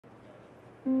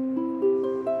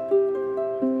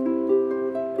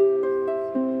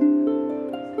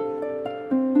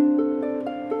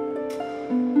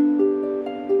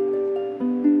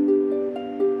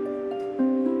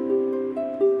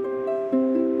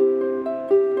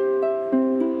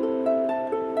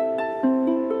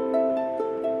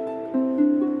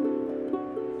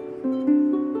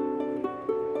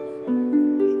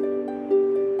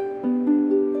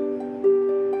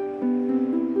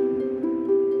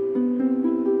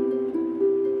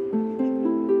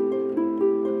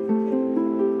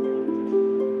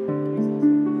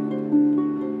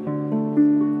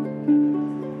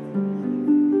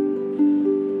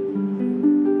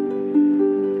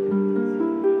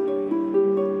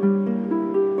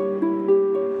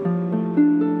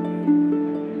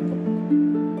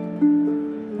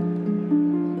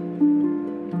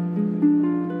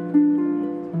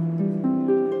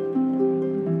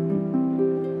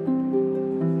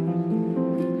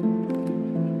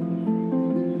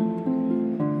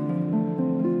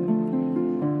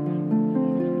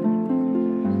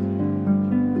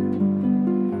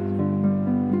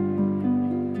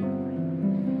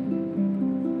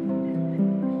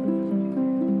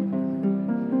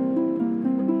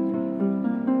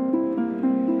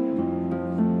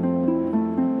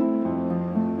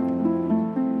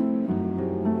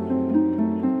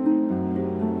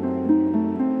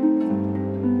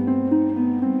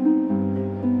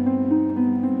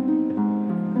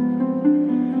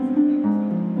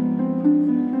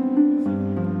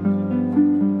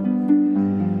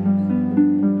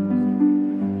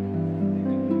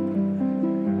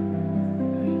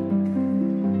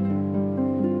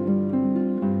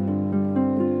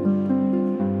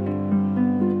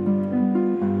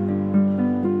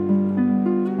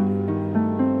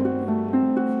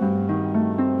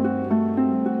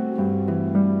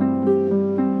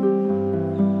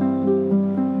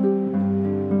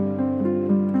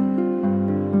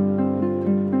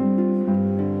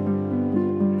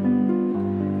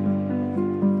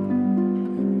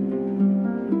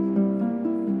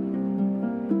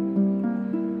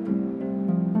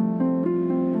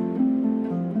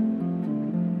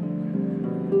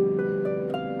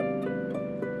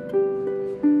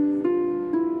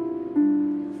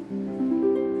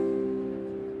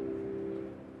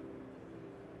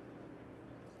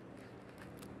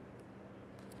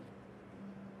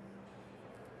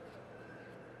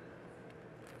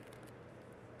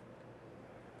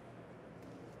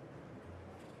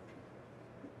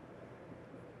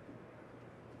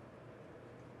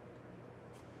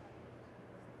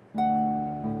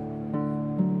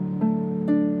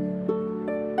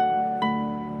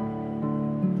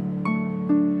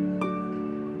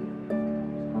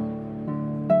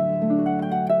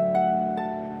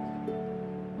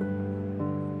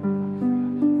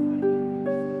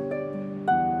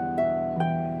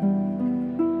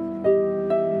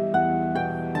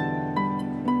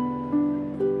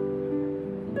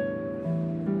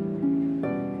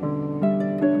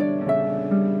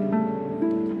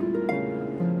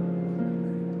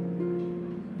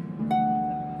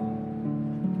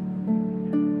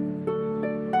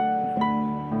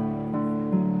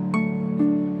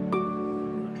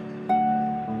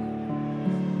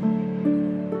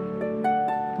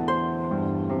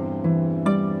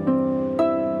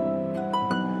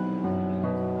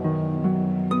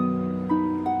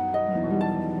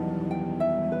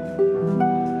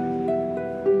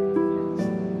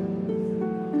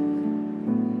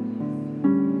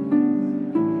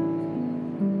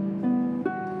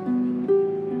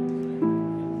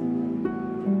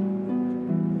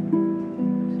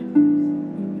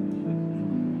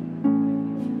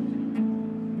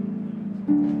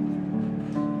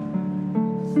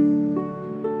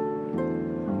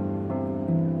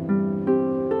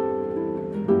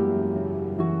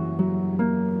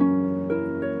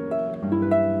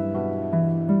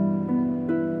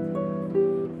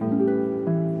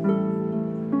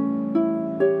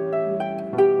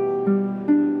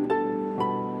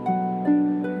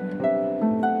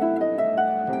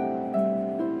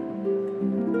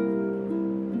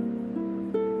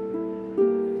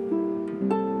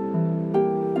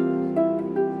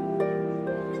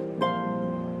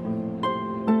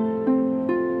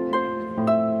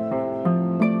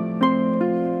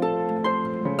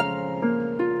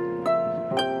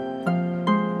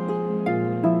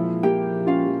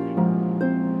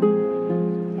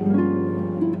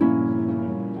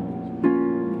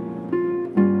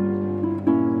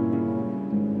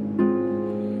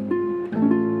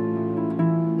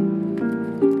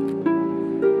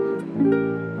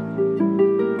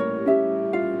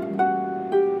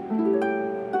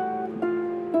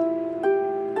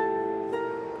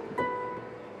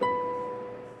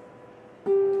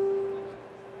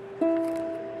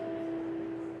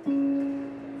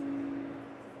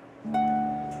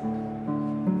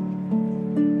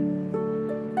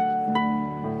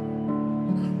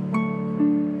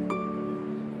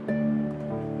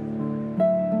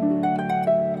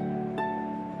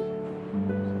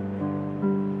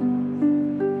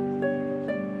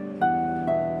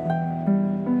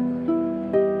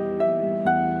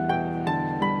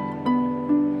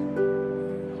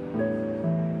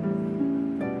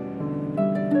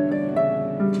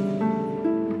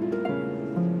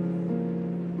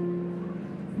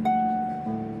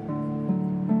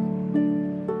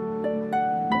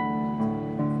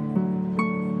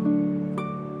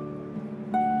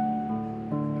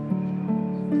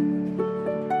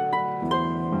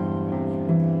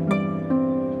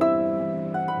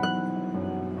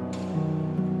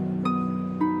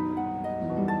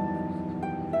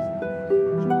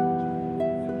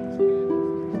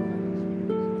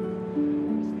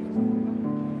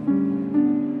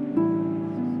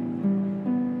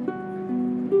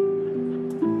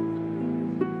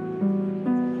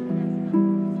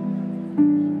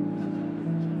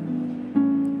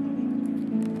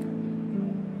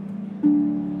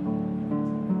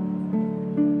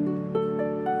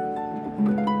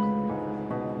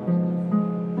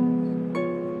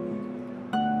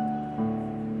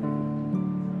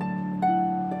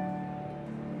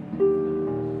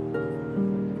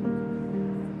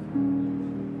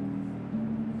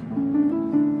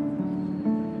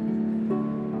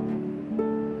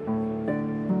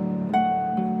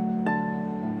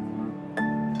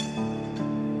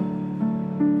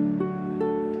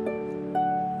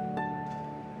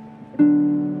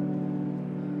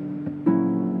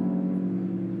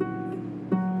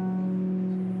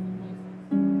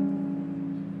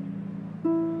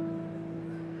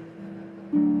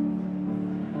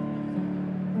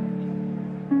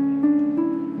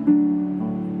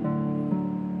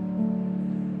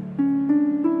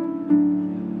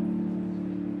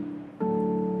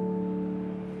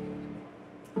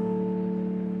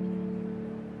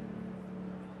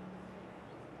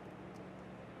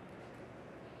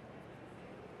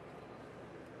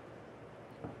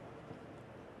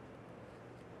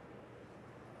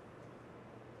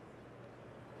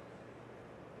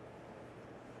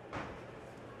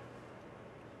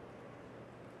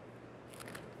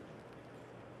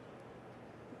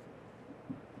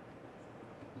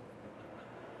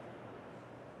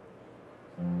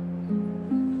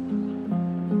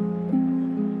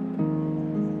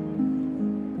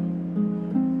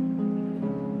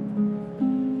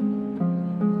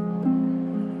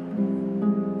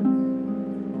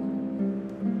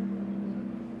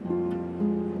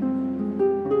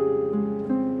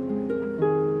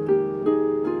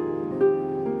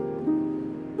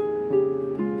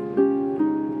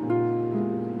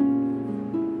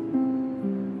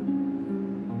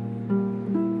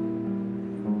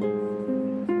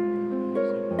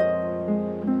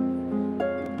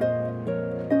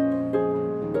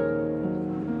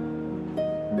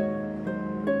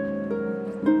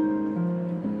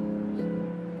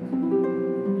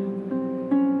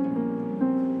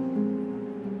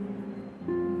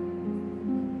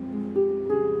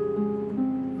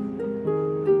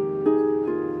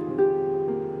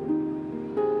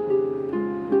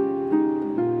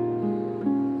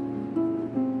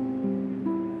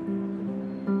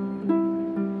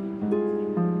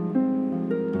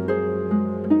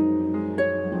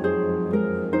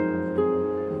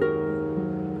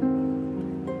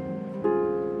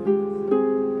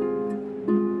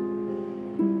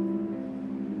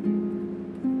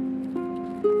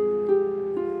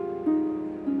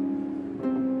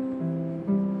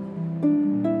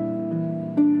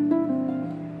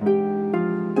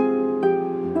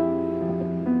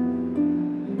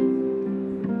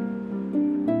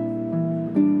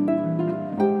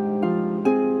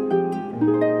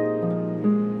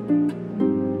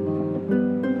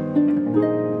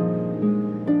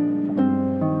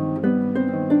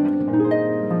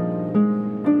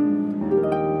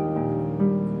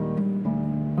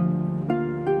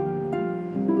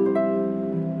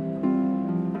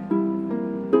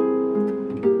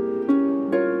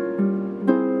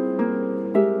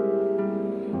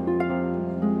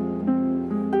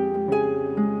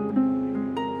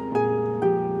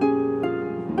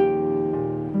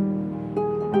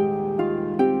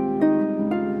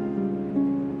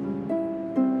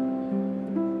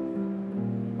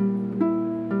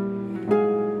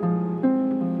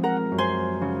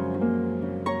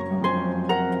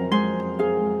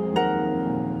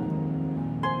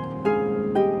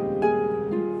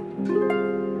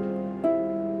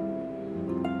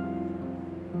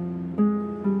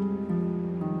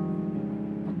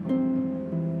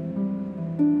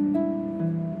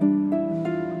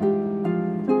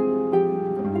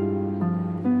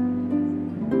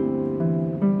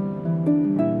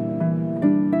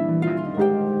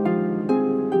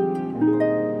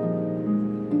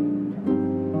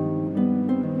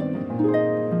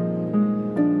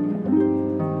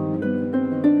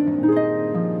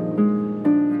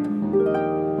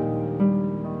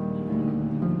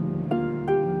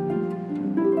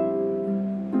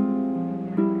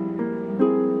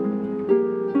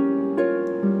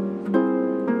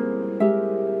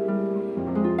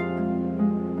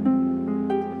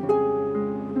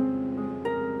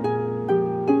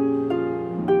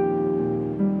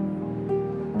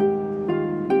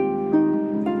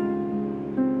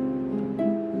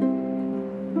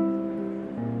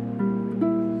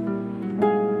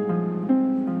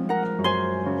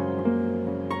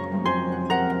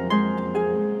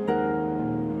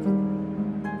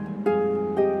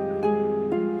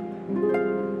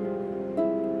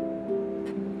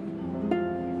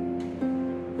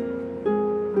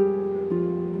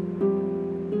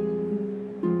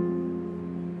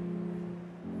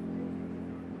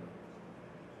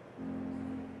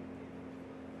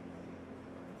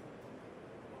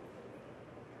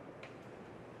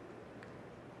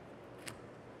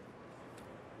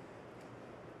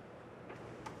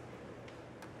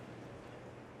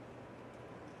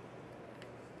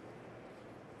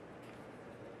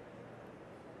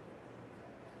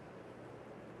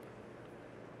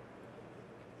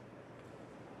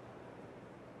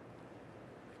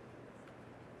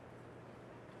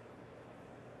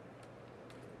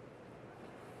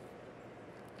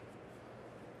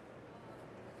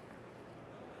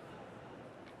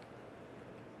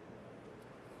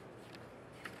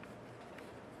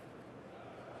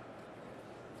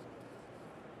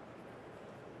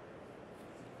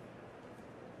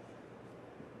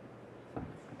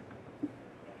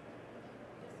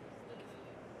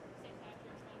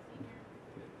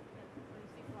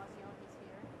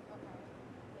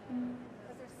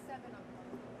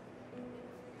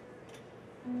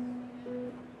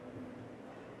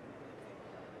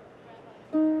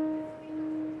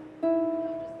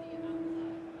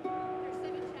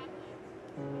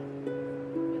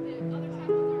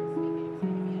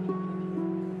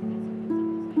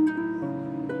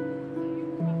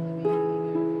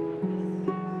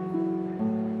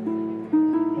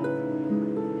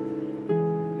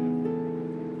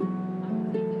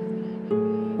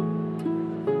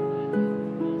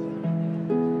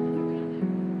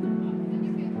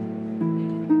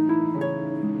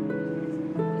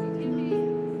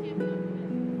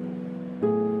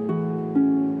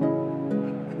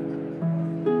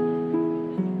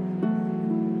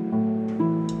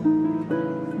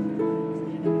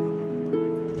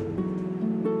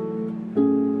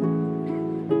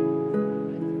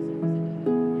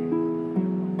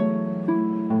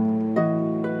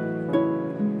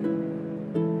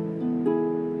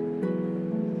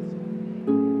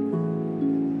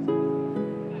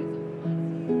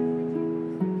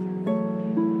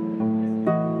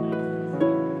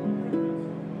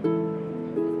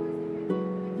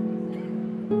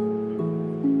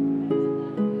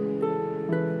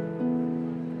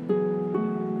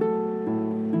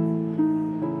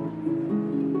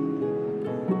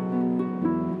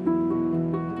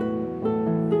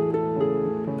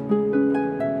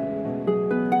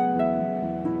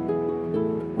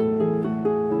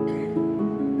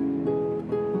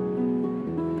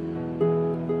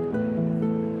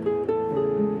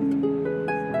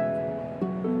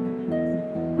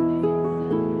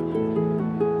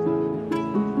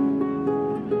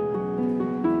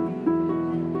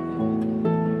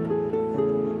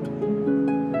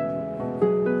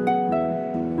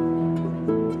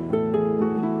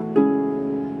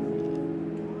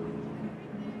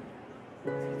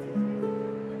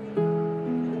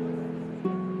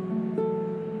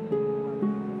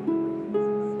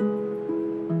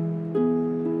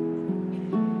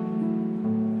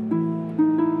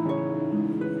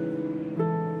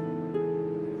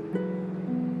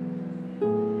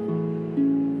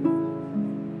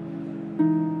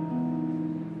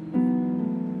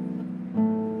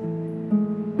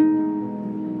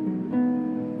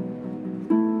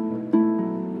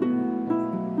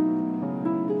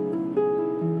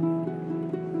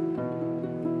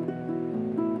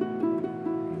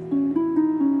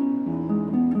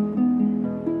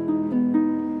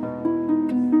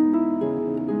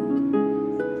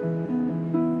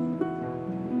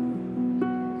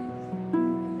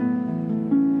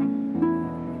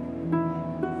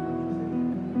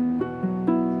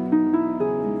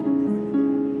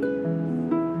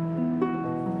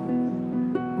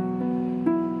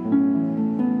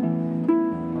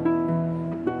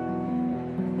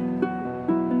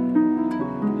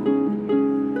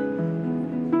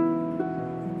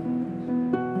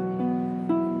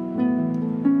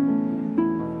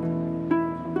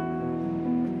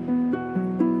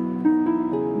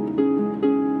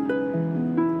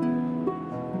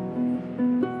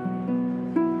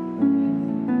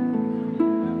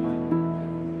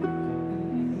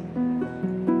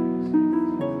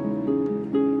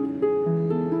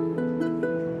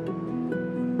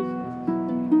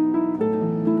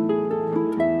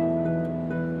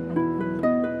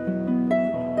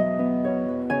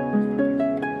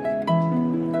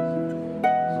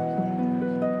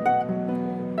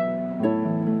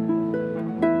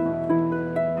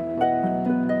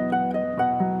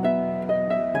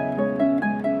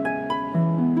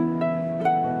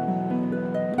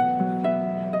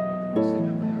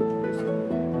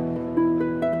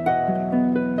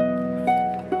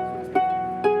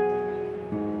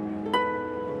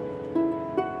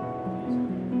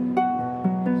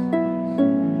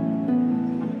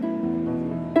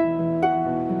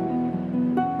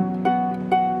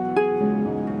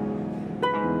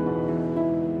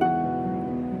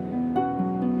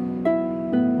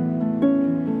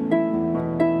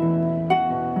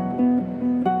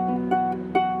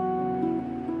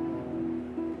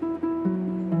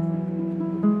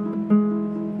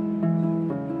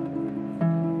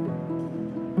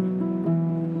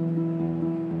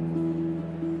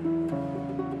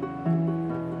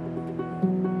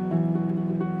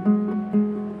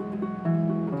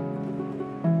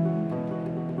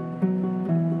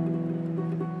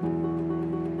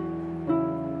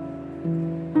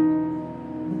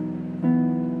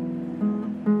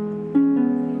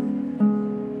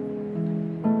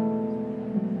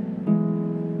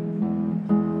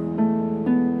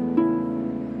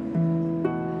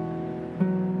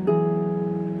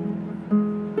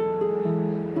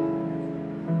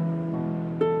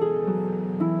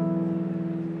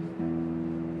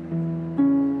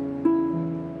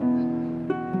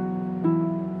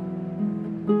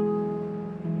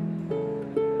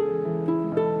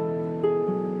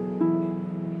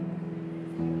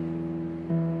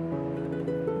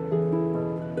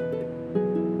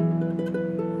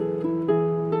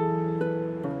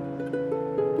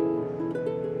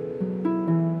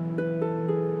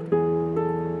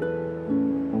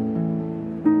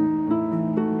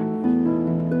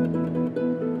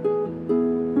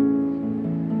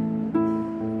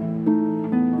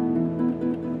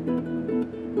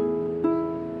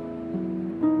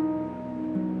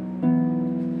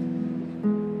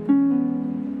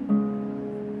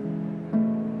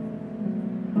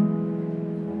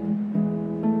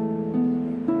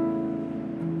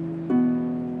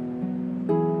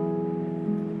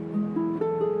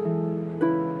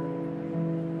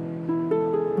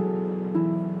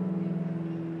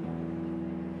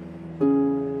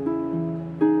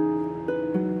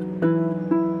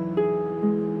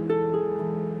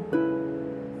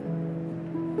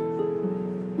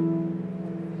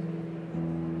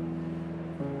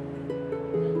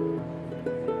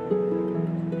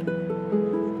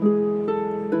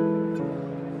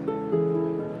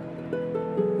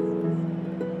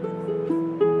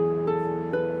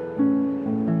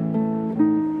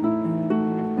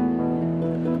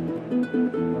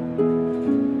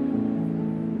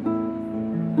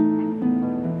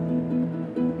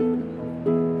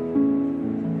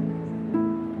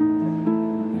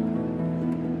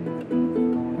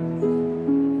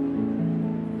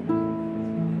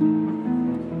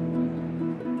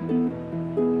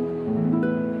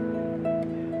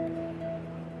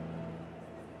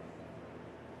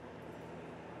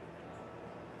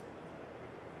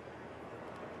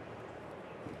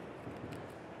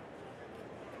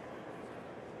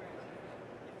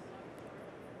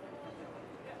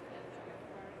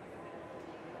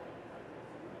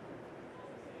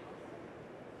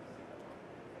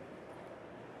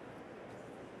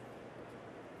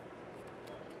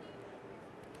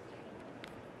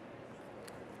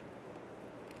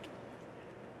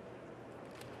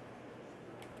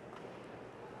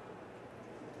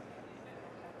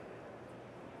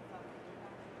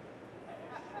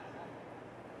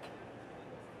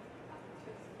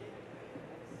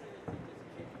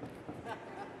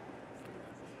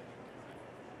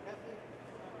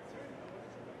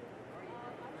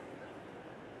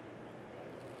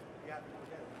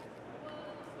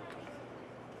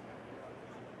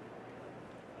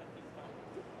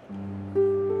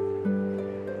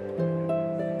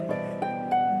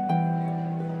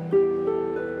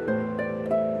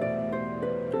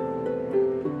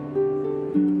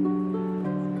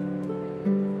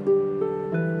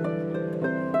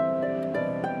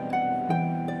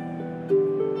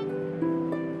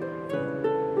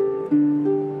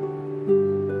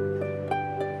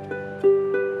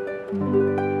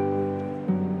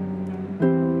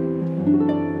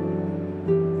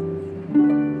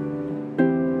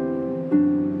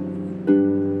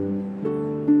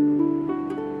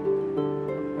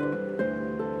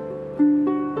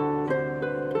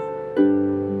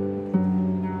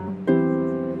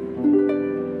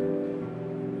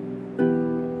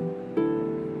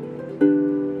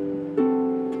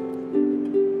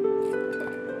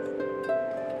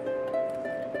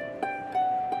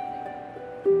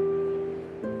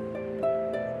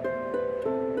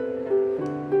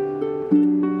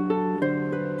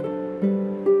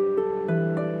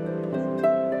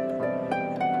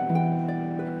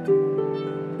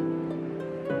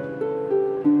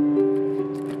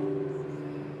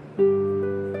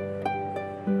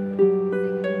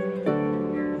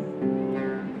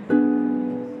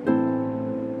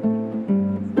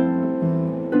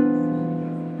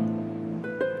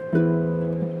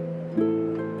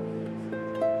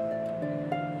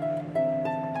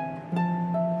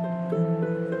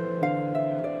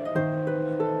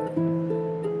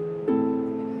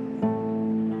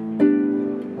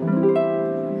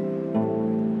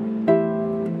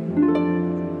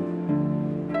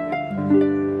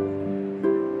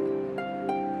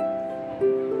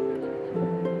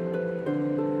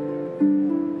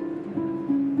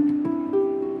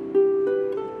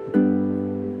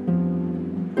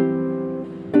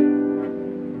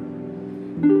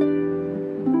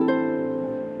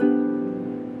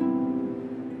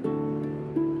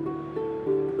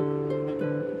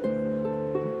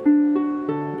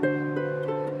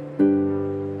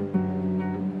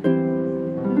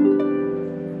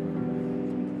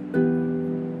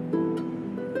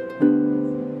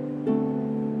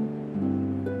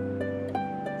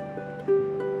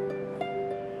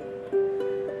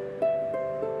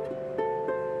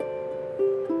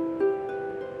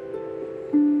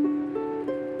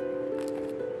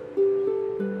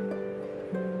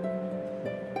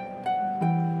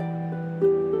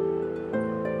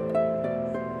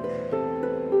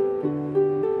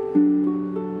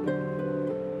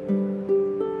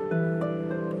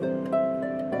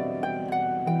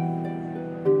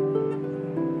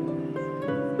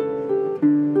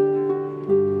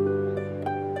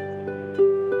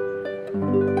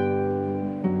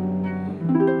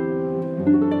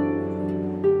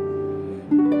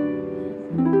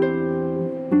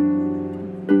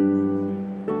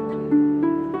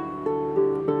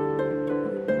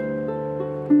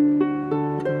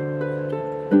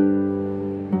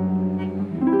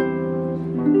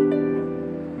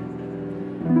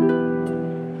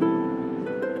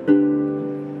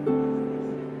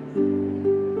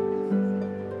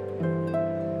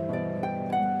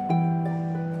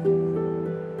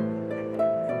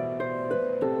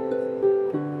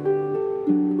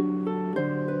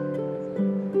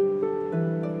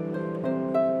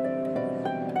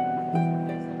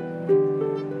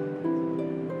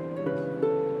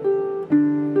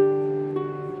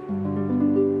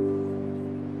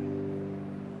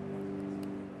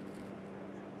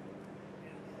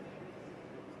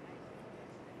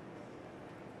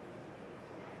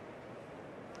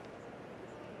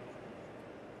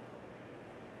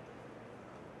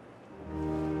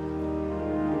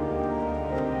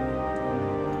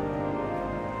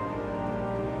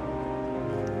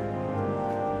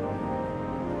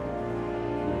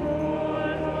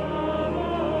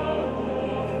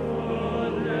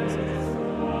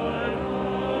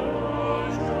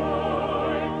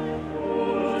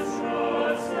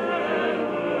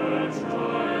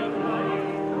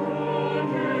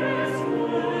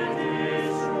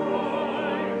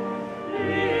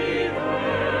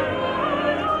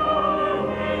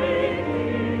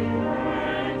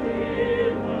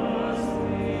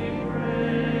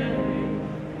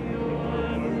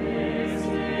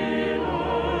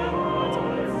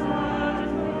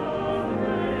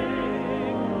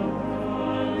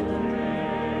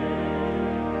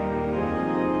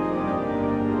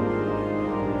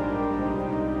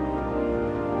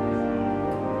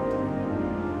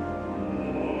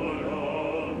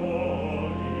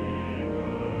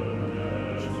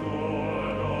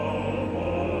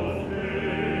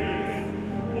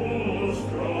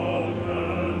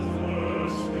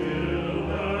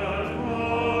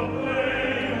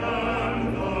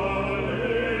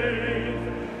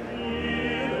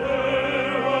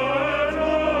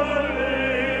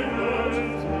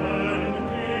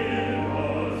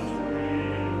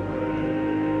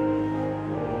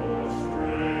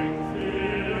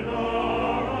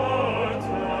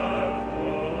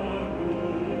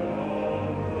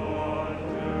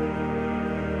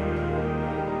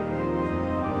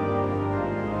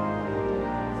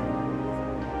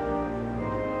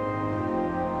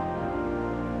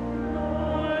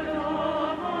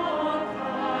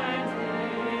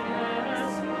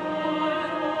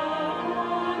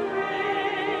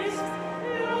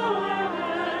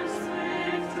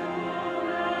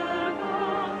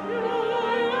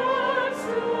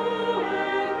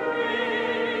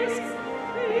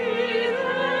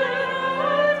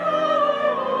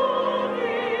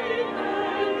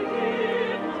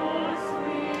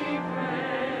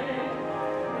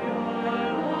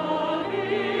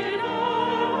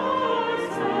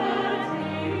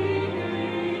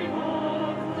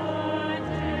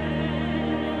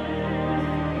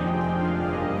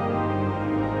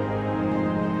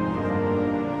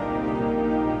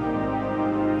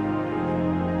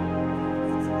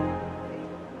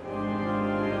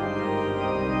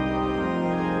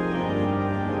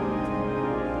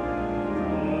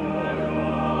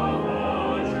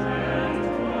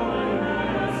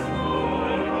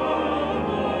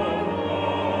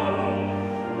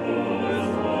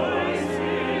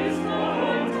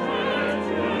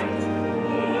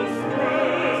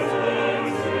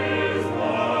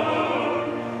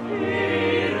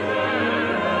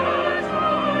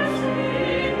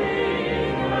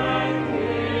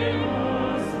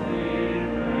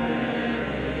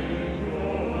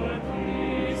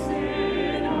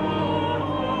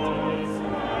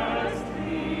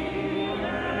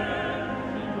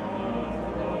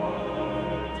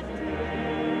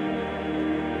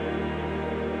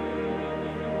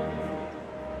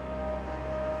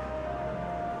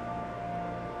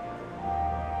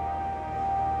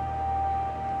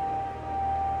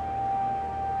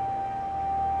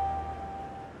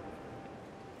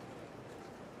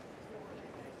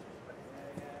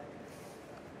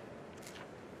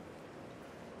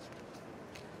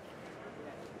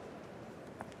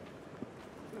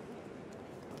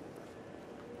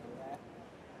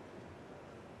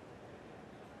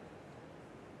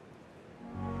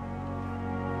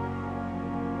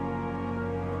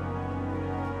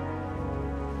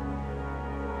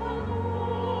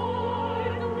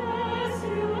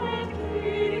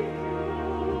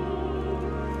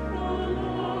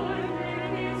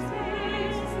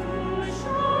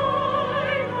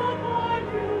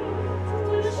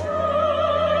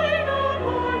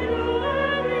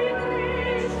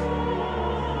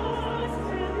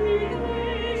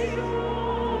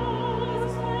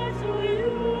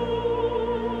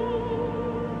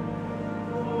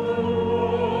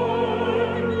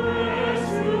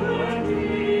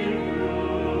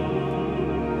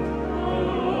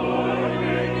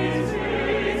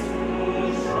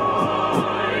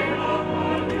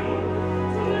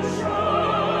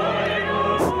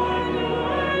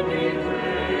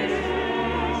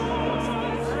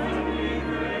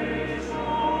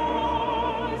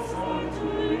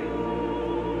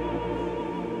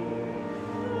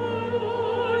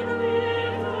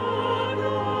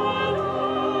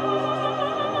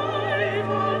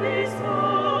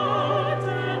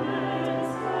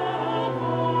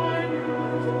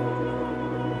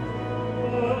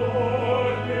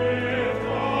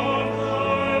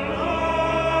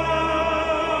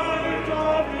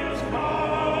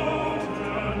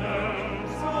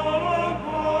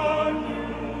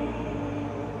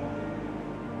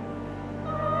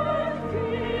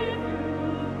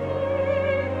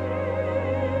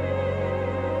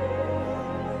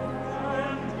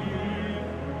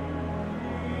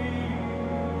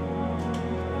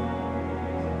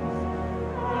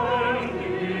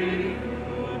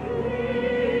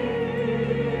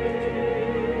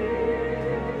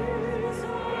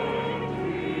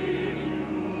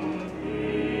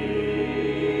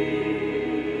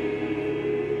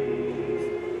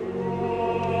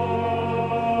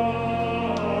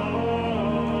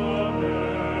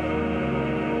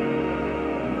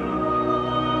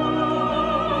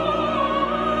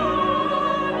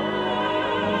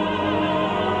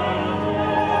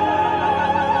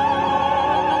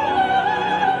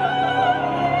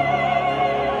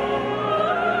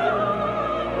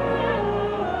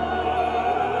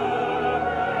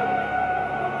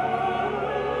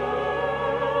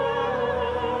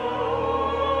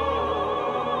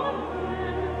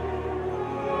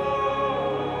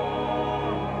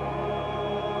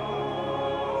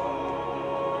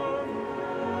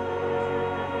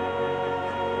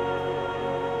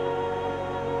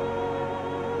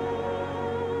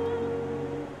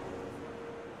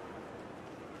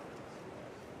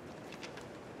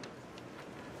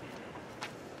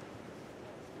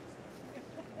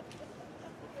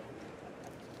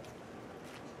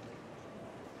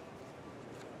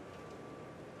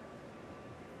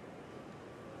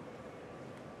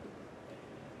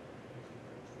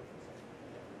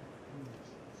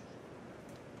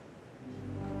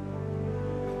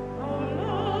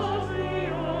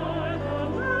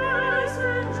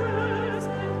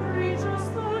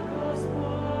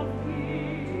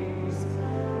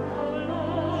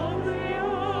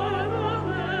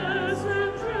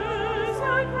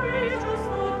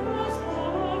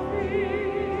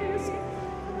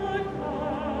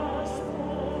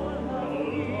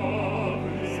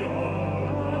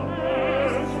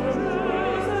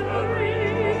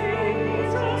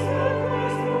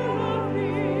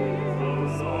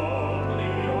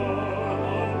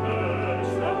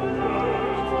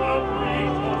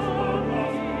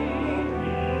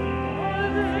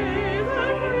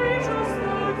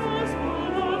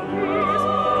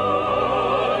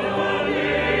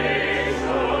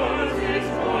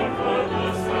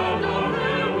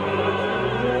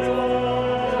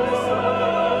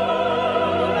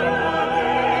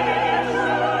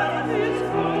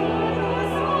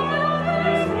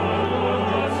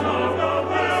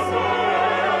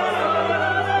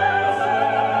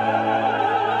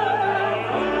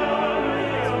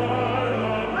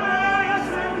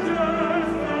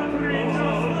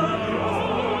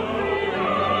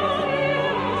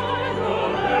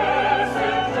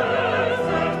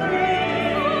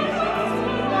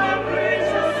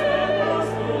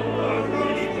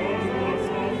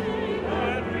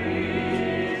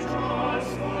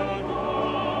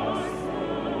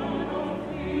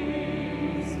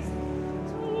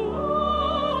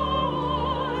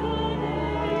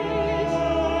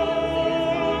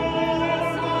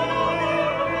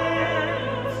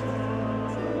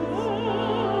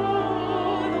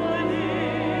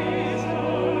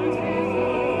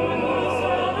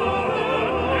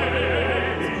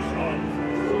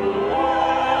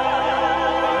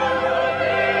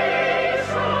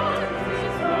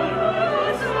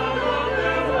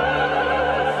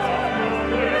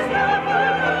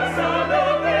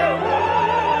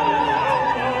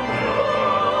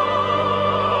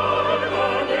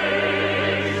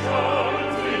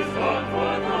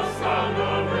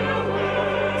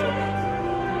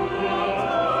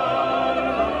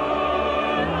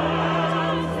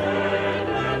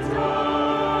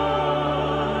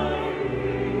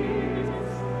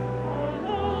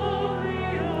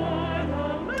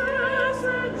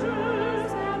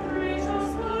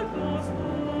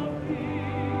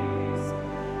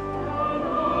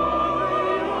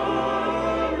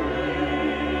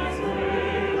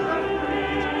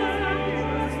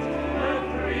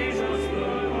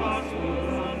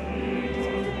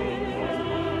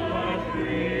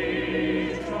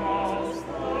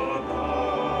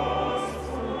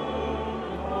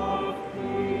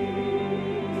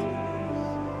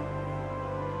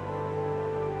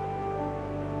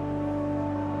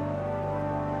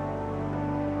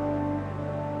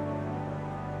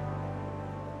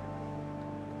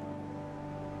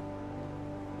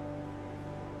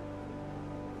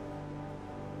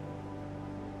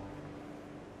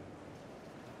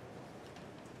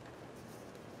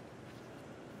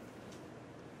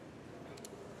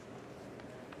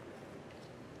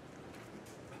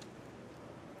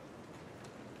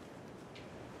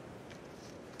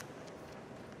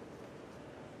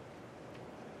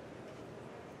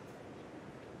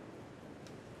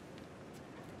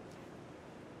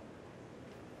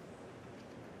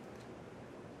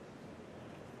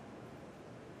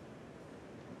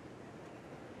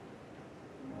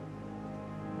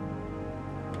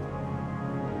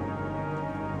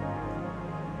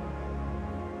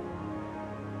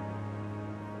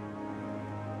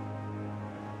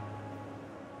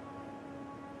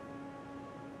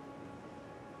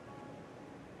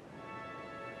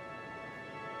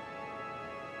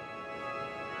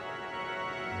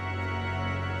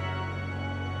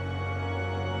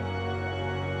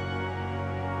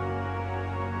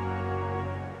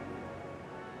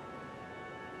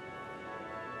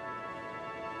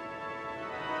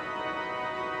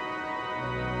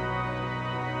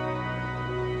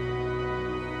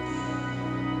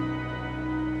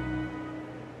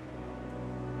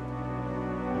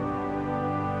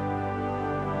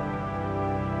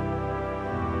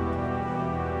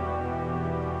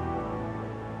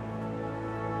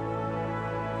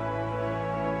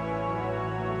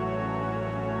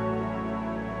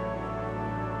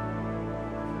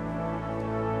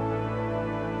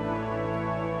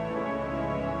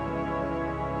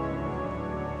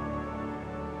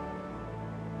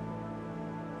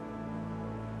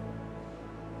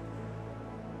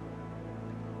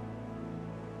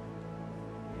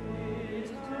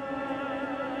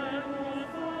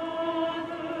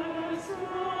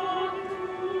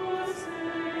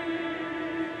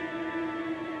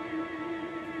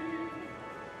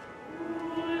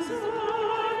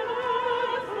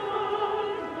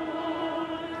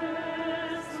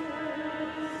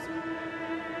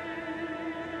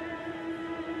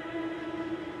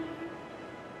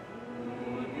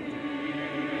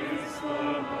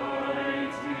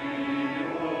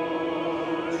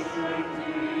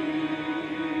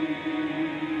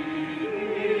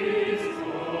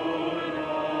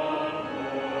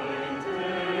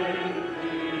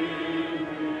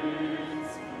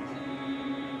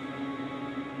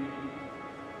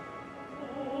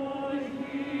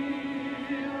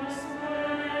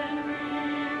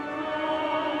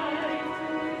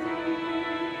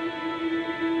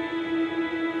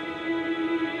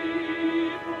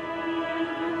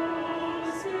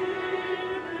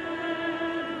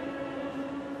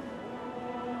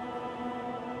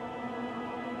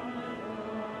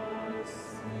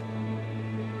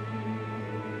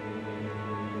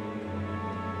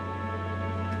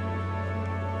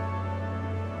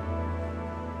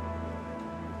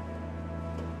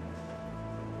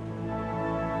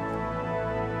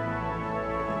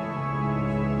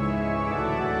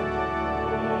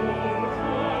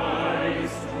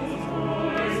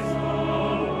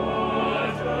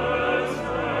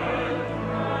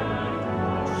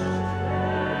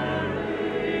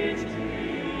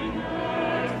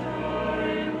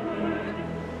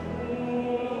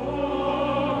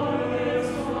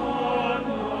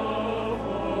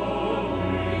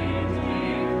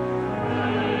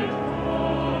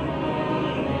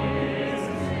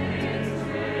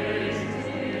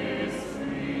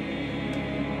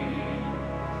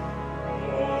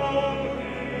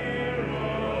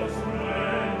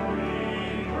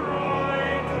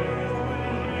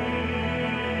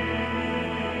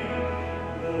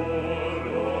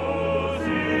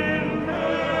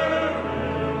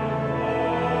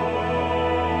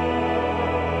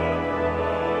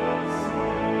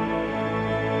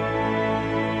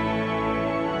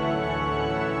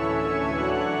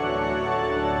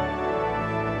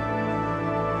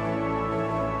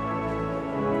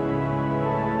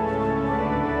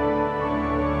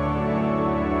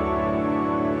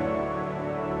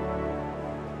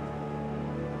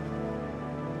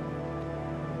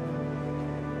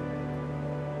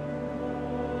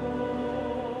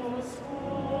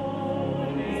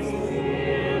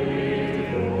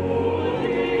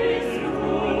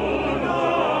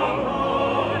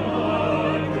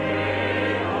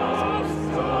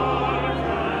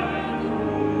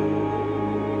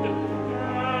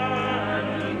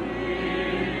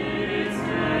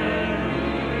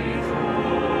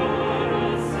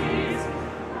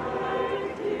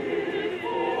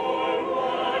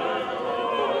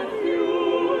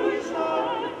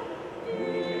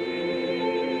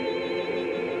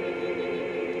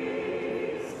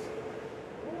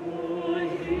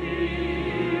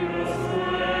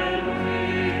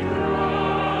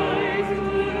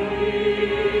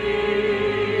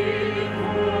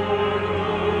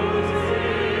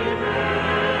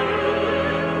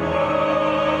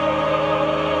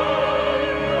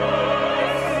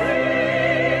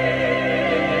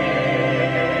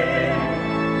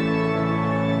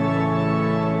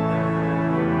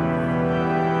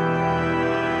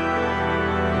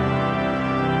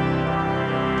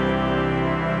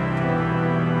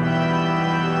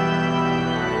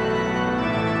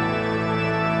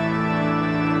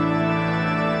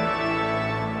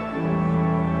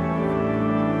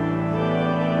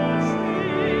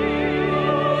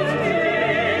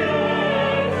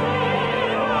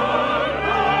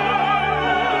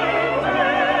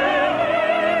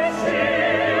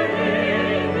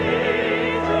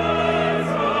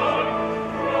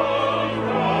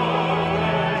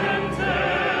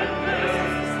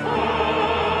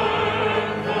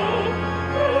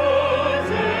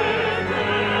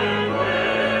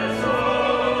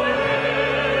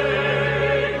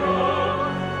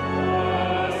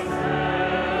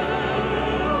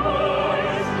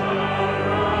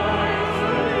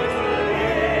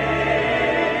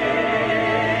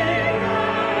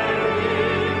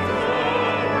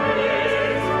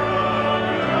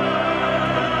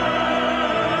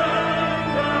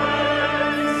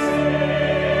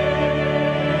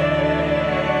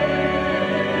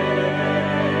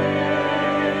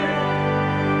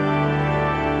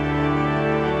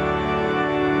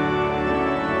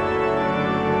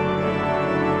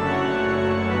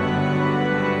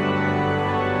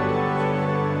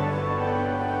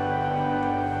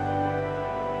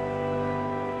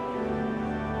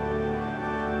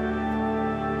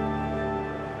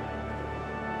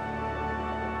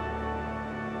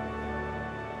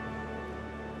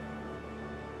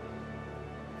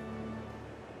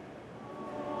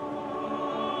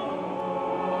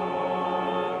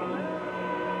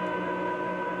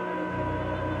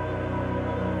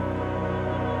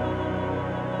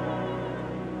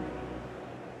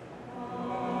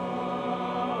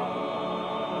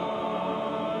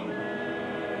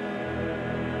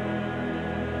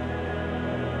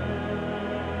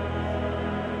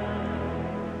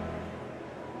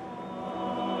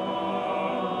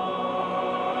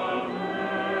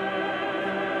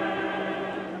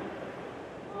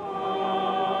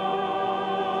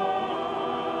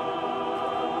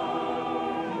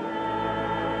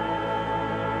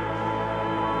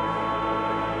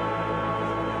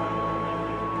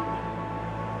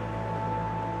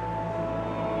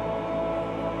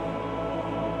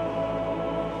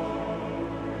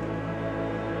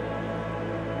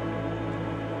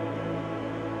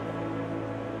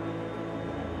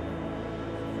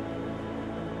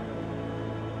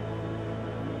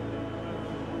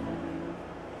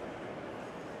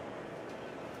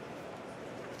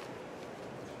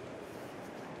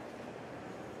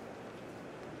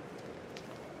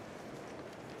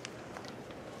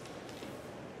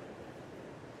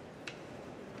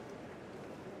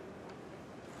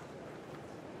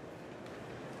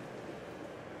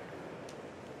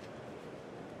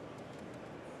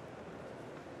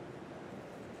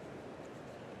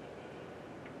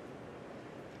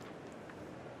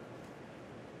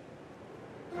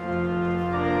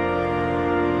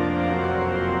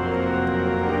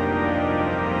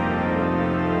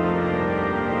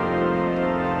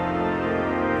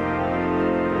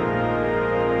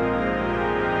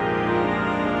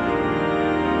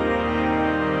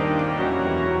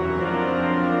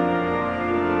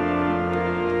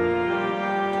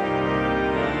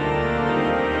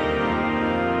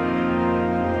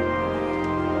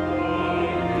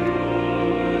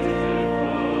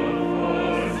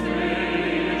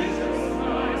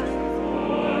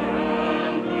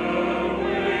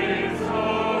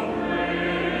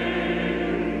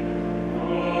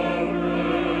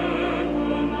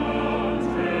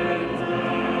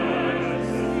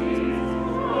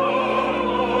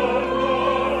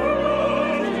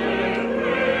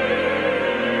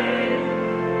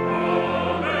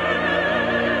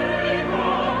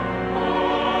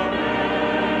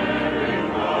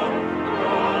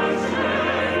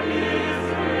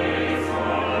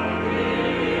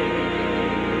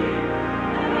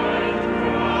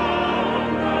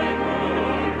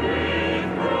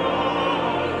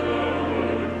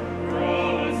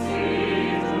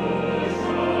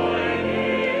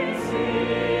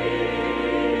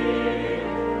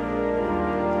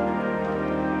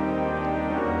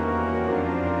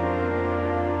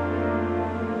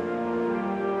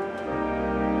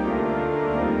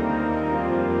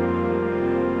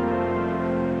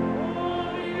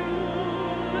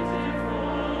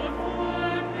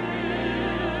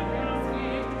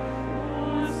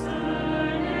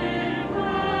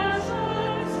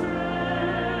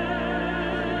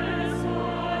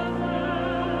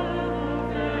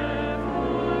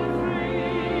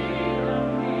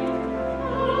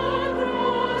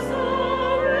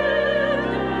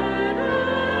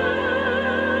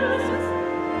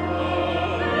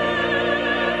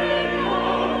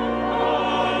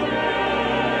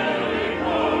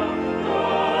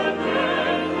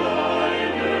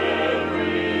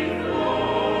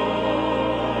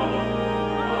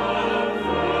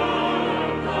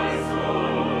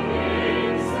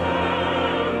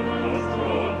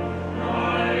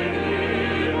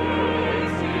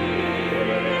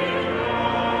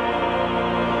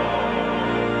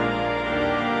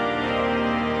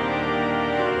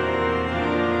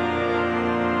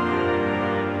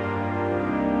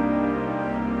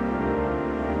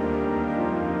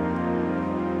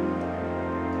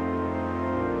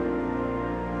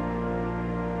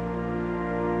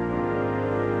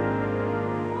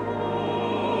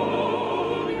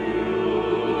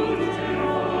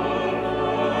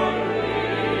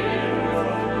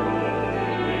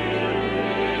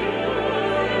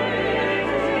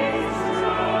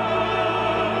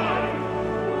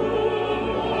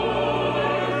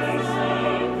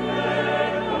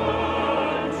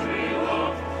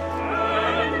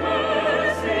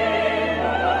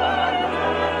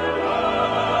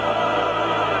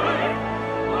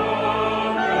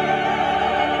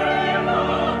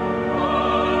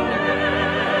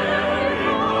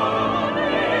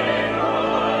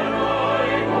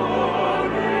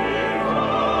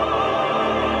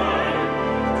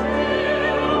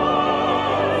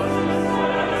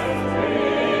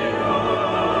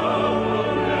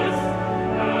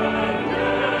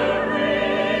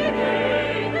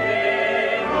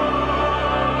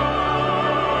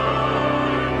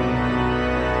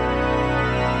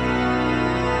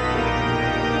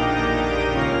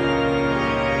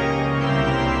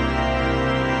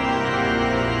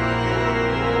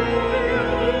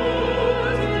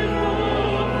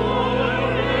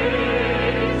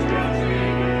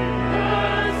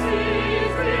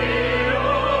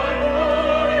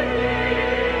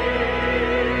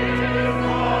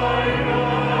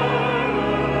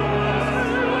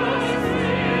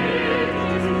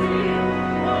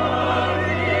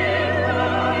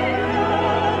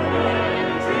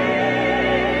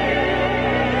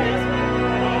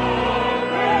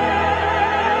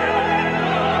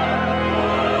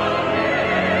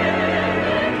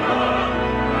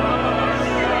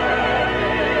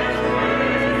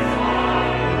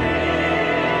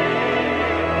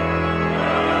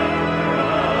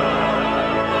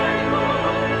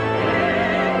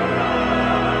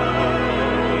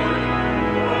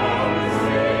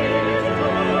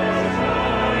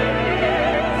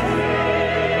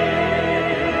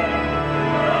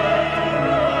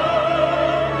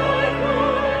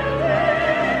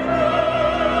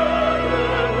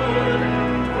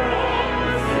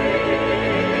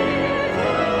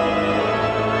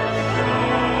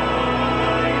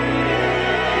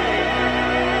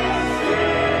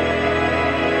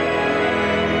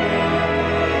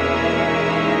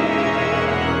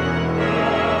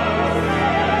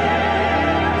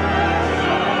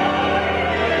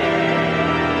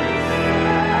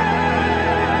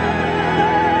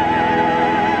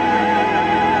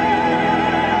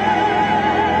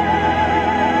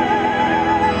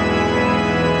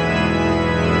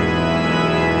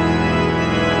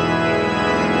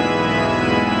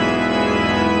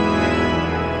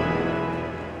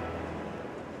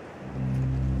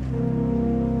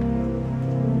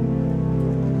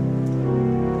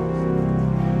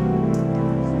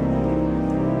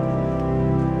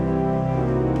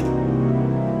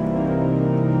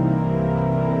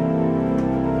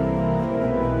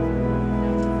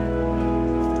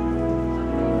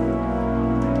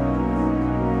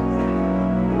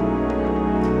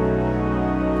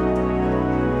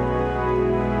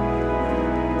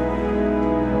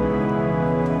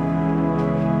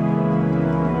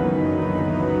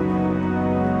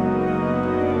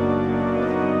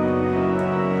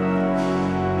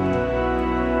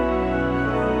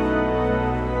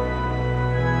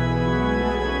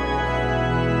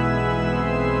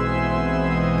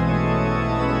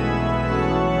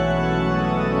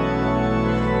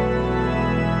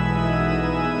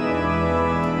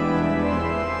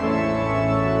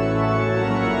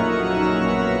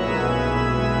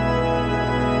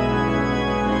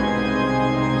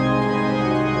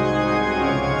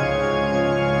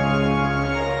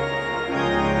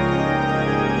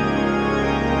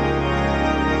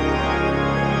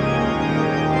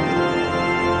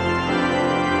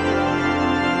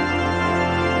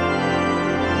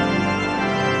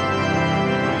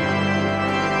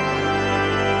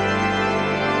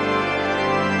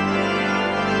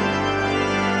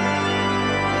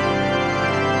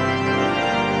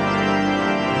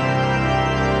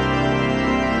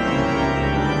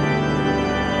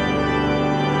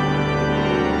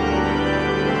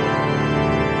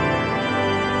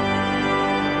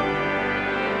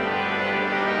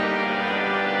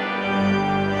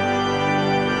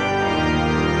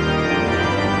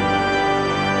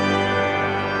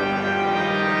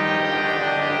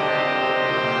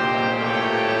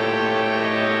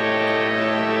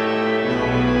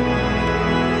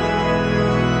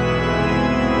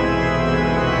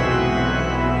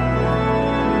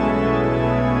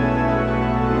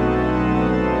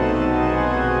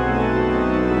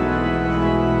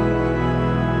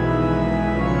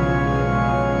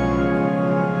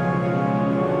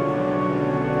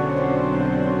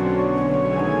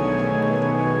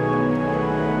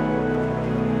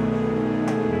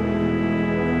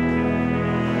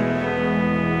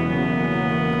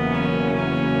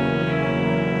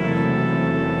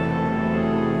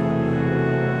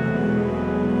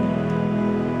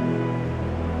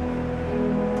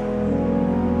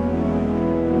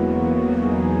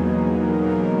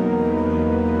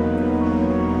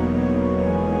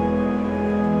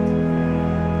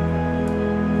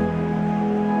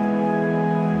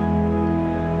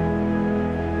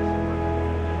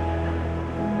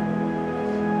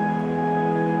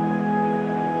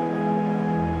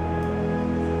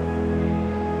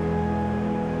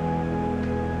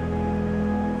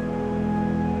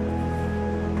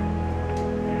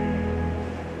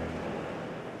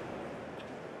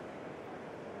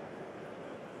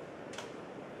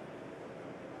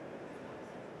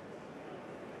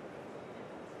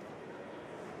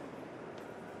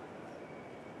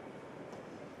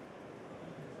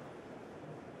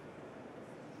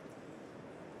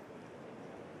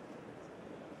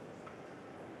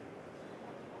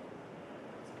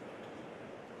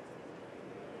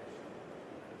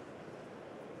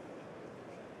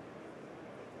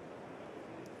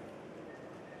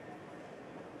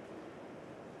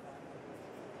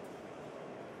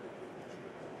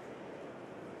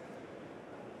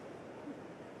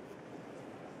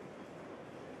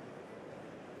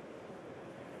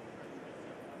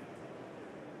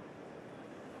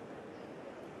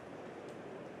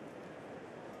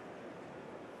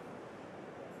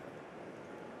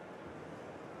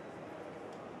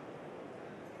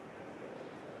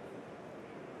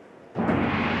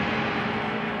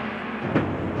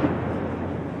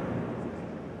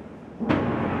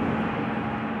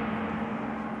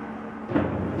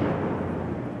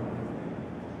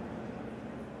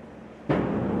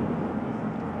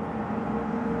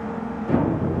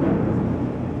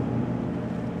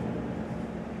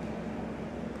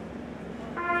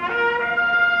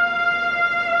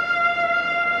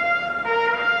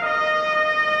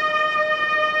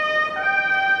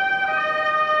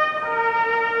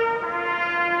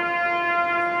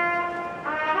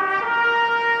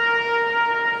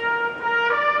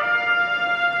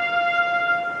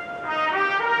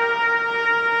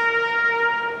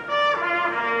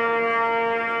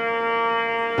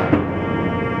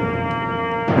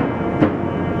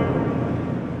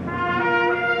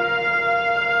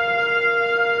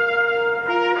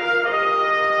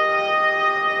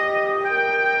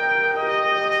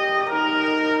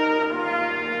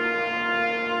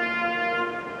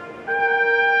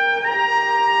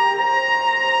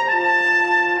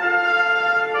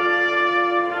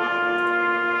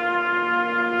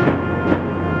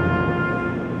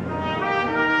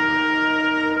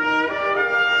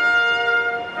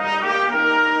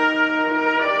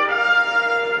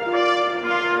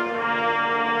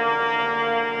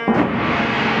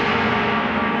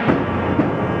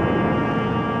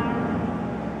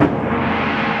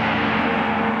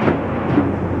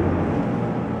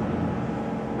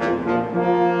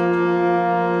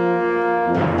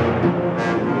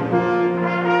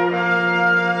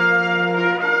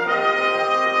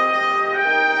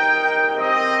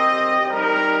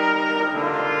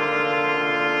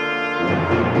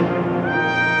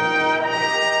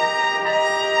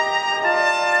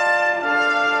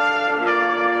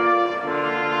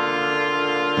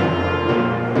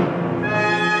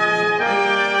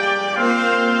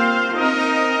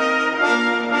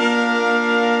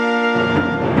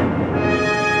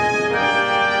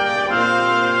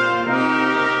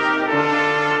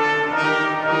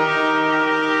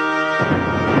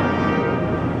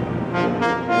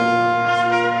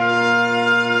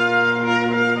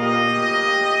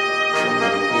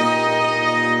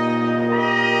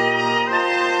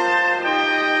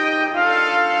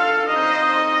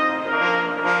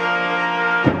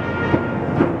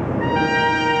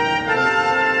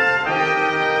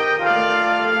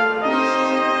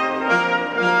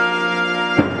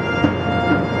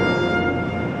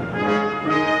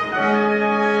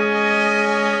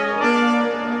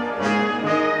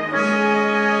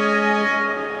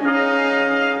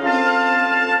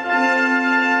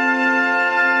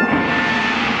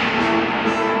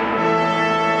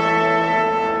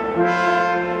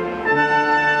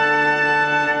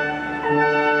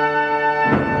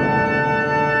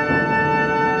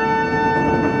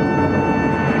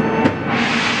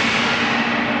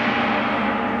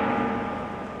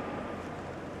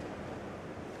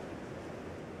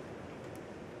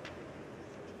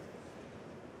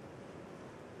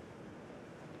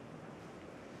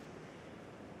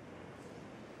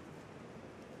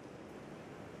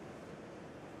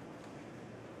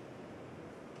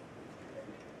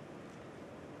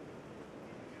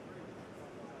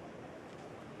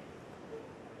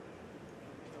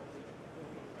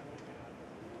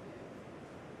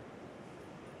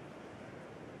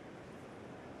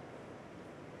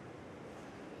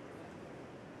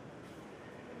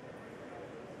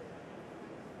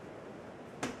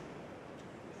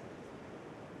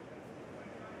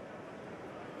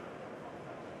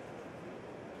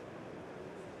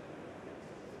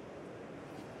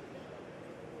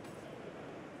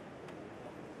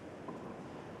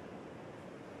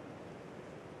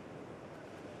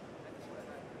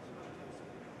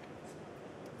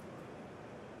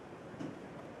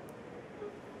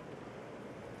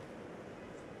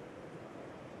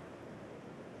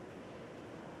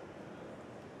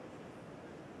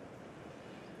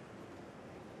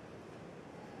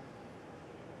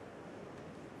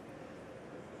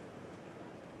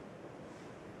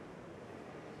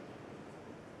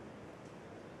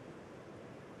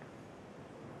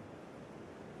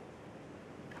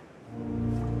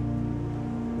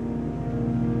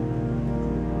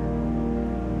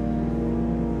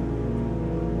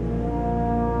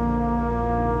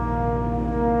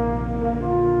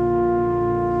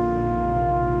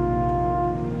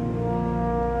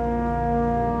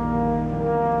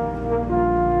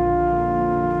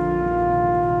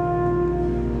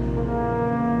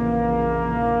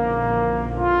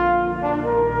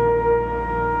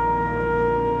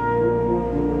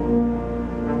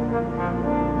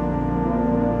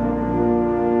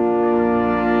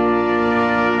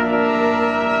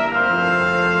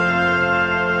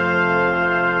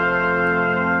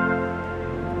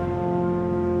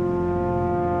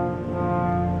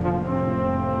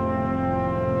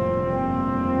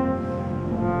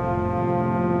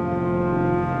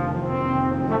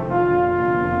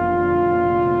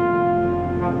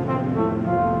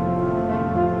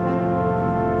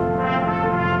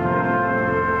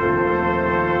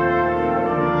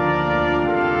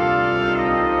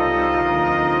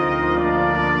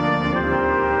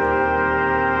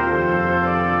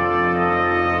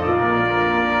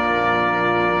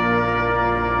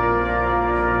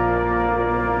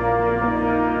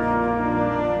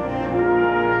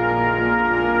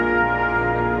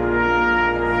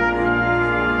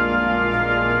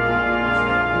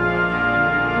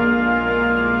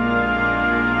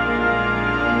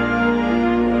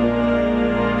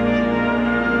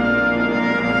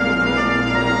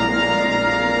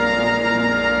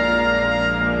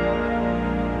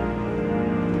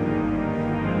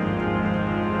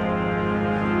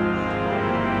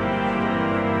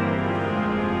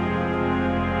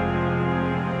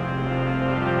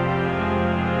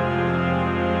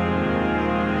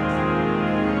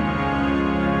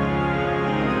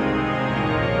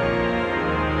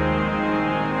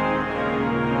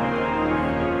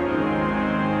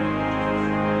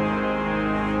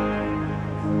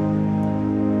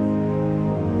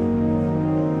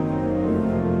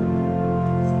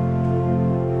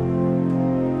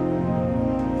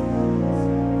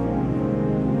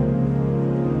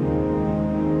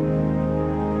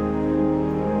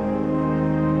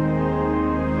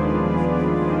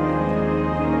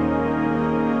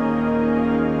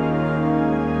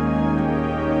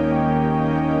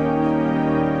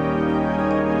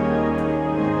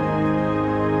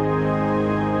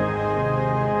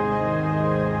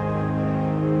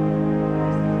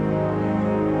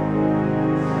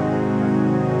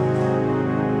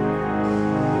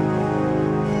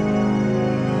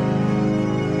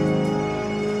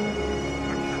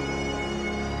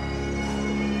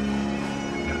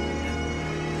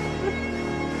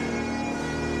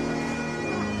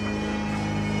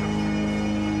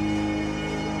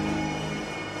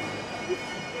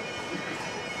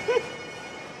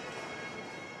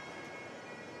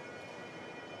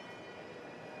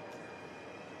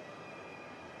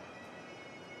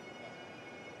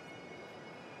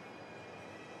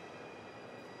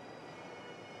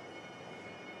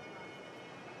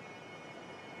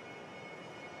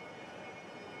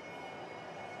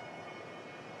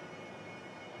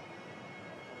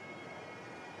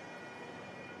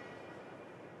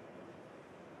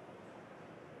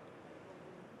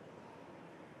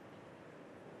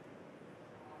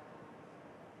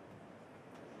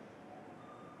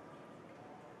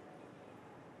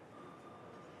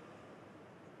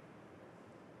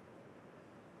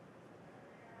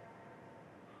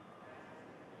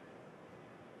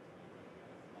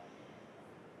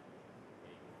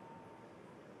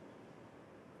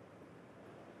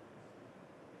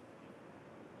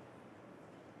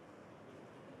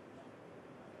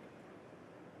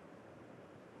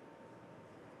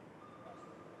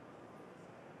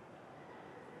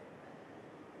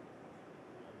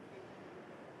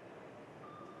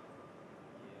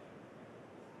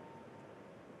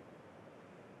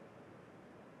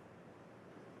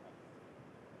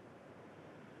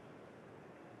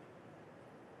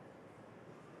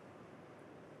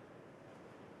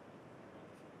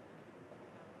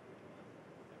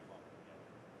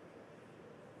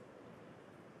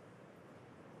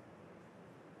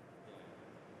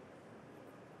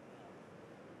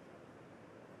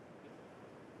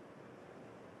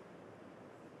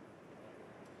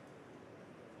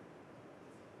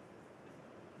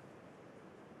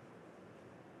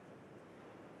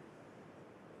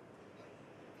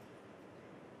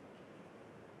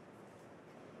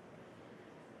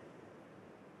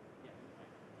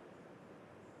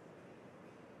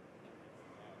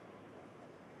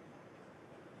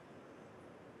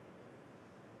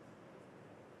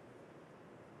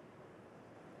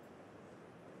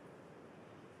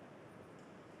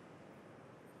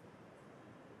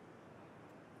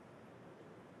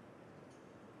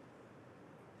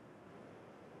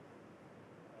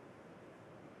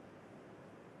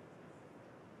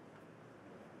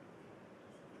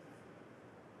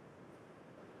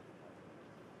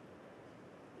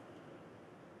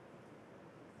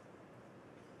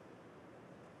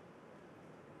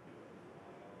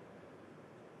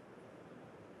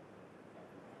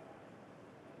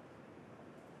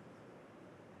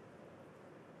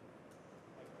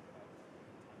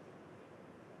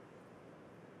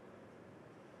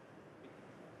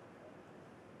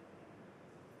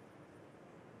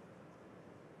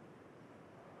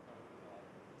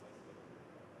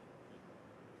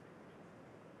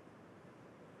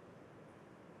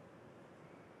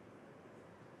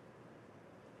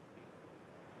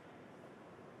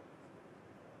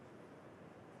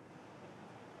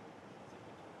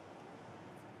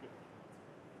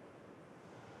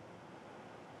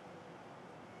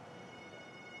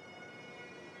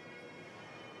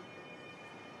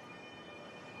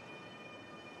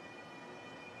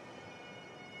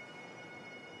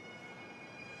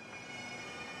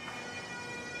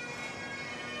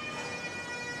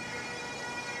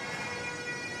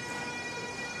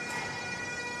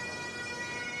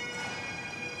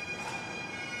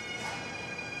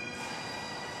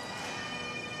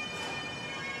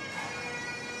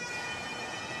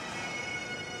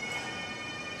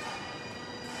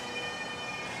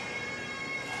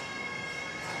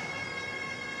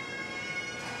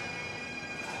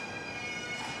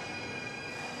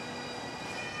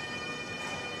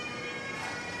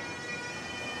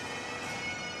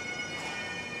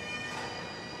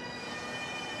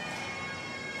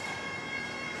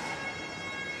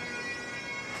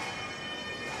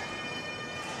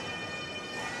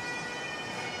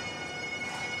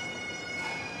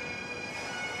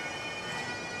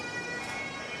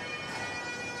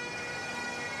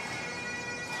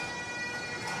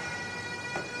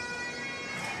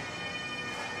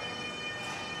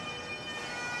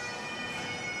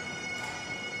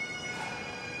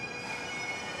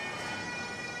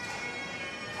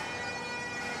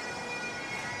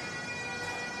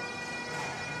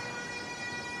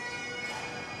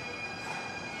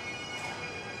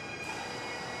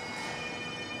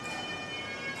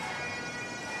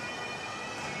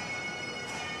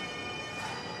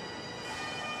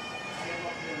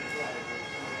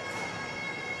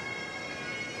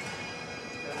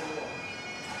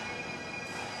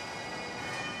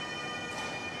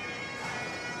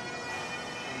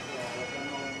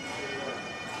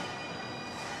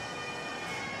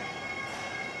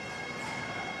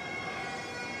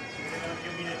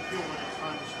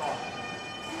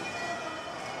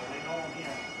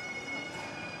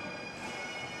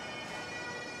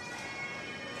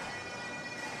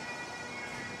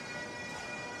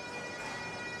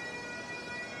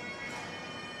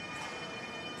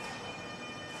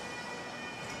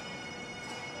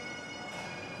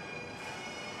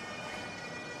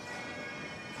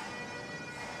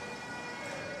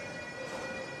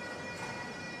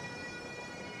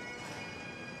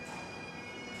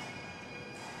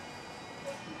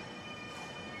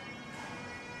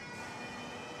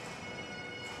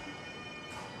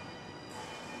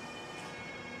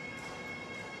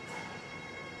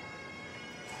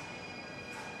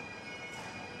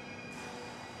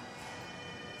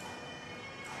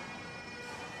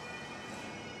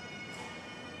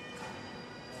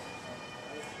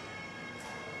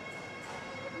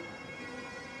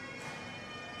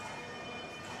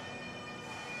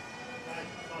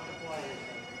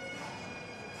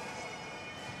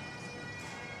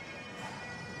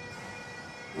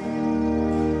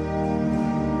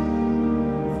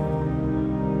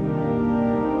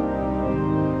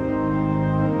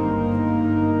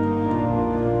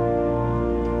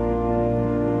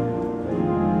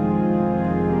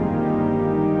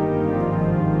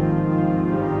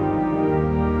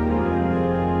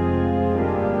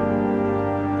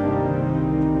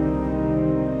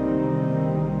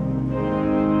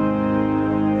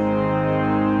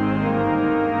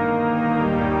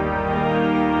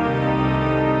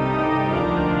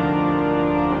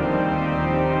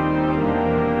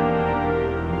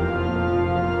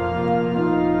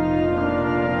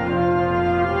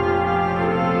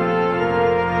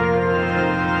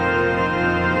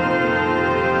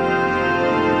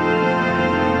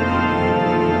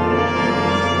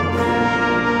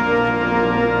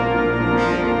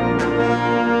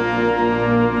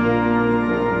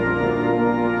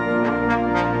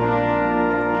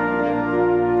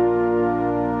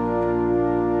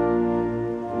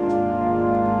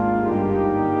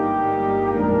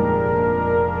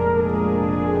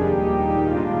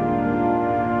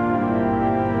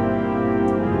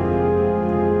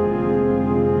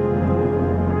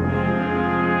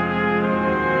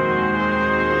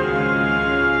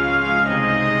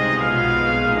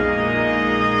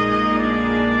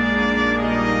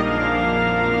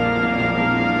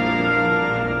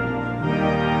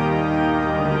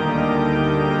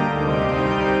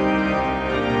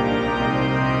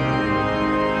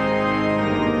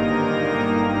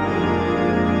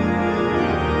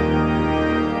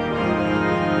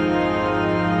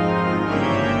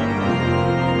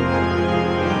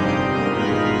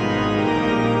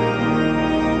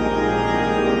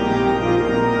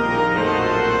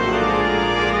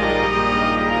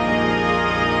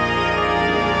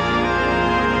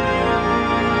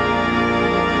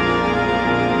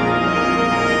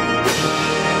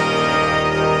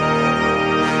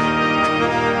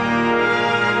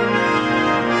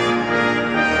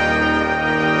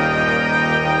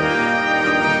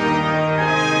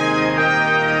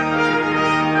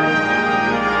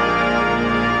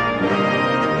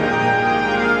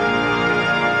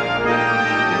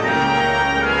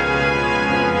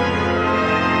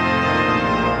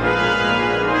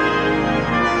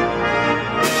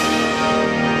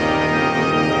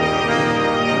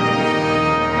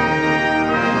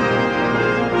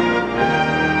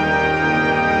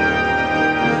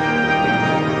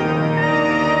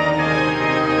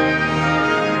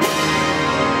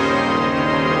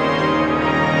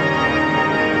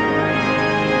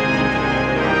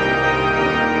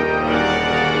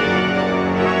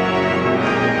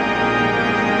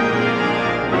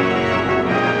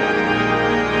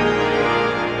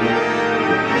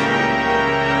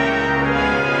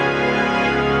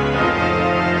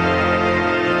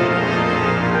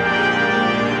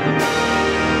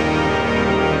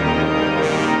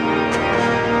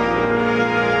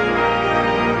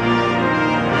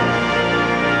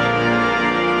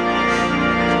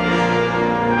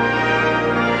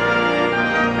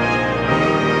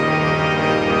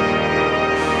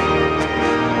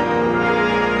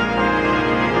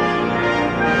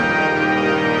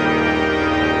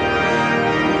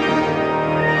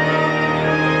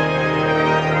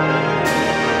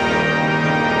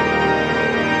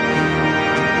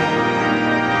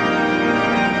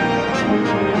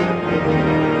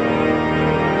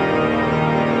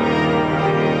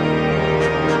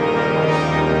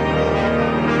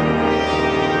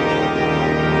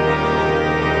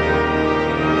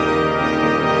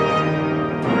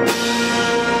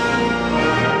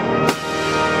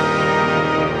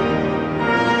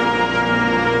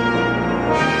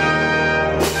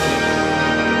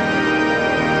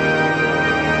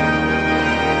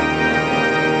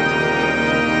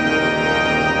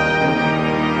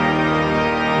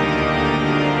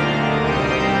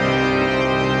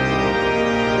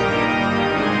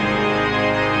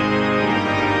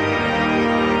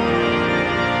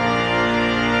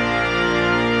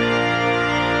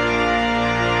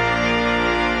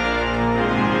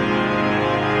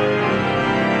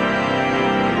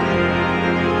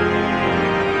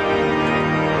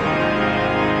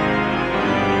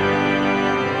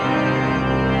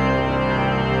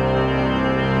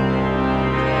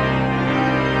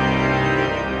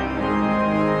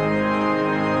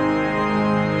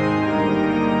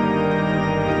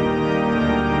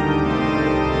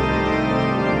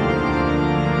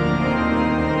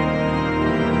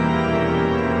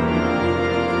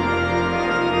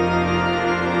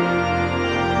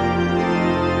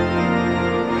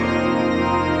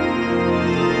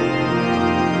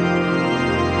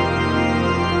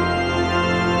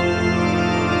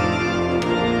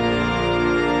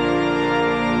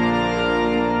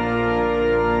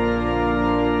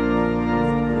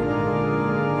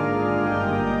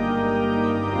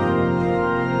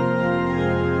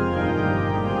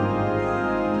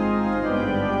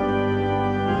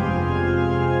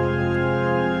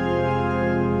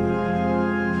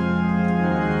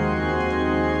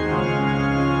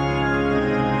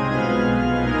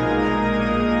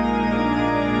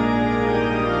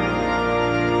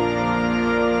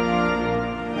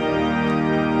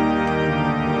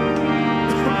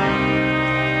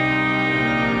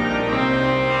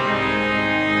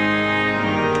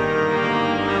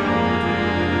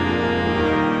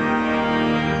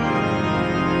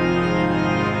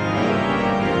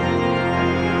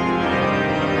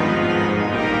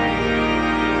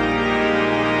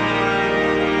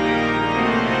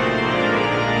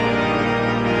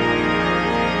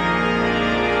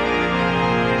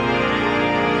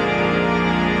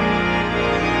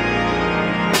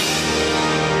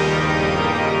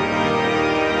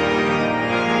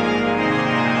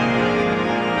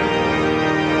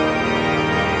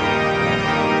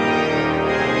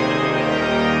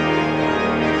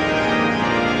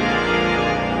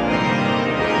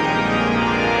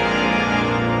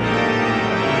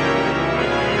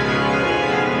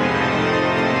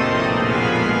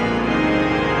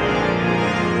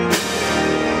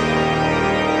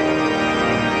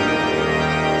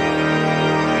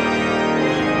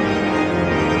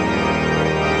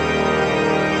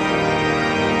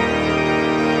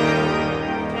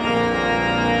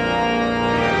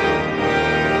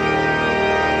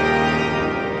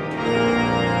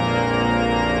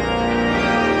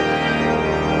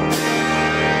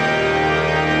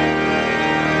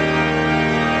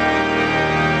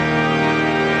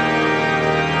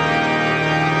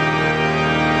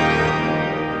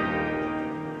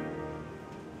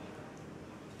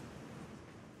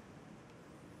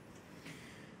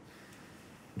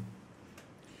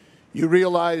You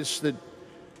realize that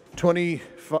 20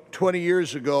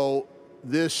 years ago,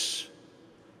 this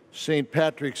St.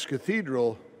 Patrick's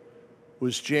Cathedral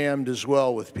was jammed as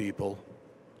well with people.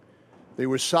 They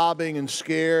were sobbing and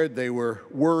scared. They were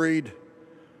worried.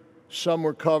 Some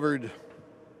were covered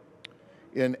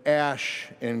in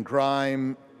ash and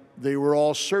grime. They were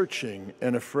all searching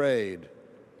and afraid.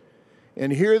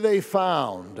 And here they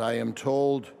found, I am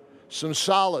told, some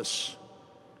solace,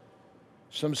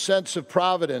 some sense of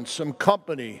providence, some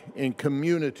company and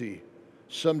community,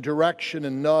 some direction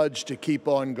and nudge to keep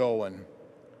on going.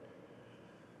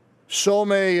 So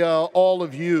may all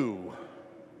of you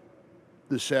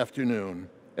this afternoon,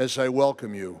 as I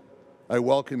welcome you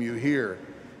here,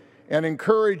 and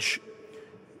encourage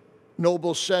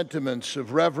noble sentiments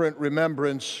of reverent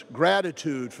remembrance,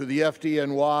 gratitude for the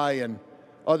FDNY and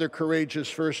other courageous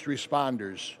first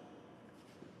responders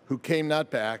who came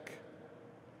not back,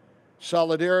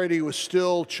 solidarity with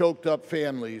still choked up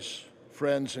families,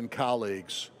 friends, and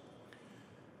colleagues.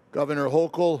 Governor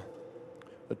Hochul,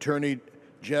 Attorney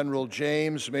General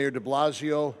James, Mayor de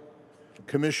Blasio,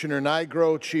 Commissioner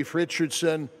Nigro, Chief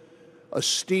Richardson,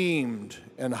 esteemed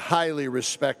and highly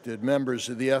respected members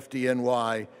of the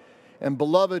FDNY, and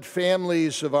beloved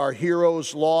families of our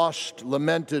heroes lost,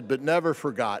 lamented, but never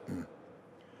forgotten,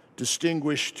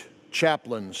 distinguished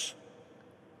chaplains,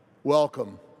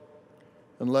 welcome,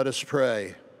 and let us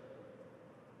pray.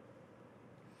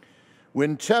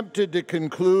 When tempted to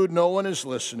conclude no one is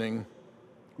listening,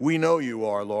 we know you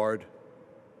are, Lord.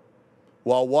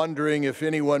 While wondering if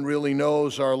anyone really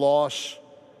knows our loss,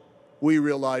 we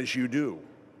realize you do.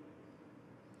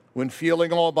 When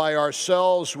feeling all by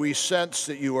ourselves, we sense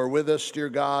that you are with us, dear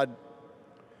God.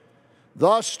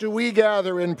 Thus do we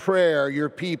gather in prayer, your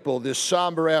people, this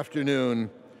somber afternoon,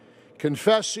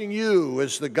 confessing you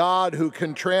as the God who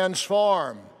can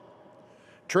transform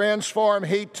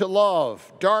hate to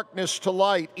love, darkness to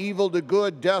light, evil to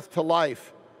good, death to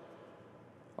life.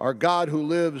 Our God who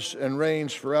lives and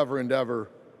reigns forever and ever.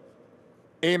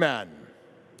 Amen.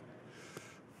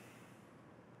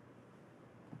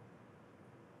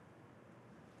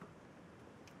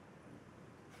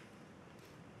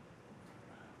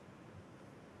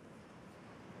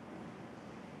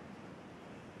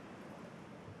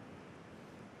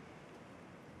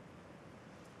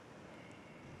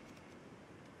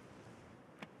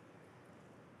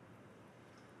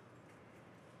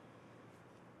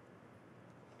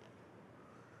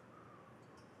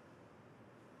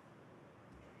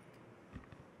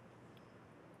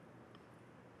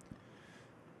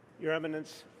 Your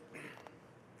Eminence,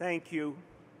 thank you.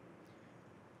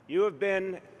 You have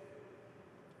been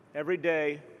every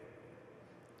day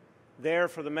there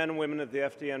for the men and women of the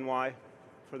FDNY,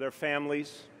 for their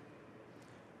families.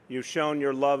 You've shown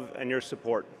your love and your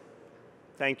support.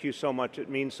 Thank you so much. It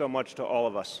means so much to all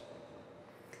of us.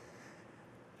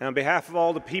 And on behalf of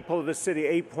all the people of the city,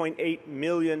 8.8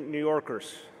 million New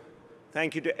Yorkers,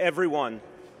 thank you to everyone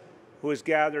who has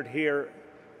gathered here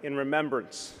in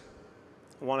remembrance.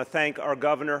 I want to thank our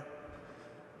Governor,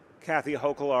 Kathy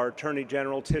Hochul, our Attorney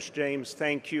General, Tish James,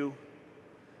 thank you.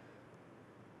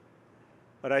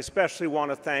 But I especially want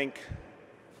to thank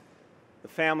the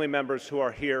family members who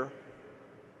are here.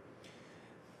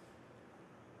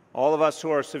 All of us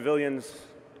who are civilians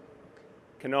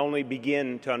can only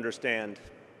begin to understand.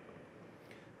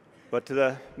 But to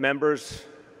the members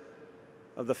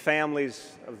of the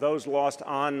families of those lost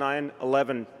on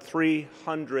 9/11,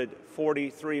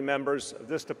 343 members of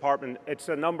this department. It's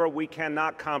a number we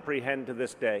cannot comprehend to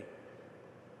this day.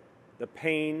 The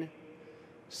pain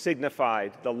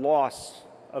signified, the loss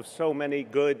of so many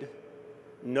good,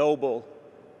 noble,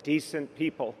 decent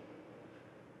people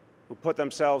who put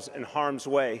themselves in harm's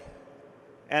way,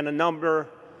 and a number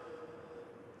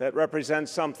that represents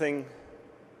something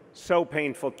so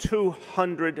painful,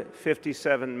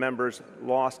 257 members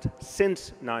lost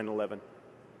since 9/11.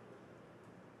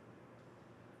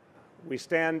 We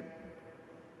stand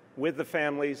with the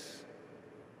families,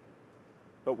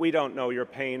 but we don't know your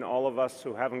pain, all of us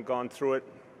who haven't gone through it.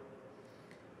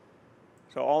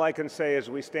 So all I can say is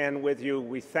we stand with you.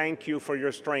 We thank you for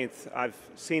your strength. I've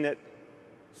seen it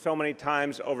so many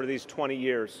times over these 20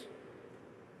 years.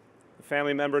 The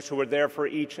family members who were there for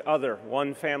each other,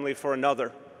 one family for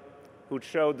another, who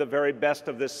showed the very best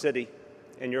of this city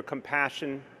in your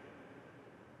compassion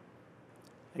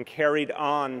and carried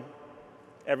on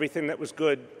everything that was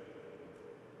good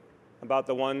about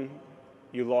the one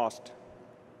you lost.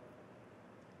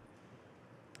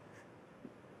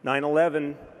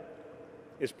 9/11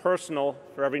 is personal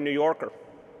for every New Yorker.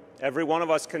 Every one of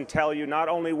us can tell you not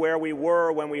only where we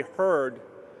were when we heard,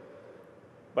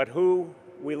 but who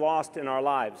we lost in our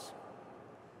lives.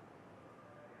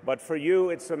 But for you,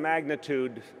 it's a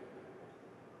magnitude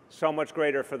so much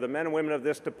greater. For the men and women of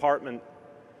this department,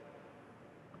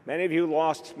 many of you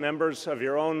lost members of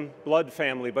your own blood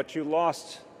family, but you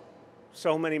lost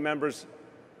so many members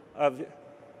of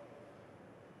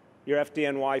your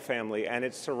FDNY family, and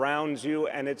it surrounds you,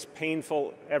 and it's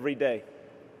painful every day.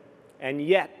 And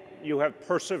yet, you have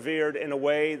persevered in a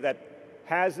way that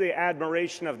has the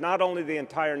admiration of not only the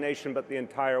entire nation, but the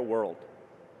entire world.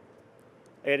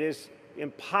 It is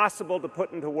impossible to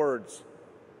put into words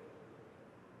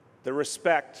the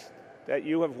respect that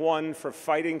you have won for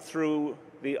fighting through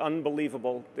the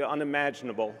unbelievable, the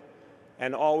unimaginable,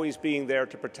 and always being there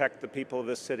to protect the people of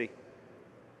this city.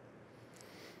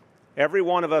 Every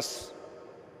one of us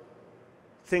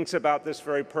thinks about this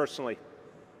very personally.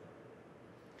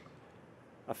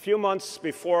 A few months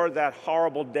before that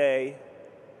horrible day,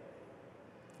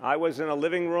 I was in a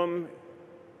living room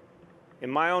in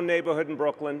my own neighborhood in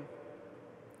Brooklyn,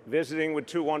 visiting with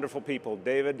two wonderful people,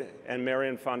 David and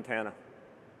Marion Fontana.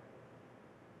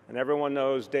 And everyone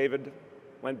knows David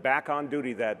went back on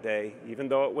duty that day, even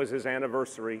though it was his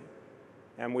anniversary,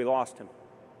 and we lost him.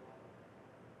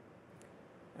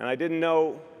 And I didn't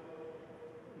know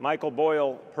Michael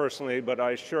Boyle personally, but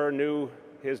I sure knew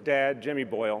his dad, Jimmy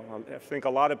Boyle. I think a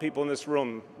lot of people in this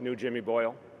room knew Jimmy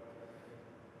Boyle,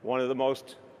 one of the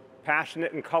most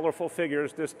passionate and colorful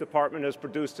figures this department has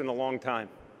produced in a long time.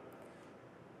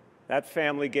 That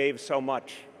family gave so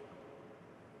much.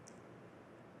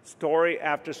 Story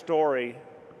after story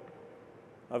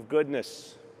of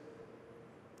goodness.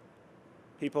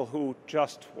 People who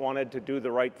just wanted to do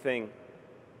the right thing.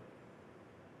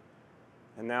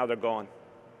 And now they're gone.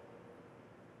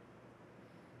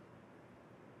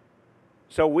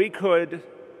 So we could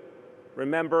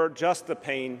remember just the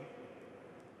pain,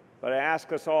 but I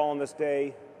ask us all on this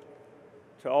day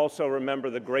to also remember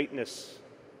the greatness.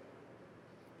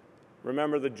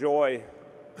 Remember the joy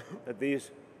that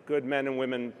these good men and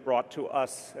women brought to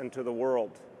us and to the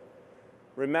world.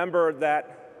 Remember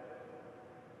that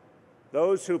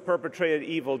those who perpetrated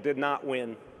evil did not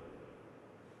win.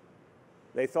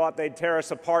 They thought they'd tear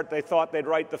us apart. They thought they'd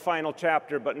write the final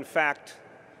chapter, but in fact,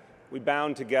 we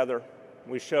bound together.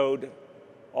 We showed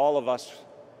all of us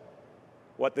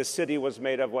what this city was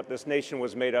made of, what this nation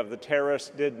was made of. The terrorists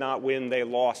did not win, they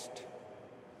lost.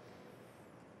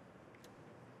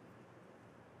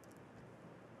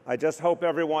 I just hope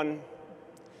everyone,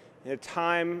 in a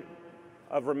time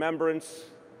of remembrance,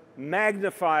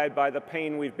 magnified by the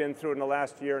pain we've been through in the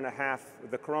last year and a half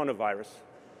with the coronavirus,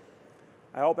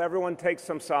 I hope everyone takes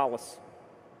some solace.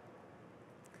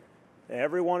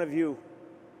 Every one of you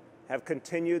have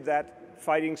continued that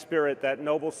fighting spirit, that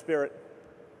noble spirit.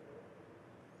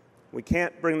 We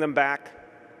can't bring them back,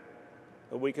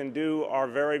 but we can do our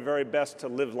very, very best to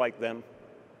live like them.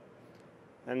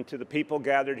 And to the people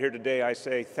gathered here today, I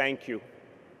say thank you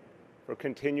for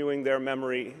continuing their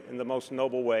memory in the most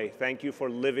noble way. Thank you for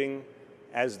living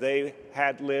as they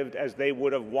had lived, as they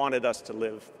would have wanted us to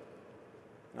live.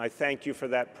 And I thank you for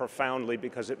that profoundly,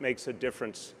 because it makes a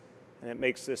difference, and it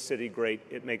makes this city great.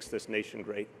 It makes this nation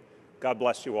great. God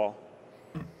bless you all.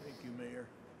 Thank you, Mayor.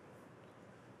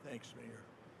 Thanks, Mayor.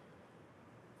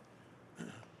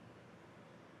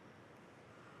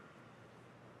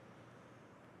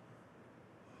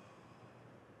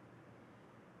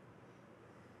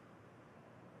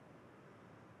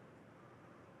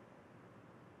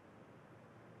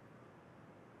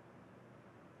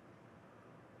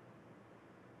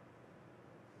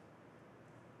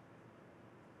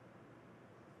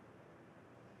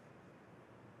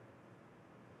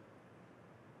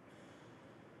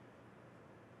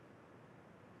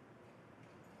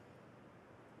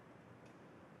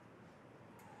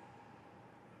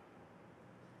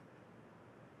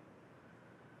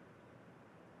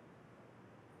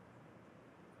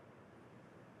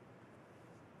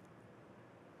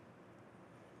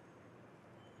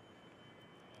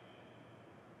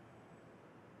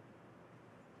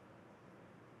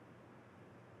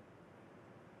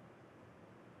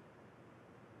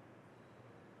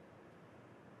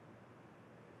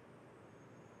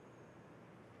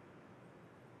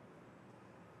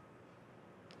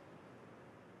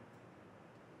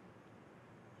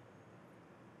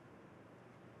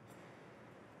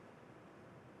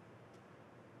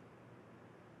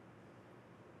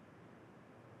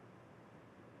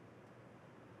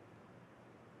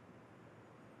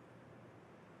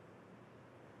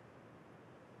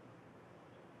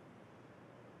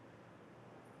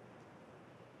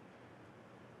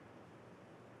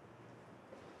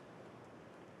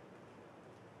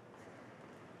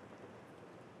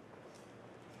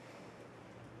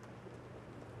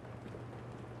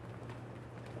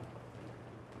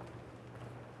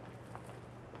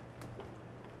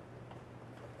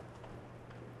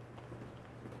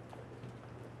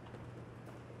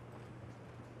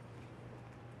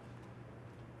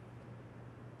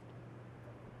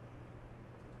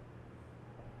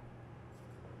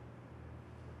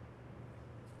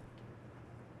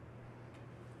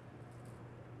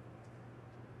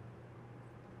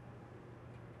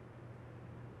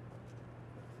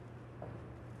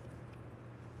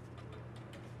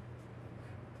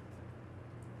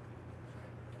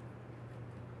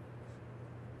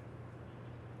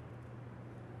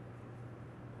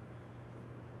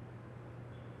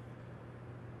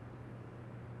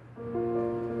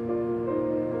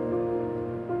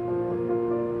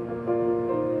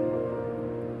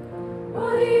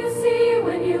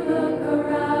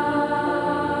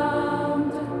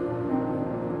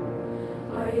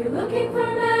 looking for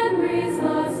memories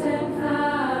lost and found.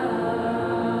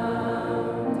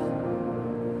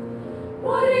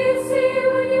 What do you see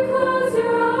when you close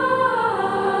your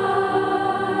eyes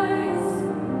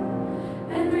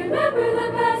and remember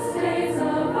the best days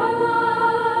of our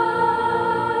lives?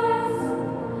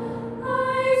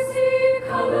 I see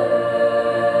colors.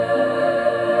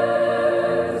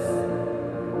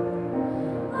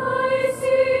 I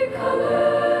see colors.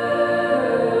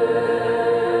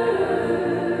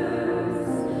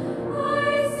 I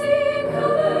see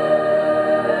colors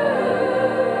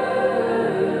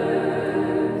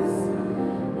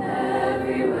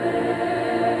everywhere.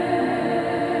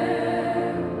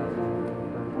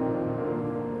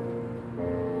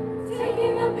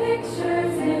 Taking the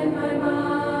pictures in my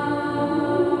mind,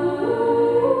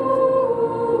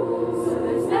 so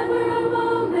there's never a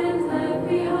moment left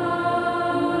behind.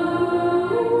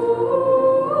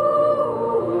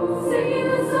 Singing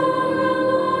the song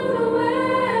along the way,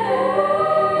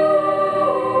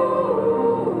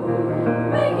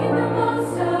 making the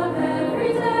most of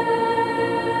every day.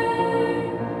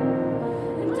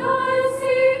 And I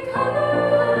see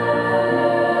colors.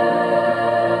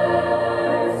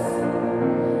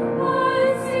 I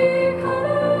see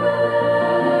colors.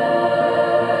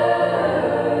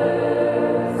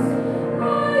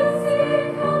 I see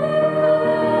colors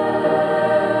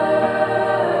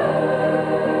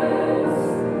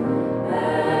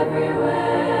everywhere.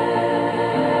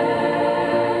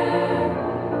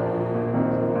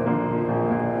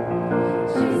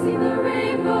 Chasing the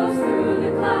rainbows through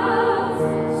the clouds,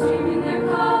 streaming their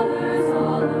colors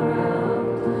all around.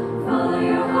 Follow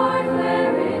your heart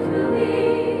where it will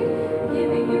lead,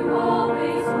 giving you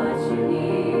always what you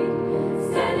need.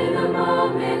 Stand in the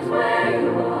moment where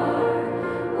you are,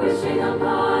 wishing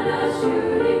upon a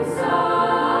shooting star.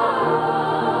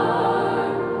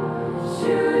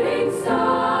 Shooting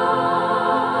star,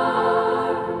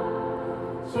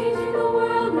 changing the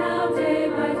world now day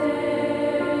by day.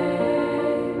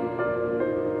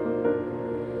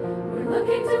 We're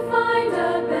looking to find a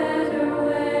better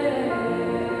way.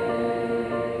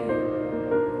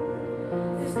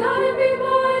 There's gotta be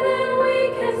more than we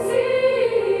can see.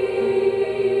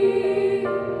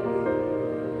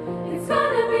 It's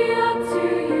gonna be up to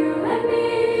you and me.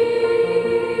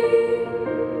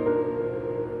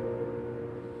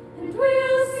 And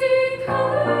we'll see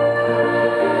colors.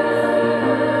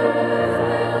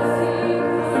 We'll see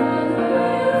colors.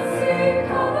 We'll see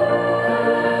colors.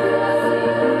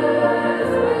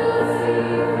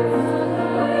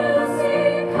 We'll see colors. We'll see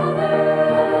colors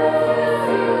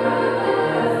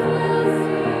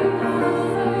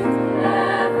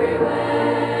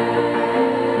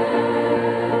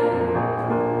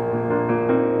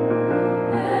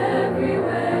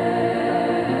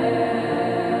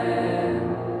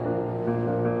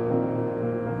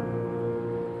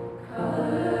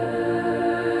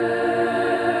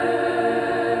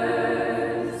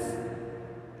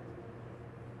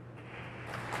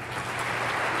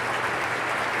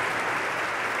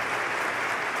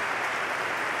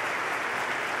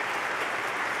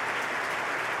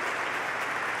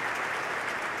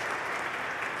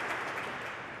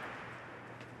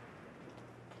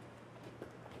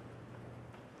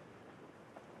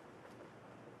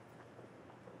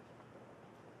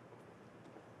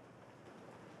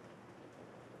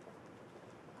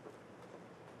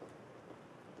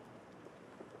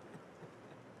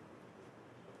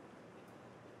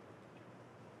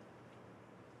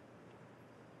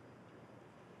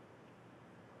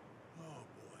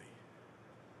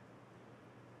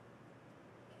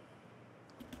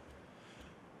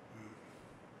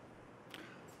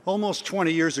Almost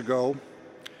 20 years ago,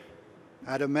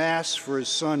 at a mass for his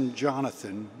son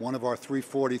Jonathan, one of our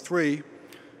 343,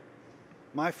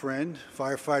 my friend,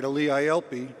 firefighter Lee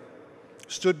Ielpi,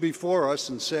 stood before us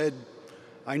and said,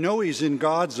 "I know he's in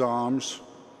God's arms,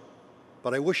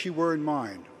 but I wish he were in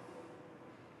mine."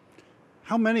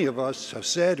 How many of us have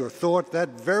said or thought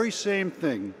that very same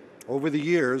thing over the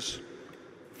years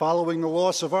following the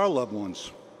loss of our loved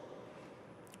ones?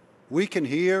 We can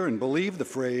hear and believe the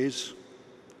phrase,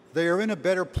 "They are in a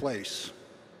better place."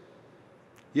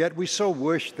 Yet we so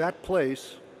wish that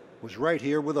place was right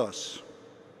here with us.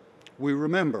 We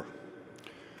remember.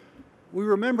 We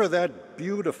remember that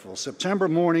beautiful September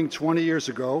morning 20 years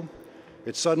ago.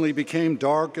 It suddenly became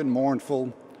dark and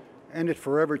mournful, and it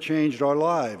forever changed our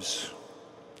lives.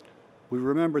 We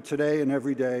remember today and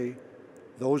every day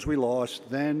those we lost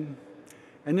then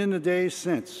and in the days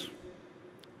since.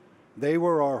 They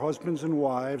were our husbands and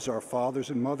wives, our fathers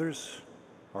and mothers,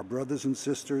 our brothers and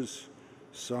sisters,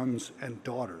 sons and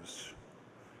daughters,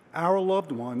 our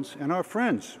loved ones and our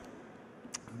friends.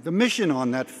 The mission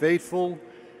on that fateful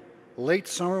late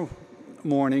summer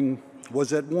morning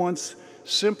was at once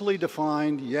simply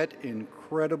defined yet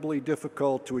incredibly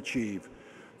difficult to achieve: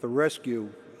 the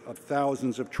rescue of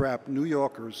thousands of trapped New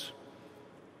Yorkers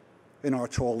in our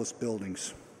tallest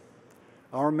buildings.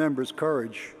 Our members'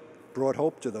 courage brought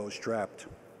hope to those trapped.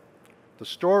 The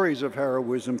stories of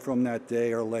heroism from that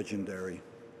day are legendary.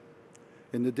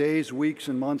 In the days, weeks,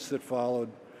 and months that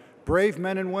followed, brave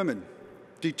men and women,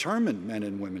 determined men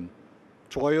and women,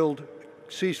 toiled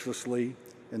ceaselessly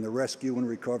in the rescue and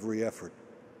recovery effort.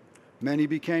 Many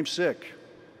became sick.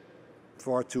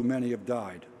 Far too many have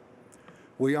died.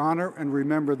 We honor and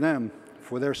remember them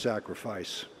for their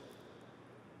sacrifice.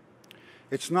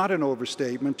 It's not an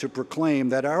overstatement to proclaim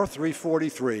that our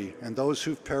 343 and those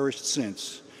who've perished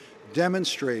since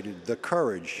demonstrated the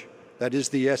courage that is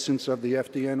the essence of the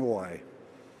FDNY.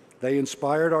 They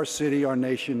inspired our city, our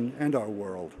nation, and our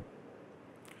world.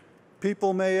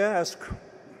 People may ask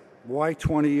why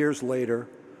 20 years later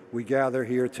we gather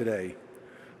here today.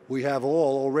 We have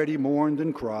all already mourned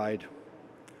and cried.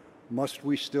 Must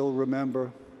we still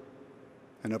remember?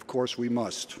 And of course we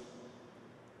must.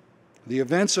 The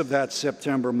events of that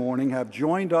September morning have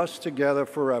joined us together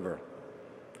forever.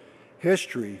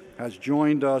 History has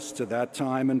joined us to that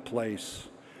time and place,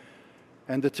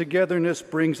 and the togetherness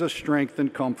brings us strength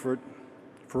and comfort,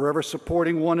 forever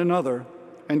supporting one another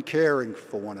and caring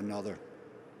for one another.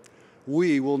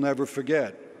 We will never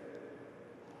forget.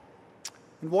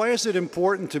 And why is it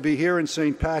important to be here in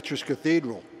St. Patrick's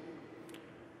Cathedral?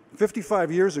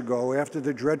 55 years ago, after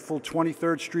the dreadful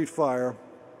 23rd Street fire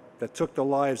that took the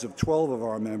lives of 12 of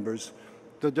our members,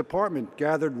 the department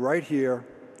gathered right here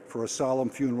for a solemn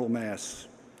funeral mass.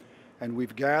 And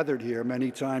we've gathered here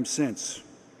many times since.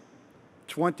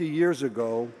 20 years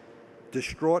ago,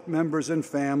 distraught members and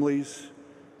families,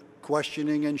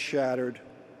 questioning and shattered,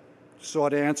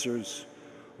 sought answers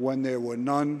when there were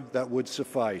none that would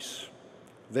suffice.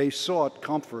 They sought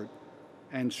comfort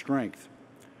and strength.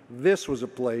 This was a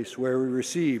place where we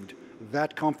received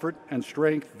that comfort and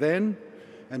strength then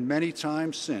and many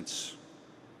times since.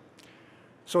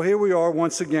 So here we are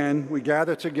once again. We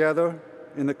gather together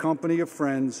in the company of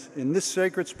friends in this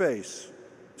sacred space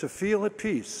to feel at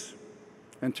peace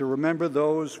and to remember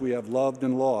those we have loved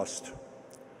and lost.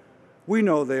 We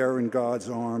know they are in God's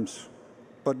arms,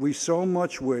 but we so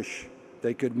much wish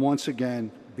they could once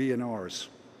again be in ours.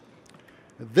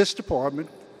 This department,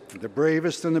 the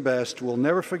bravest and the best, will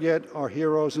never forget our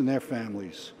heroes and their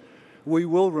families. We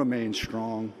will remain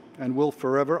strong and will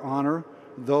forever honor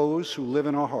those who live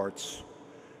in our hearts.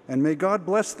 And may God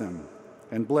bless them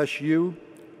and bless you,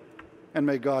 and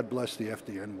may God bless the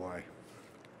FDNY.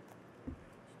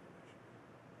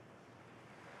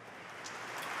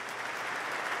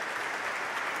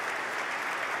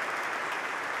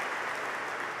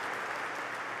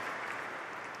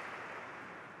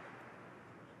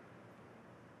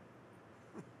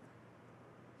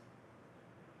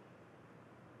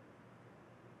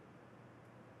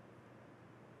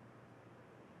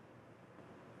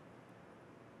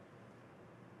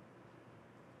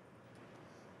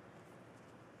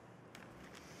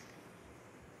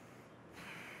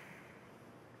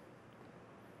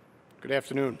 Good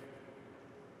afternoon.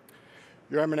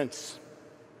 Your Eminence,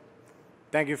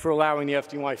 thank you for allowing the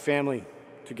FDNY family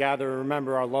to gather and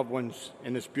remember our loved ones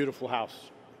in this beautiful house,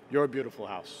 your beautiful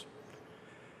house,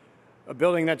 a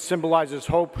building that symbolizes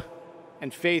hope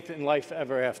and faith in life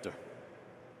ever after.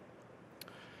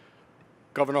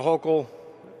 Governor Hochul,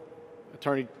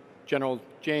 Attorney General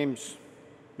James,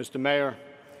 Mr. Mayor,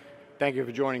 thank you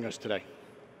for joining us today.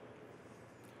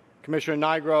 Commissioner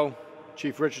Nigro,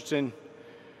 Chief Richardson,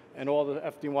 and all the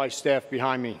FDNY staff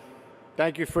behind me,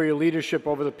 thank you for your leadership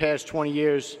over the past 20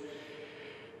 years.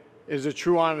 It is a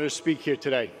true honor to speak here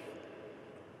today,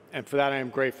 and for that I am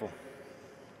grateful.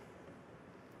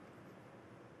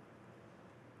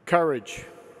 Courage.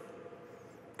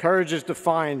 Courage is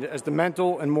defined as the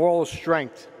mental and moral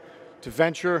strength to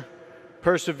venture,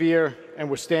 persevere, and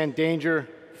withstand danger,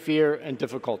 fear, and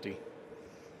difficulty.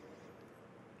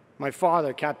 My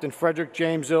father, Captain Frederick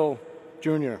James Ill,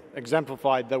 Jr.,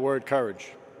 exemplified the word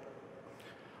courage.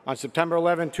 On September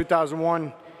 11,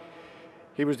 2001,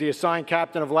 he was the assigned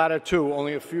captain of Ladder 2,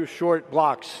 only a few short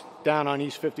blocks down on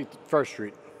East 51st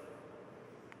Street.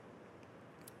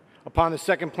 Upon the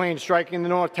second plane striking the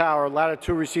North Tower, Ladder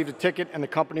 2 received a ticket, and the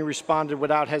company responded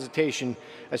without hesitation,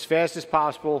 as fast as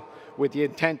possible, with the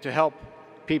intent to help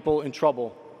people in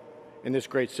trouble in this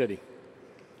great city.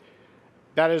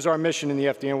 That is our mission in the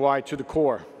FDNY to the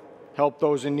core: help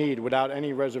those in need without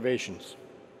any reservations.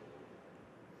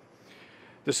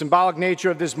 The symbolic nature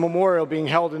of this memorial being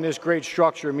held in this great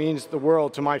structure means the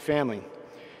world to my family.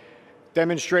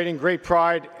 Demonstrating great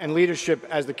pride and leadership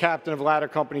as the captain of Ladder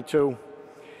Company 2,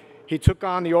 he took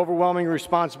on the overwhelming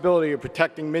responsibility of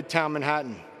protecting Midtown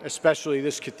Manhattan, especially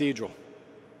this cathedral.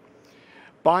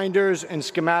 Binders and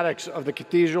schematics of the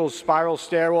cathedral's spiral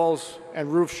stairwells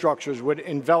and roof structures would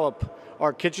envelop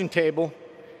our kitchen table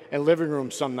and living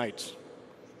room some nights.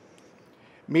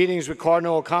 Meetings with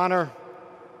Cardinal O'Connor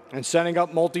and setting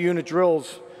up multi-unit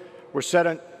drills were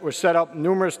set up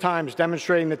numerous times,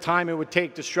 demonstrating the time it would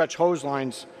take to stretch hose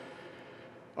lines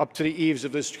up to the eaves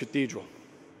of this cathedral.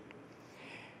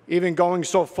 Even going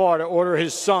so far to order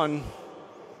his son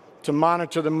to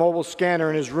monitor the mobile scanner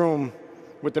in his room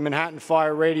with the Manhattan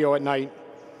Fire radio at night,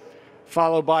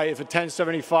 followed by, if a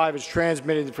 1075 is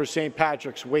transmitted for St.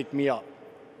 Patrick's, wake me up.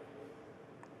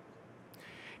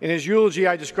 In his eulogy,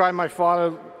 I described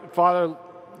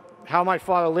how my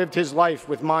father lived his life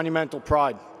with monumental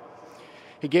pride.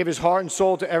 He gave his heart and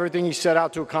soul to everything he set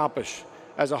out to accomplish.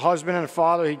 As a husband and a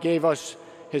father, he gave us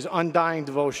his undying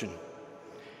devotion.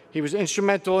 He was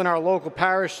instrumental in our local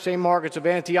parish, St. Margaret's of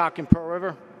Antioch in Pearl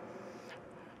River,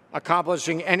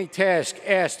 accomplishing any task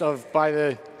asked of by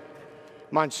the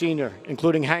Monsignor,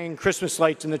 including hanging Christmas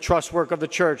lights in the truss work of the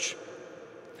church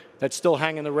that still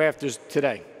hang in the rafters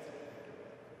today.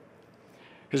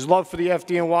 His love for the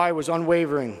FDNY was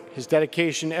unwavering. His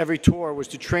dedication every tour was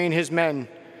to train his men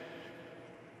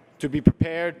to be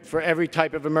prepared for every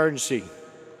type of emergency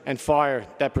and fire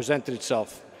that presented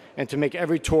itself, and to make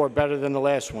every tour better than the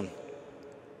last one.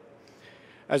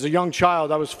 As a young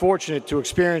child, I was fortunate to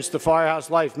experience the firehouse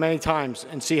life many times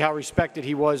and see how respected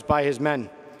he was by his men.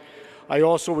 I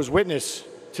also was witness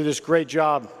to this great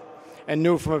job and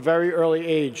knew from a very early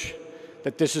age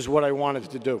that this is what I wanted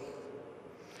to do.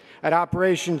 At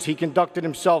operations, he conducted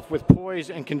himself with poise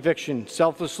and conviction,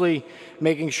 selflessly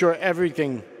making sure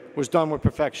everything was done with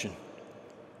perfection.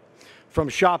 From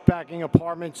shop backing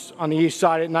apartments on the east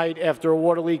side at night after a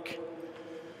water leak,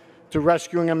 to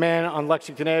rescuing a man on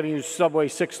Lexington Avenue's Subway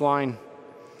 6 line,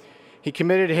 he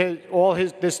committed all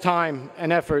this time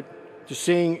and effort to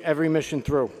seeing every mission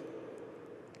through.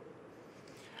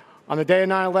 On the day of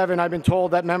 9/11, I've been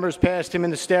told that members passed him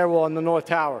in the stairwell in the North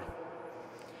Tower,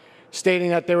 stating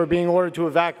that they were being ordered to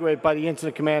evacuate by the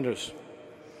incident commanders.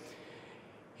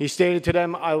 He stated to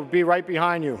them, "I will be right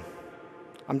behind you.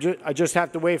 I just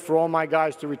have to wait for all my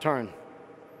guys to return.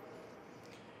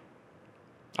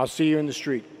 I'll see you in the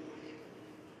street."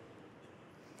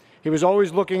 He was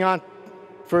always looking out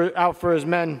for his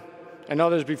men and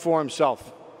others before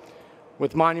himself,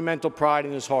 with monumental pride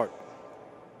in his heart.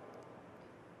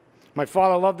 My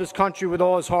father loved this country with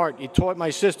all his heart. He taught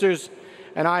my sisters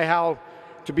and I how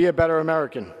to be a better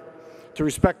American, to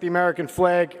respect the American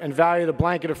flag and value the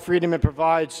blanket of freedom it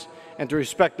provides, and to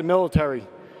respect the military,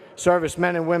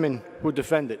 servicemen and women who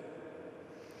defend it.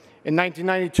 In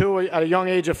 1992, at a young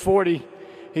age of 40,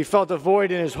 he felt a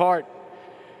void in his heart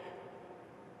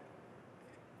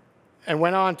and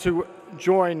went on to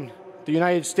join the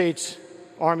United States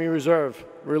Army Reserve,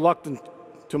 reluctant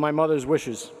to my mother's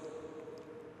wishes.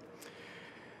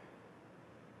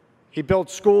 He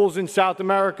built schools in South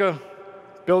America,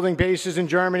 building bases in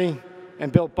Germany,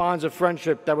 and built bonds of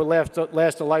friendship that would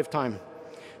last a lifetime.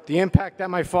 The impact that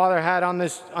my father had on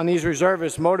these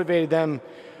reservists motivated them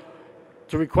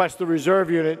to request the reserve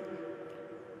unit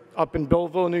up in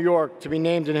Belleville, New York, to be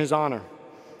named in his honor.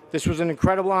 This was an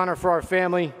incredible honor for our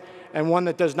family and one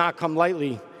that does not come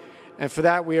lightly, and for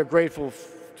that we are grateful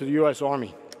to the U.S.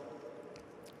 Army.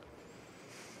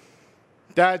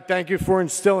 Dad, thank you for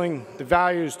instilling the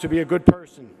values to be a good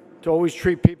person, to always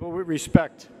treat people with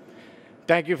respect.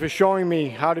 Thank you for showing me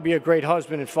how to be a great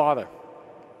husband and father.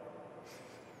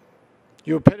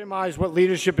 You epitomize what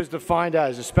leadership is defined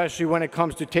as, especially when it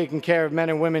comes to taking care of men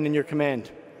and women in your command.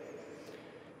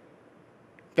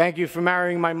 Thank you for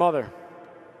marrying my mother,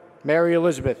 Mary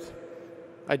Elizabeth.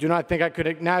 I do not think I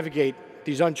could navigate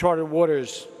these uncharted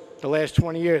waters the last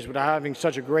 20 years without having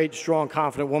such a great, strong,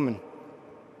 confident woman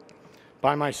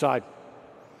by my side.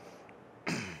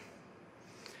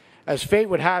 As fate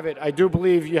would have it, I do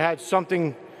believe you had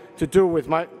something to do with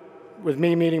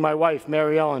me meeting my wife,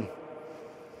 Mary Ellen,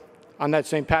 on that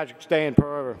St. Patrick's Day in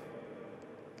Pearl River.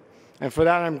 And for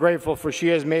that I'm grateful, for she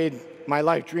has made my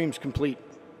life dreams complete.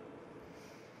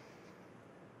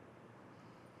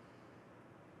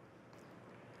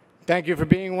 Thank you for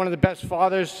being one of the best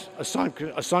fathers a son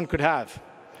could have.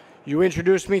 You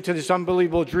introduced me to this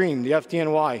unbelievable dream, the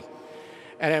FDNY,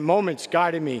 and at moments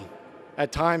guided me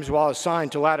at times while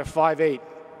assigned to Ladder 5-8,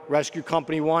 Rescue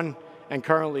Company 1, and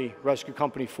currently Rescue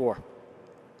Company 4.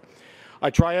 I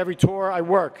try every tour I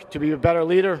work to be a better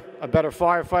leader, a better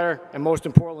firefighter, and most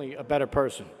importantly, a better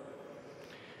person.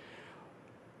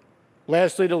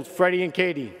 Lastly, to Freddie and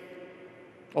Katie,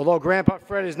 although Grandpa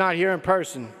Fred is not here in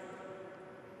person,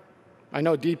 I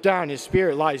know deep down his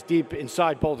spirit lies deep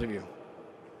inside both of you.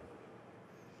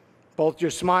 Both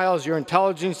your smiles, your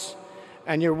intelligence,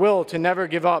 and your will to never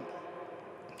give up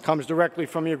comes directly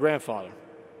from your grandfather.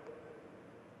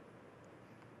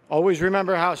 Always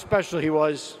remember how special he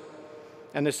was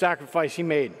and the sacrifice he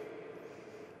made.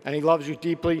 And he loves you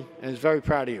deeply and is very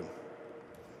proud of you.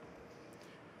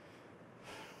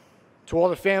 To all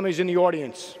the families in the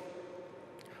audience,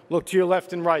 look to your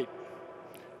left and right.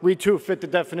 We too fit the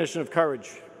definition of courage.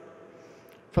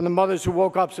 From the mothers who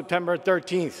woke up September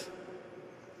 13th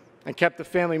and kept the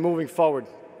family moving forward,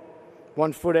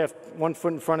 one foot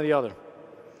in front of the other.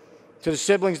 To the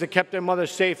siblings that kept their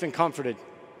mothers safe and comforted.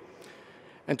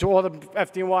 And to all the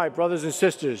FDNY brothers and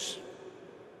sisters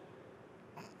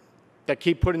that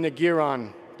keep putting the gear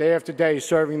on day after day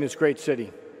serving this great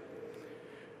city.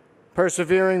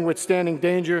 Persevering, withstanding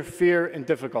danger, fear, and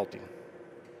difficulty.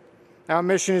 Our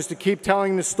mission is to keep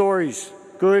telling the stories,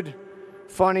 good,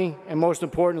 funny, and most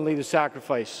importantly, the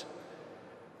sacrifice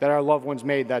that our loved ones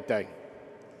made that day.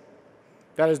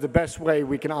 That is the best way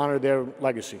we can honor their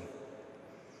legacy.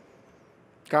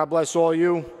 God bless all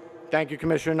you. Thank you,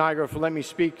 Commissioner Niger, for letting me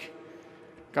speak.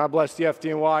 God bless the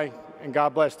FDNY, and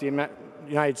God bless the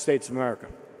United States of America.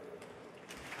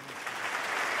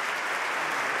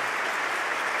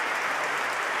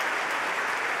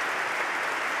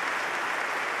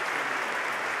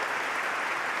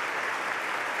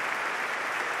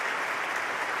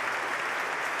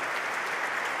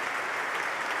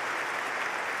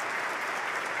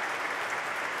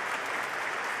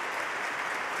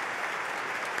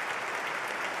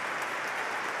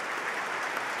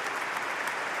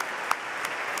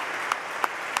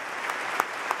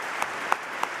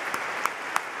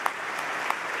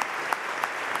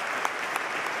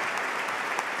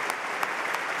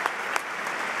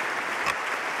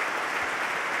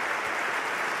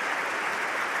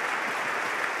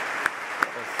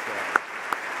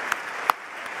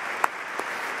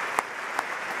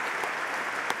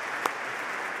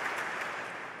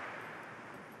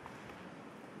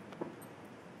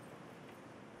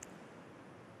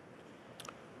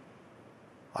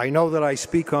 I know that I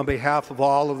speak on behalf of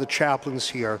all of the chaplains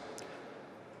here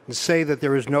and say that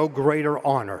there is no greater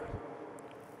honor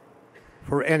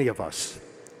for any of us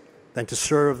than to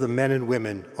serve the men and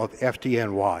women of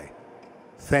FDNY.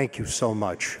 Thank you so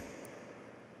much.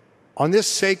 On this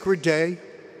sacred day,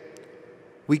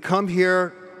 we come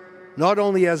here not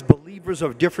only as believers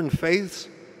of different faiths,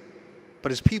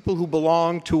 but as people who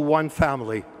belong to one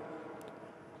family.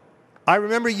 I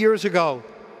remember years ago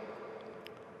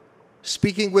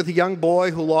speaking with a young boy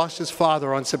who lost his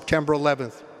father on September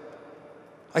 11th.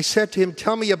 I said to him,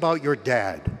 "Tell me about your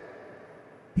dad."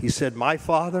 He said, "My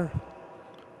father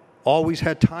always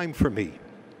had time for me,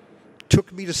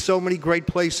 took me to so many great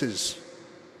places,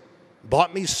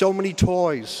 bought me so many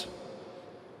toys.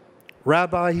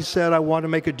 Rabbi," he said, "I want to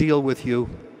make a deal with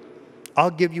you. I'll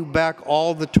give you back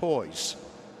all the toys.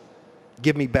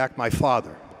 Give me back my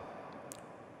father."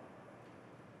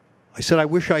 I said, "I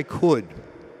wish I could.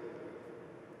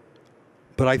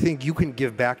 But I think you can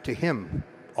give back to him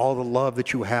all the love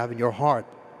that you have in your heart.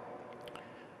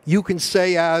 You can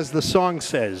say, as the song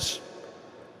says,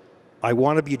 'I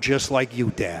want to be just like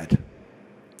you, Dad.'"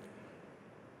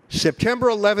 September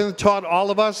 11th taught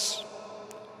all of us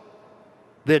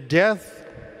that death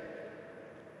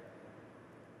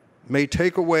may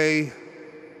take away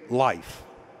life,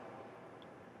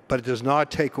 but it does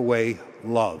not take away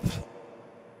love.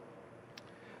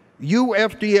 You,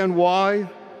 FDNY,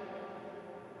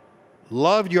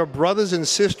 loved your brothers and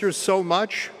sisters so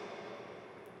much,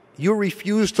 you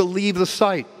refused to leave the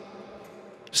site,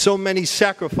 so many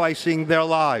sacrificing their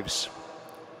lives.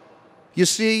 You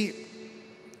see,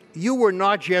 you were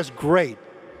not just great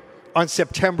on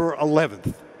September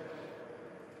 11th.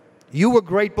 You were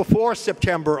great before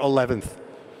September 11th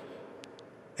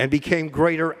and became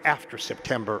greater after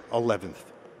September 11th.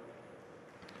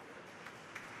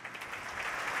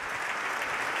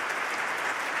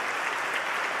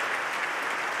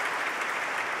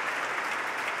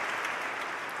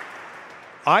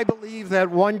 I believe that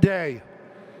one day,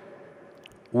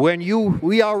 when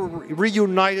we are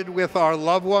reunited with our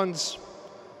loved ones,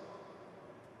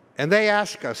 and they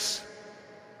ask us,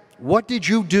 "What did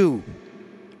you do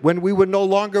when we were no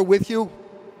longer with you?"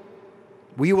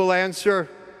 we will answer,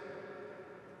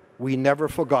 "We never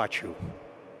forgot you."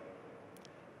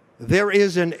 There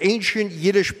is an ancient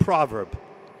Yiddish proverb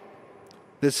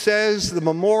that says the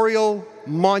memorial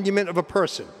monument of a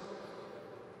person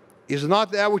is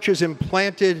not that which is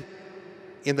implanted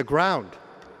in the ground.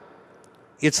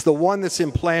 It's the one that's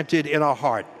implanted in our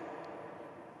heart.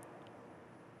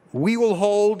 We will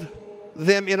hold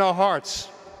them in our hearts,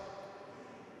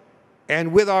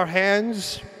 and with our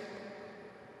hands,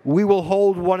 we will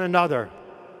hold one another.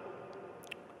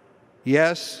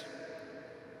 Yes,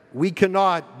 we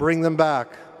cannot bring them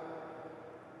back.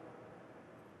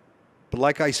 But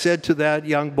like I said to that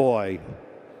young boy,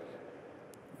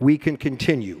 we can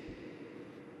continue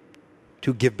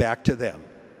to give back to them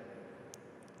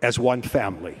as one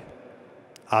family.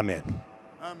 Amen.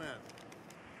 Amen.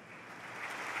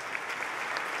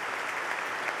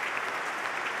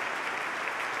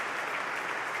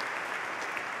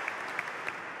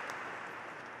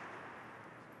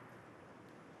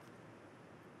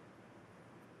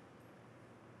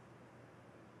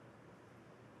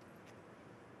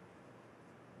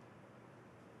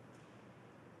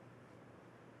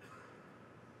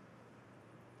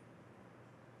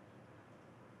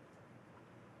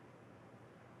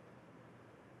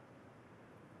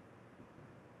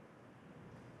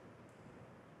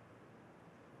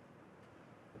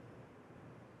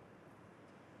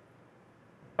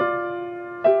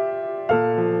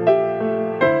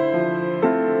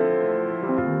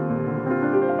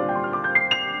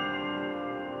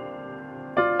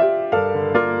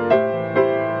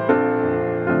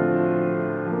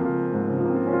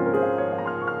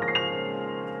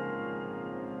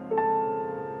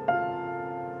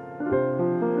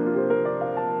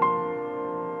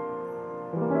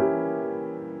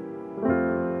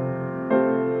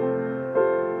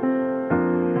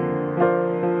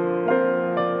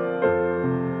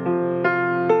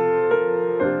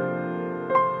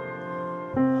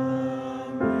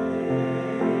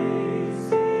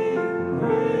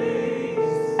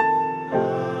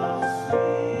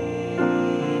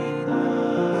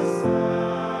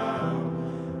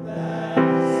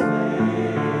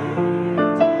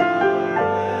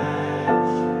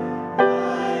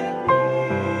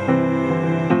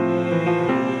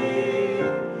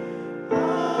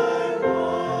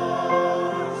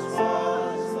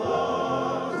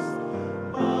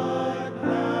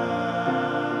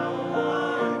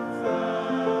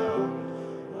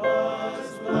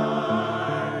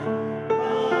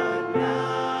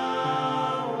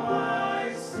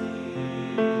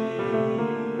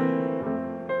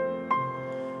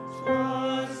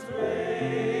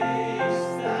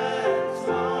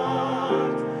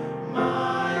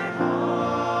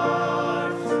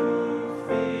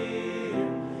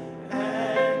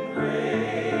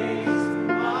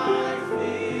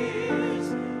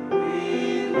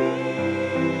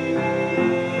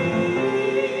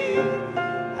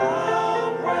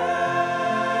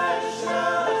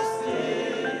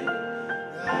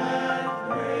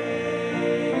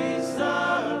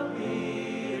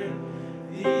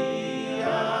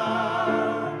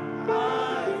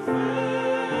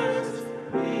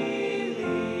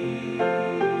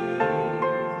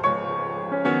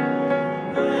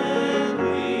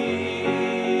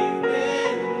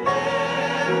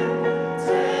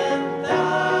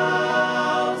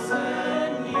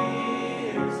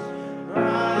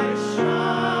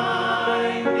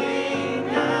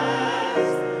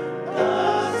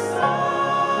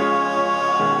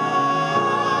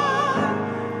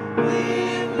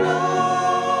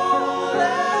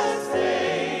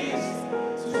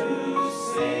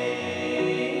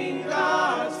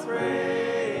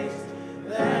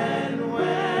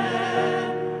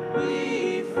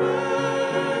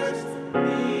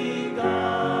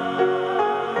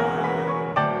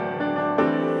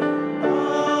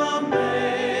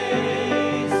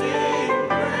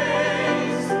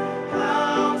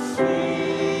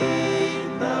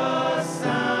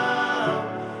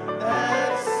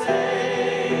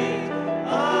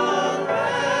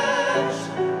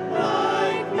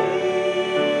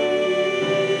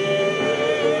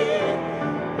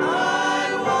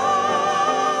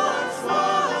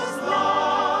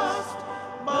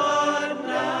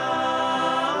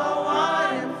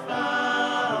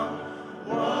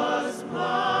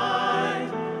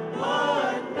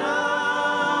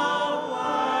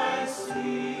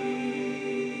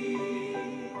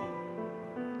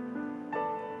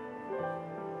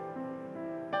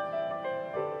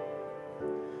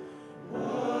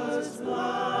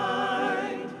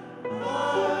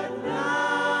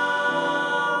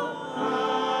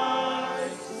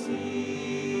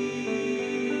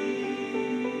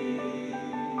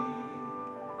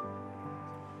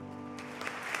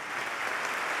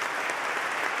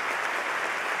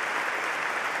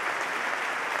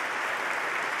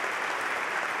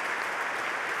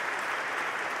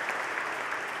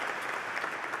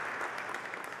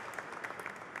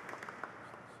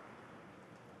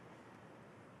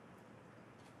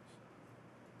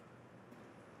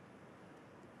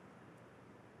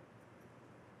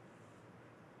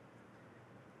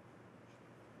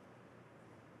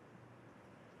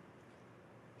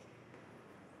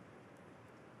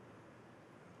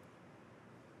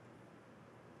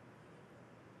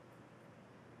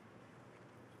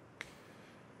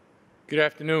 Good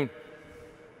afternoon.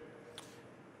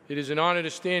 It is an honor to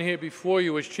stand here before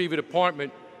you as Chief of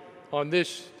Department on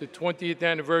this, the 20th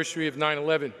anniversary of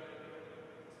 9/11.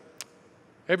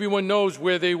 Everyone knows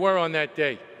where they were on that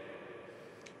day.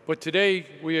 But today,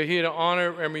 we are here to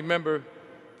honor and remember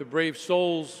the brave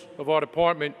souls of our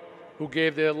department who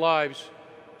gave their lives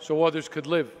so others could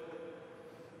live.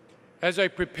 As I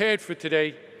prepared for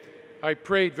today, I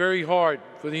prayed very hard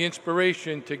for the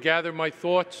inspiration to gather my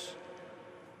thoughts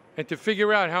and to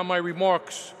figure out how my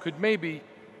remarks could maybe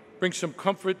bring some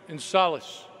comfort and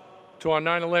solace to our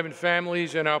 9/11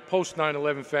 families and our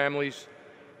post-9/11 families,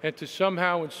 and to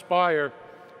somehow inspire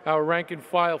our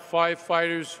rank-and-file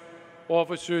firefighters,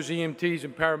 officers, EMTs,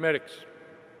 and paramedics.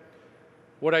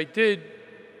 What I did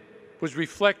was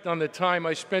reflect on the time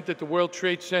I spent at the World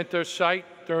Trade Center site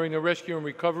during the rescue and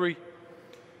recovery.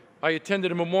 I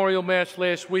attended a memorial mass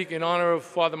last week in honor of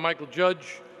Father Michael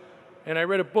Judge, and I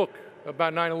read a book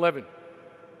about 9/11.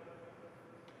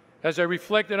 As I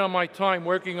reflected on my time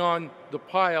working on the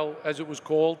pile, as it was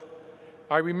called,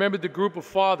 I remembered the group of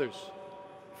fathers,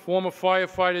 former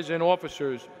firefighters and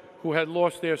officers who had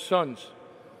lost their sons,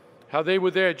 how they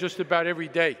were there just about every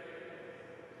day.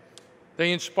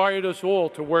 They inspired us all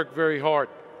to work very hard.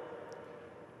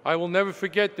 I will never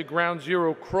forget the Ground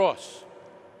Zero cross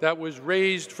that was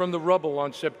raised from the rubble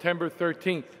on September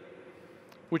 13th,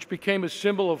 which became a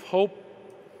symbol of hope,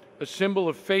 a symbol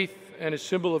of faith, and a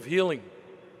symbol of healing.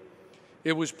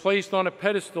 It was placed on a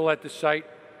pedestal at the site,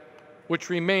 which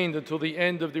remained until the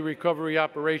end of the recovery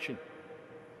operation.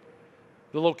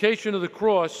 The location of the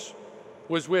cross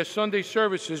was where Sunday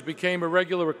services became a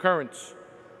regular occurrence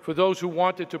for those who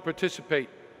wanted to participate.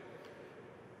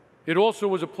 It also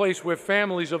was a place where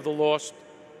families of the lost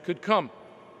could come.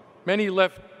 Many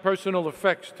left personal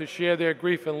effects to share their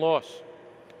grief and loss.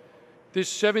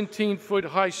 This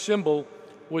 17-foot-high symbol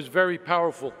was very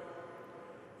powerful.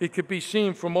 It could be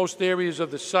seen from most areas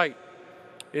of the site.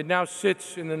 It now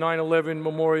sits in the 9/11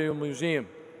 Memorial Museum.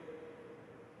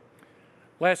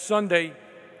 Last Sunday,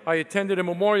 I attended a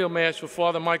memorial mass for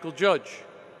Father Michael Judge.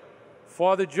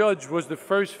 Father Judge was the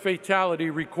first fatality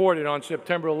recorded on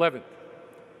September 11th.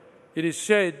 It is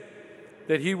said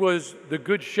that he was the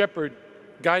good shepherd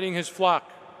guiding his flock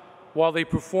while they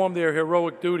performed their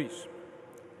heroic duties.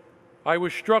 I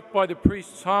was struck by the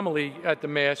priest's homily at the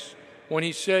Mass when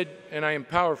he said, and I am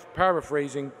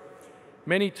paraphrasing,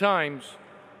 "Many times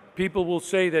people will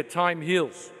say that time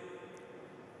heals."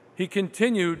 He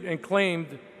continued and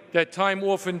claimed that time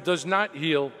often does not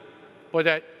heal, but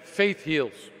that faith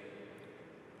heals.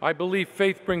 I believe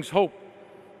faith brings hope,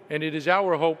 and it is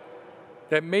our hope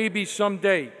that maybe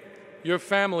someday your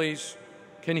families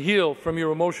can heal from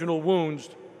your emotional wounds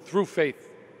through faith.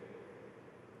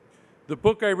 The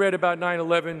book I read about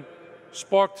 9/11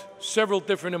 sparked several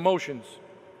different emotions,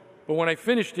 but when I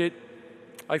finished it,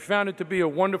 I found it to be a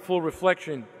wonderful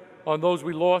reflection on those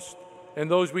we lost and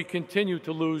those we continue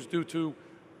to lose due to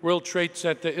World Trade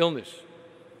Center illness.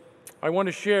 I want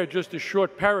to share just a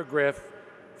short paragraph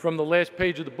from the last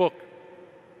page of the book.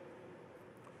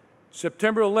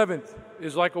 September 11th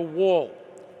is like a wall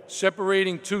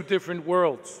separating two different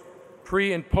worlds,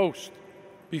 pre and post,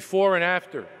 before and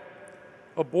after,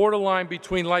 a borderline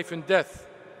between life and death,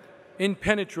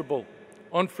 impenetrable,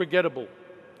 unforgettable.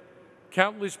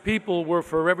 Countless people were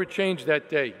forever changed that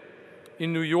day,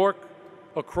 in New York,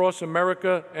 across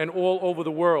America, and all over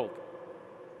the world.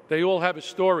 They all have a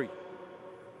story.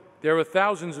 There are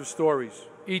thousands of stories,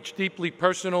 each deeply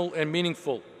personal and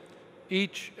meaningful,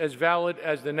 each as valid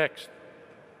as the next.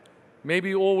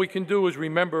 Maybe all we can do is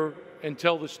remember and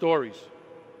tell the stories.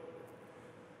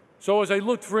 So as I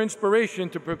looked for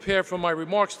inspiration to prepare for my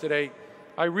remarks today,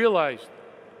 I realized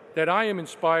that I am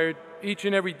inspired each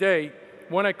and every day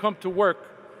when I come to work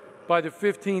by the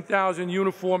 15,000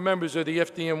 uniformed members of the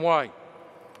FDNY,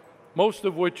 most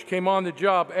of which came on the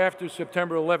job after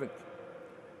September 11th.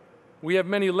 We have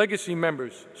many legacy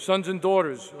members, sons and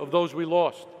daughters of those we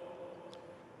lost.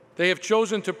 They have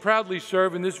chosen to proudly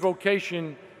serve in this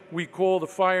vocation we call the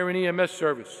fire and EMS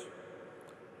service.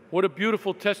 What a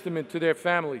beautiful testament to their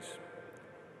families.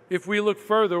 If we look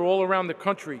further all around the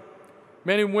country,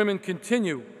 men and women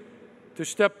continue to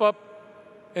step up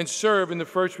and serve in the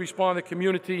first responder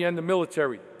community and the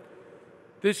military.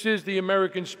 This is the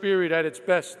American spirit at its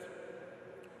best.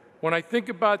 When I think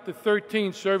about the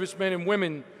 13 servicemen and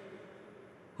women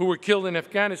who were killed in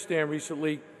Afghanistan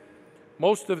recently,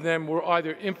 most of them were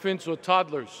either infants or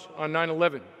toddlers on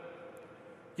 9/11.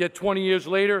 Yet 20 years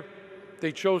later,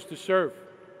 they chose to serve.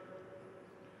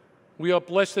 We are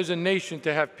blessed as a nation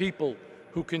to have people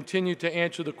who continue to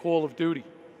answer the call of duty.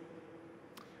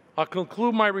 I'll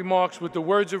conclude my remarks with the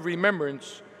words of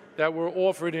remembrance that were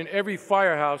offered in every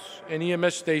firehouse and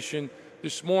EMS station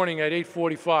this morning at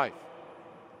 8:45.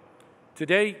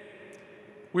 Today,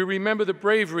 we remember the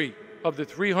bravery of the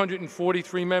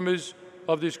 343 members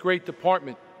of this great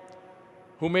department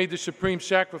who made the supreme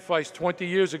sacrifice 20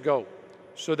 years ago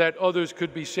so that others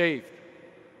could be saved.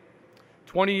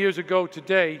 20 years ago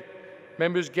today,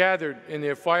 members gathered in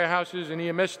their firehouses and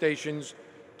EMS stations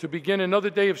to begin another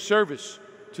day of service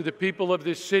to the people of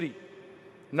this city,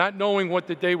 not knowing what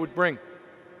the day would bring.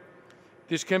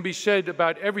 This can be said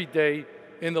about every day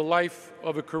in the life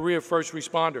of a career first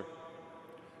responder.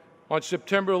 On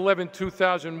September 11,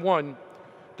 2001,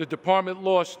 the department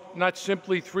lost not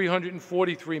simply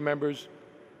 343 members,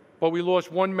 but we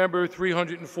lost one member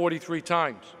 343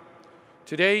 times.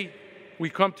 Today, we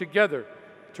come together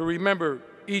to remember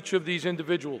each of these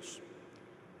individuals.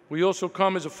 We also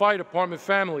come as a fire department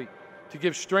family to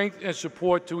give strength and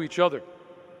support to each other.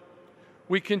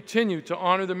 We continue to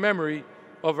honor the memory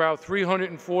of our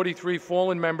 343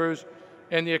 fallen members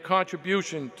and their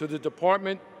contribution to the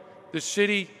department, the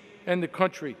city, and the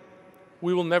country.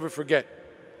 We will never forget.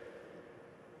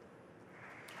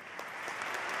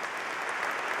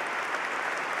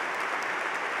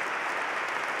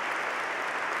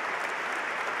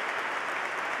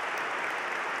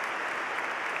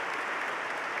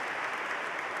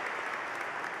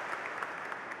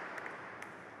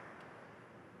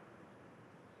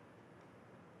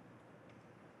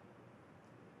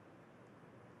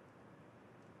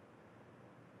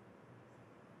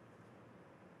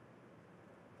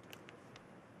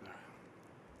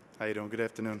 How you doing? Good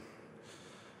afternoon.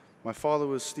 My father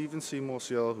was Stephen C.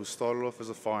 Morciel, who started off as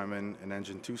a fireman in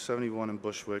Engine 271 in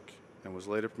Bushwick and was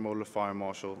later promoted to fire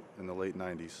marshal in the late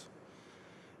 90s.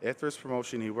 After his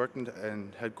promotion, he worked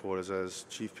in headquarters as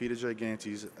Chief Peter J.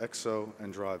 Ganty's XO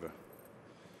and driver.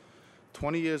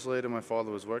 20 years later, my father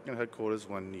was working at headquarters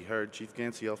when he heard Chief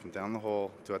Ganty yell from down the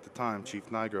hall to, at the time, Chief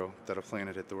Nigro, that a plane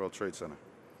had hit the World Trade Center.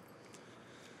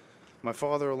 My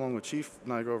father, along with Chief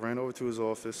Nigro, ran over to his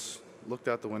office, looked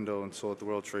out the window, and saw that the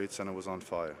World Trade Center was on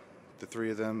fire. The three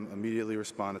of them immediately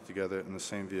responded together in the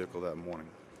same vehicle that morning.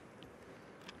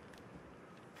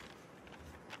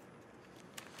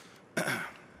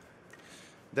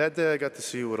 That day, I got to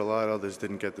see what a lot of others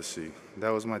didn't get to see. That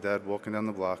was my dad walking down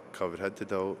the block, covered head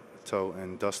to toe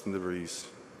in dust and debris,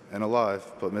 and alive,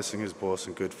 but missing his boss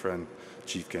and good friend,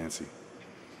 Chief Ganty.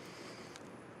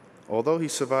 Although he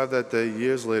survived that day,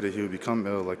 years later he would become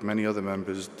ill like many other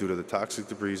members due to the toxic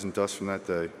debris and dust from that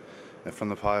day and from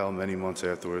the pile many months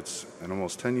afterwards, and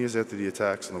almost 10 years after the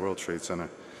attacks on the World Trade Center,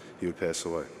 he would pass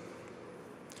away.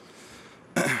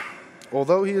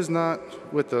 Although he is not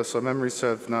with us, our memories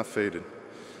have not faded.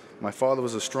 My father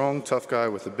was a strong, tough guy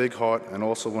with a big heart and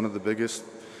also one of the biggest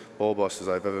ball busters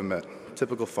I've ever met.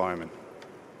 Typical fireman.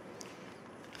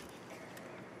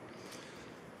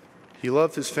 He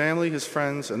loved his family, his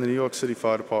friends, and the New York City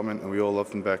Fire Department, and we all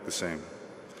loved him back the same.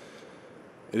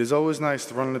 It is always nice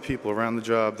to run into people around the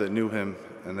job that knew him,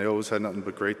 and they always had nothing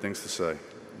but great things to say,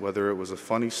 whether it was a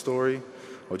funny story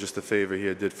or just a favor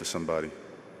he did for somebody.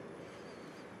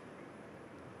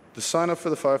 The sign-up for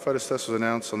the firefighters test was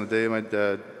announced on the day my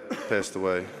dad passed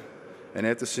away, and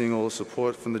after seeing all the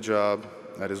support from the job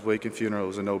at his wake and funeral, it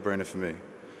was a no-brainer for me.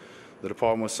 The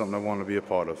department was something I wanted to be a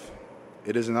part of.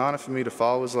 It is an honor for me to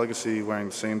follow his legacy wearing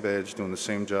the same badge, doing the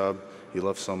same job he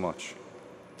loved so much.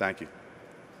 Thank you.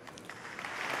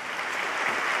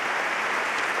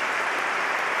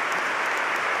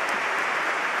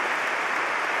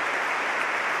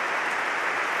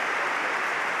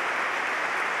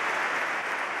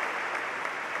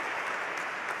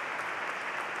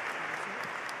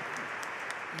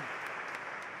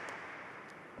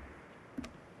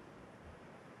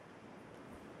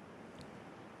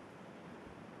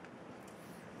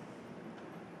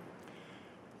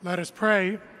 Let us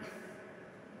pray.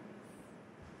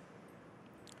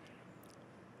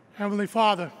 Heavenly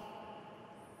Father,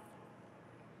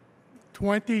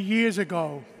 20 years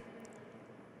ago,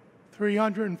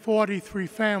 343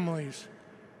 families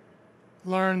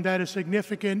learned that a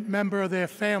significant member of their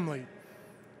family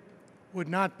would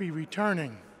not be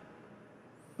returning.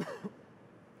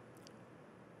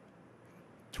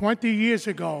 20 years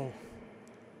ago,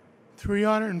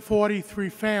 343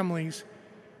 families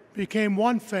became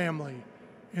one family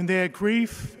in their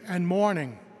grief and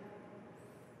mourning.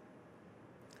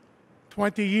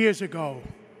 20 years ago,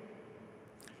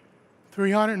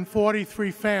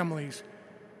 343 families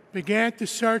began to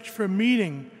search for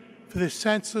meaning for the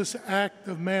senseless act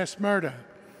of mass murder.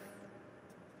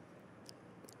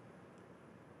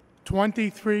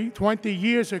 20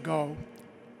 years ago,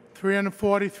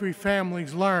 343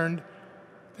 families learned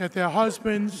that their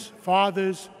husbands,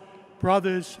 fathers,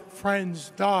 brothers,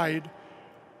 friends died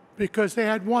because they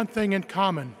had one thing in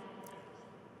common.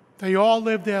 They all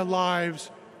lived their lives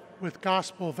with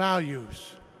gospel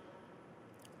values.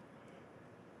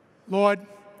 Lord,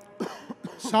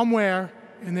 somewhere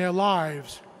in their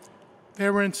lives,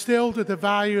 they were instilled with the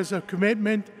values of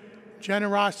commitment,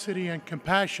 generosity, and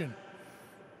compassion.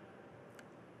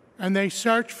 And they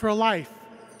search for a life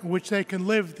in which they can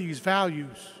live these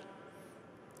values.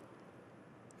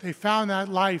 They found that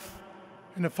life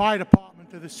in the fire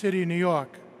department of the city of New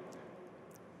York.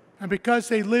 And because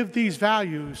they lived these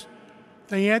values,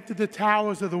 they entered the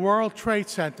towers of the World Trade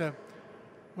Center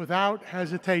without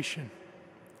hesitation.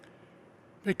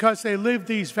 Because they lived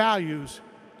these values,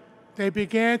 they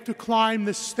began to climb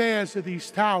the stairs of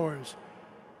these towers,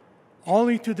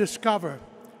 only to discover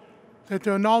that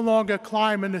they're no longer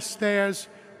climbing the stairs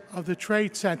of the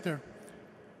Trade Center,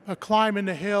 but climbing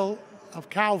the hill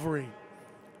of Calvary.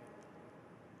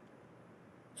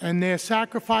 And their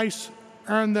sacrifice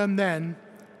earned them then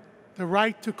the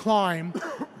right to climb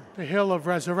the hill of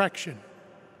resurrection.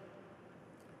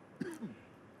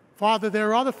 Father, there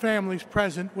are other families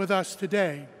present with us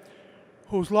today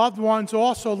whose loved ones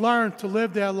also learned to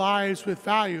live their lives with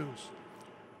values,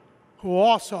 who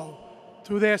also,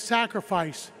 through their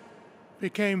sacrifice,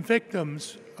 became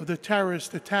victims of the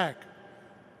terrorist attack.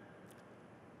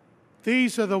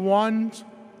 These are the ones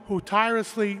who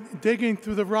tirelessly digging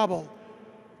through the rubble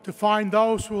to find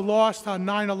those who were lost on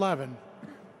 9/11.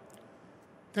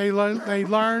 They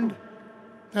learned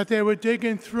that they were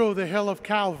digging through the hill of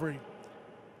Calvary,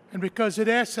 and because of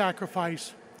their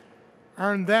sacrifice,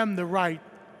 earned them the right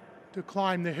to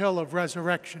climb the hill of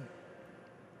resurrection.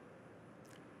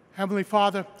 Heavenly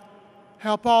Father,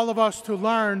 help all of us to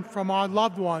learn from our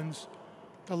loved ones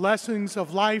the lessons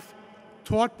of life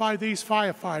taught by these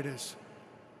firefighters,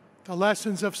 the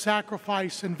lessons of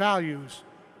sacrifice and values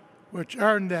which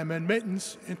earned them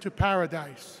admittance into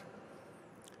paradise.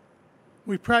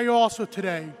 We pray also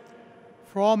today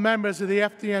for all members of the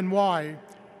FDNY.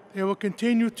 They will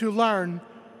continue to learn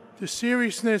the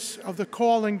seriousness of the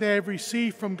calling they have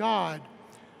received from God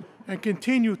and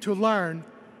continue to learn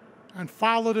and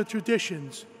follow the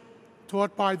traditions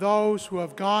taught by those who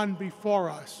have gone before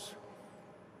us.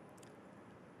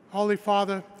 Holy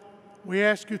Father, we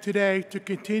ask you today to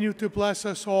continue to bless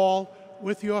us all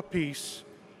with your peace.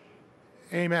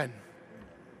 Amen.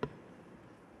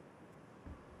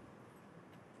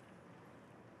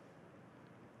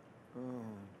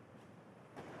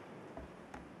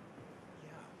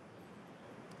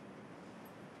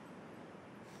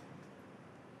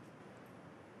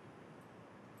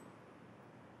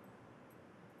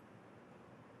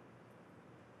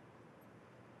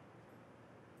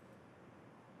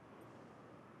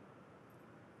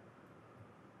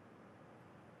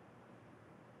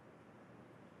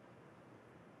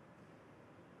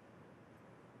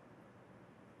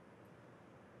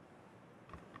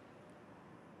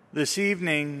 This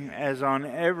evening, as on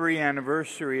every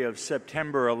anniversary of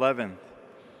September 11th,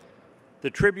 the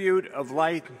tribute of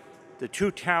light, the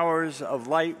two towers of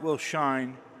light will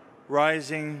shine,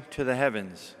 rising to the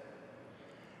heavens.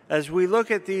 As we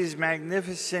look at these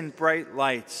magnificent bright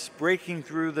lights breaking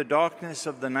through the darkness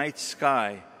of the night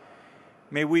sky,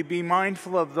 may we be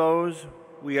mindful of those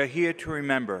we are here to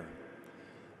remember,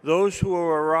 those who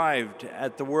arrived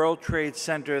at the World Trade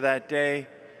Center that day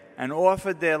and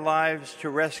offered their lives to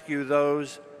rescue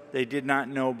those they did not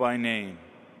know by name.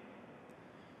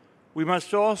 We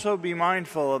must also be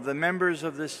mindful of the members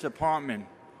of this department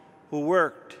who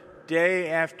worked day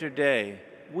after day,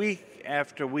 week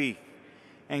after week,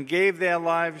 and gave their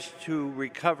lives to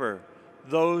recover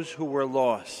those who were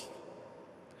lost.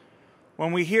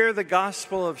 When we hear the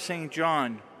Gospel of St.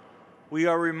 John, we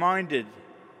are reminded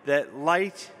that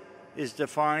light is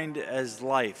defined as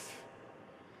life.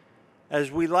 As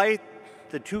we light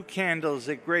the two candles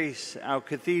that grace our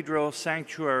cathedral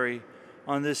sanctuary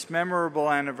on this memorable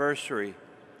anniversary,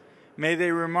 may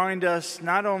they remind us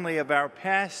not only of our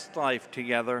past life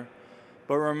together,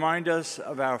 but remind us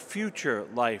of our future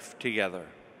life together.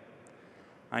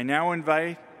 I now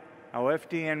invite our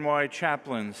FDNY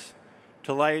chaplains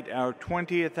to light our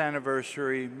 20th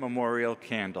anniversary memorial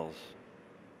candles.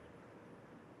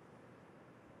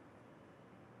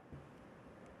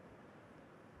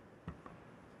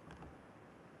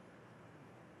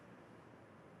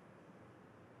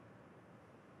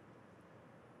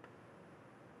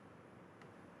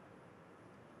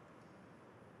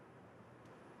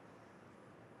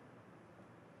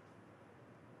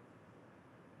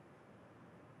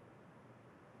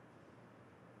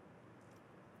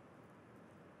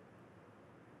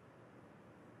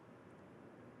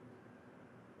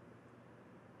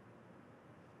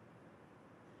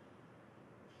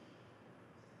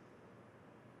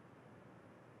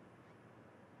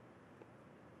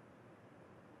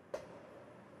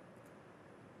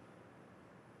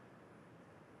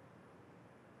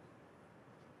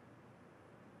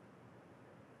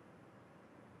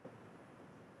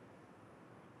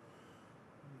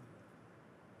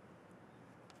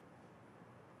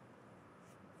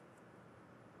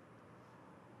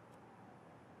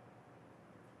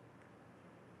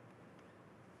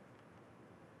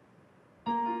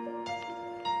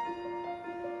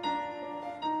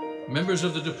 Members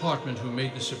of the department who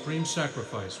made the supreme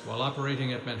sacrifice while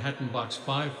operating at Manhattan Box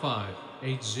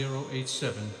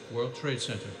 558087 World Trade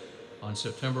Center on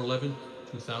September 11,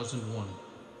 2001.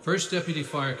 First Deputy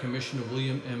Fire Commissioner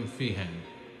William M. Feehan.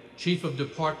 Chief of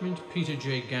Department Peter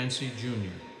J. Gansey,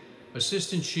 Jr.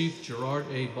 Assistant Chief Gerard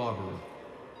A. Barbaro.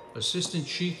 Assistant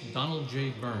Chief Donald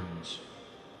J. Burns.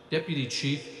 Deputy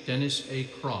Chief Dennis A.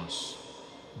 Cross.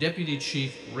 Deputy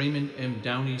Chief Raymond M.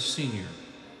 Downey, Sr.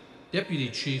 Deputy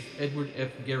Chief Edward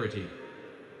F. Garrity.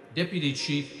 Deputy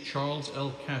Chief Charles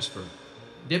L. Casper.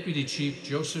 Deputy Chief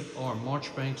Joseph R.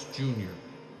 Marchbanks, Jr.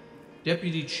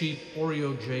 Deputy Chief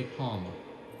Oreo J. Palmer.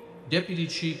 Deputy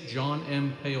Chief John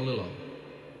M. Paolillo.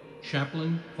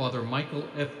 Chaplain Father Michael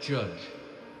F. Judge.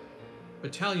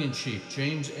 Battalion Chief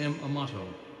James M. Amato.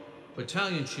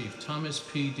 Battalion Chief Thomas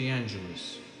P.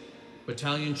 DeAngelis.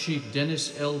 Battalion Chief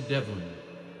Dennis L. Devlin.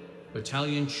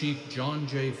 Battalion Chief John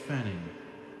J. Fanning.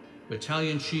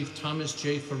 Battalion Chief Thomas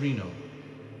J. Farino.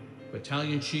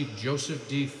 Battalion Chief Joseph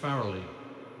D. Farrelly.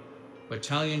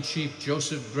 Battalion Chief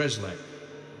Joseph Greslak.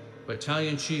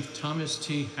 Battalion Chief Thomas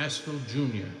T. Haskell,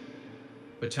 Jr.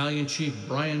 Battalion Chief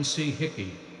Brian C.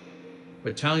 Hickey.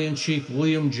 Battalion Chief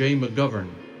William J. McGovern.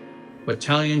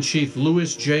 Battalion Chief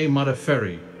Louis J.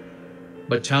 Modaferri.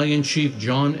 Battalion Chief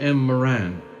John M.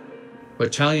 Moran.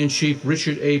 Battalion Chief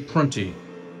Richard A. Prunty.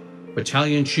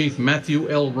 Battalion Chief Matthew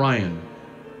L. Ryan.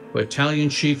 Battalion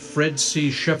Chief Fred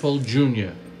C. Sheffield,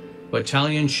 Jr.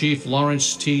 Battalion Chief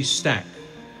Lawrence T. Stack.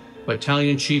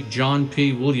 Battalion Chief John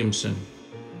P. Williamson.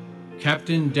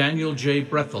 Captain Daniel J.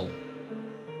 Brethel.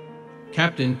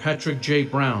 Captain Patrick J.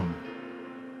 Brown.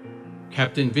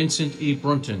 Captain Vincent E.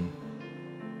 Brunton.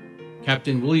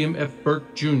 Captain William F.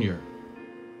 Burke, Jr.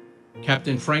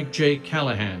 Captain Frank J.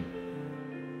 Callahan.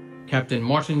 Captain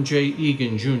Martin J.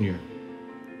 Egan, Jr.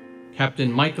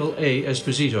 Captain Michael A.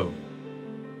 Esposito.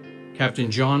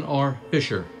 Captain John R.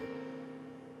 Fisher.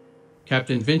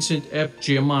 Captain Vincent F.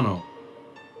 Giamano.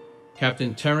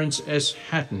 Captain Terrence S.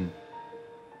 Hatton.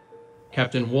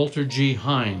 Captain Walter G.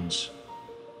 Hines.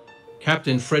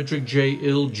 Captain Frederick J.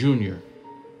 Ill, Jr.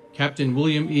 Captain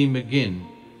William E. McGinn.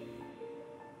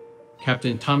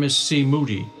 Captain Thomas C.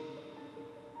 Moody.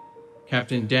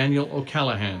 Captain Daniel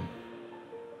O'Callahan.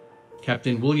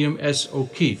 Captain William S.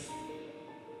 O'Keefe.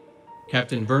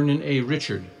 Captain Vernon A.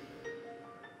 Richard.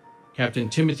 Captain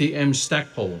Timothy M.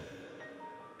 Stackpole.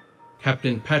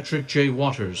 Captain Patrick J.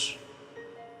 Waters.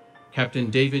 Captain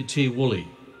David T. Woolley.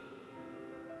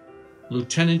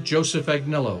 Lieutenant Joseph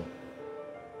Agnello.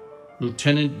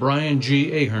 Lieutenant Brian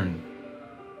G. Ahern.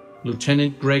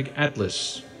 Lieutenant Greg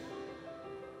Atlas.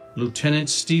 Lieutenant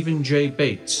Stephen J.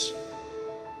 Bates.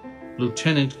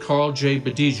 Lieutenant Carl J.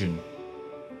 Bedigian.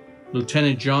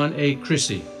 Lieutenant John A.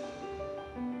 Chrissy.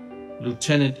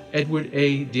 Lieutenant Edward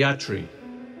A. Diatri.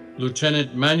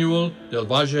 Lieutenant Manuel Del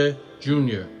Valle,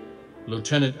 Jr.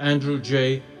 Lieutenant Andrew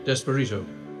J. Desperito.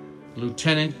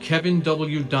 Lieutenant Kevin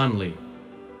W. Donnelly.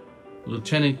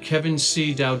 Lieutenant Kevin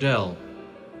C. Dowdell.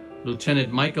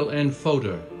 Lieutenant Michael N.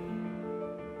 Fodor.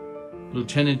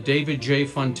 Lieutenant David J.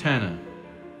 Fontana.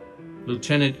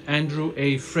 Lieutenant Andrew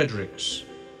A. Fredericks.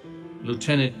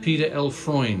 Lieutenant Peter L.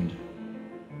 Freund.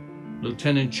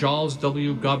 Lieutenant Charles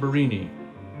W. Garbarini.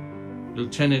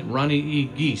 Lieutenant Ronnie E.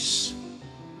 Geese.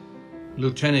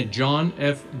 Lieutenant John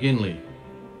F. Ginley.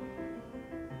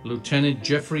 Lieutenant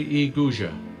Jeffrey E.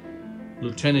 Gouja.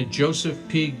 Lieutenant Joseph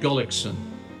P. Gullickson.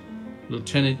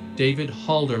 Lieutenant David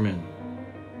Halderman.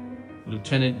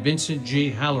 Lieutenant Vincent G.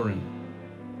 Halloran.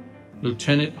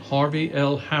 Lieutenant Harvey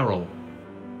L. Harrell.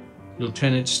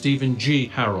 Lieutenant Stephen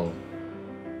G. Harrell.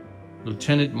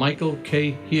 Lieutenant Michael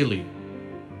K. Healy.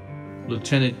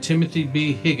 Lieutenant Timothy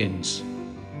B. Higgins.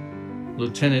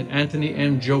 Lieutenant Anthony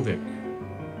M. Jovic.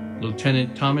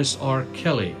 Lieutenant Thomas R.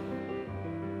 Kelly.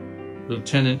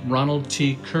 Lieutenant Ronald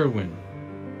T. Kerwin.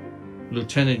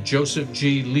 Lieutenant Joseph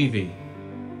G. Levy.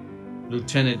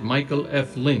 Lieutenant Michael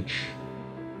F. Lynch.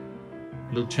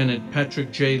 Lieutenant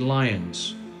Patrick J.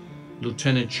 Lyons.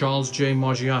 Lieutenant Charles J.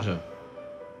 Margiata.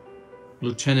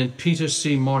 Lieutenant Peter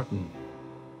C. Martin.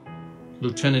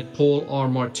 Lieutenant Paul R.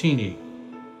 Martini.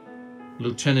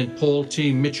 Lieutenant Paul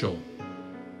T. Mitchell.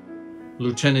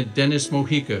 Lieutenant Dennis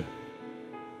Mojica.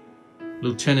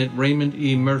 Lieutenant Raymond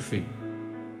E. Murphy.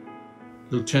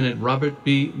 Lieutenant Robert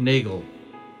B. Nagel.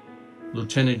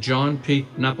 Lieutenant John P.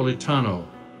 Napolitano.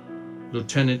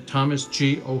 Lieutenant Thomas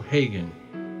G. O'Hagan.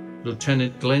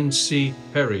 Lieutenant Glenn C.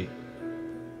 Perry.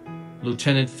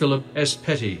 Lieutenant Philip S.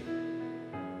 Petty.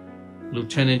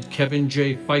 Lieutenant Kevin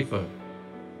J. Pfeiffer.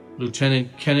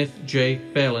 Lieutenant Kenneth J.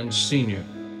 Phelan, Sr.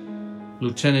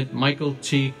 Lieutenant Michael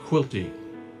T. Quilty.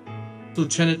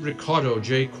 Lieutenant Ricardo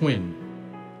J. Quinn.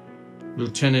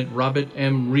 Lieutenant Robert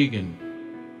M. Regan,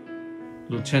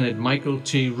 Lieutenant Michael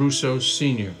T. Russo,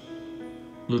 Sr.,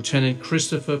 Lieutenant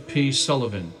Christopher P.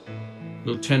 Sullivan,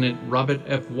 Lieutenant Robert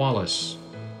F. Wallace,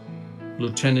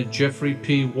 Lieutenant Jeffrey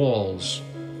P. Walls,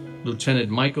 Lieutenant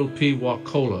Michael P.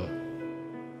 Wakola,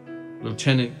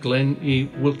 Lieutenant Glenn E.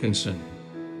 Wilkinson,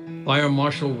 Fire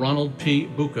Marshal Ronald P.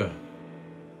 Buca,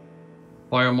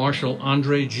 Fire Marshal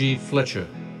Andre G. Fletcher,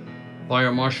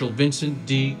 Fire Marshal Vincent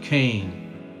D.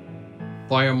 Kane,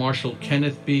 Fire Marshal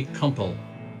Kenneth B. Kumpel,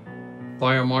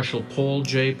 Fire Marshal Paul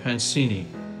J. Pansini,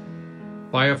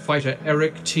 Firefighter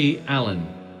Eric T. Allen,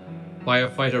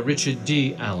 Firefighter Richard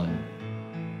D. Allen,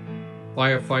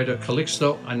 Firefighter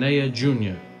Calixto Anea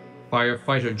Jr.,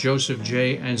 Firefighter Joseph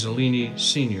J. Angelini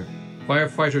Sr.,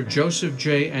 Firefighter Joseph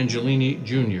J. Angelini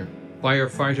Jr.,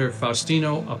 Firefighter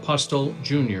Faustino Apostol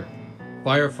Jr.,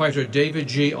 Firefighter David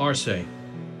G. Arce,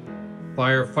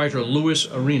 Firefighter Louis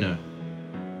Arena,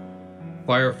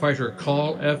 Firefighter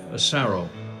Carl F. Asaro,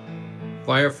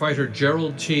 Firefighter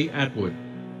Gerald T. Atwood,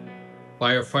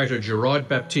 Firefighter Gerard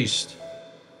Baptiste,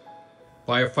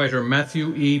 Firefighter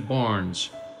Matthew E. Barnes,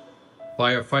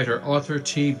 Firefighter Arthur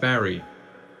T. Barry,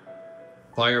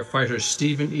 Firefighter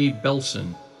Stephen E.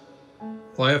 Belson,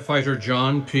 Firefighter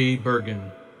John P.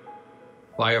 Bergen,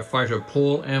 Firefighter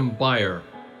Paul M. Beyer,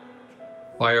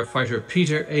 Firefighter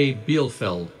Peter A.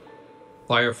 Bielfeld,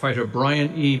 Firefighter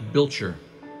Brian E. Bilcher,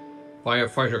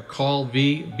 Firefighter Carl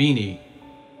V. Beanie,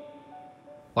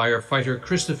 Firefighter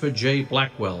Christopher J.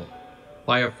 Blackwell,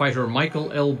 Firefighter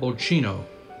Michael L. Bocchino,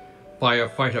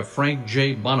 Firefighter Frank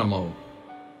J. Bonomo,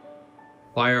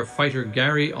 Firefighter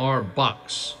Gary R.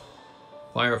 Box,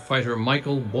 Firefighter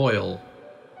Michael Boyle,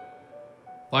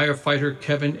 Firefighter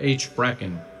Kevin H.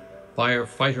 Bracken,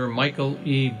 Firefighter Michael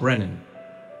E. Brennan,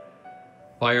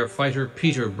 Firefighter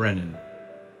Peter Brennan,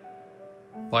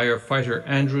 Firefighter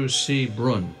Andrew C.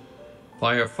 Brunn,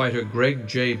 Firefighter Greg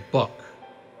J. Buck,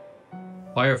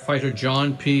 Firefighter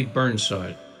John P.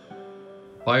 Burnside,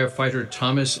 Firefighter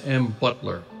Thomas M.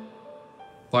 Butler,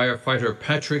 Firefighter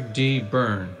Patrick D.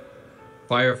 Byrne,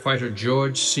 Firefighter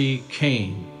George C.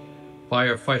 Kane,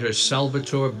 Firefighter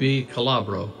Salvatore B.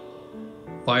 Calabro,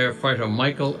 Firefighter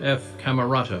Michael F.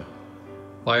 Camerata,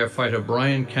 Firefighter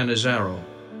Brian Canizaro,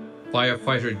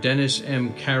 Firefighter Dennis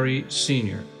M. Carey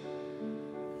Sr.,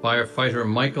 Firefighter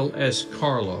Michael S.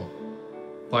 Carlo,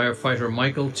 Firefighter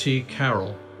Michael T.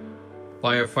 Carroll,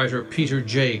 Firefighter Peter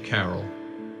J. Carroll,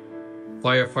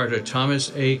 Firefighter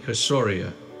Thomas A.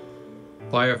 Casoria,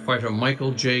 Firefighter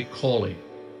Michael J. Cawley,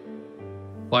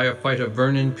 Firefighter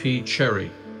Vernon P.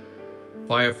 Cherry,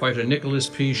 Firefighter Nicholas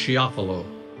P. Schiaffalo,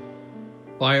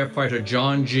 Firefighter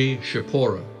John G.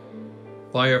 Shapora,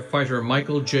 Firefighter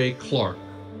Michael J. Clark,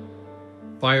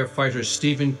 Firefighter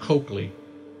Stephen Coakley,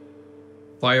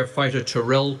 Firefighter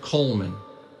Terrell Coleman,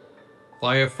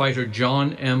 Firefighter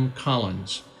John M.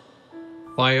 Collins,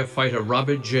 Firefighter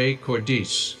Robert J.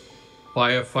 Cordice,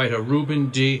 Firefighter Ruben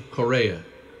D. Correa,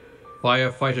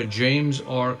 Firefighter James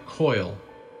R. Coyle,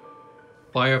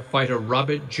 Firefighter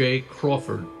Robert J.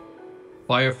 Crawford,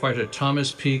 Firefighter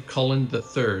Thomas P. Cullen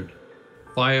III,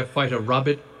 Firefighter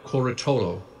Robert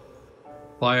Coratolo,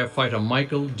 Firefighter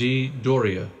Michael D.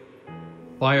 Doria,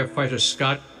 Firefighter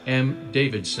Scott M.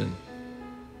 Davidson,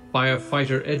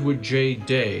 Firefighter Edward J.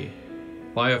 Day,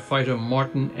 Firefighter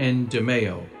Martin N.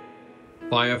 DeMeo,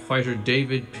 Firefighter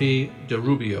David P.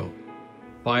 DeRubio,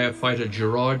 Firefighter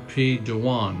Gerard P.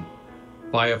 Dewan,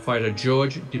 Firefighter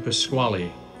George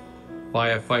DePasquale,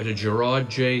 Firefighter Gerard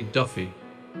J. Duffy,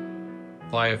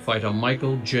 Firefighter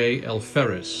Michael J.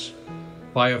 Elferris,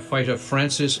 Firefighter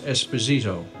Francis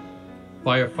Esposito,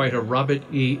 Firefighter Robert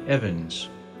E. Evans,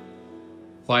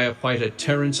 Firefighter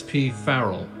Terrence P.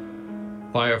 Farrell,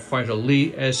 Firefighter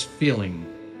Lee S. Feeling,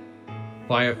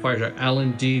 Firefighter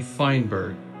Alan D.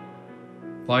 Feinberg,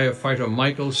 Firefighter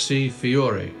Michael C.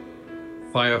 Fiore,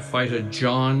 Firefighter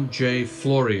John J.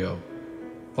 Florio,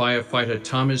 Firefighter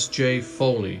Thomas J.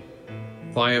 Foley,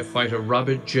 Firefighter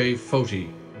Robert J.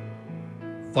 Foti,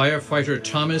 Firefighter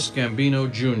Thomas Gambino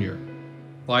Jr.,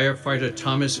 Firefighter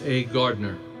Thomas A.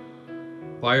 Gardner,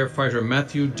 Firefighter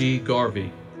Matthew D.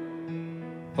 Garvey,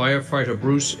 Firefighter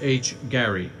Bruce H.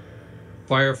 Gary,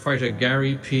 Firefighter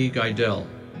Gary P. Geidel,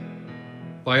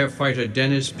 Firefighter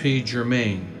Dennis P.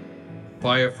 Germain,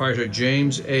 Firefighter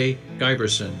James A.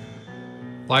 Giberson,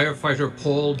 Firefighter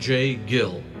Paul J.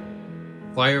 Gill,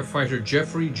 Firefighter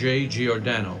Jeffrey J.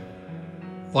 Giordano,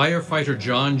 Firefighter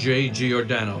John J.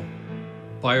 Giordano,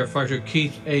 Firefighter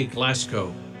Keith A.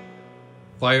 Glasgow,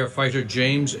 Firefighter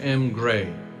James M.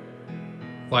 Gray,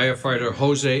 Firefighter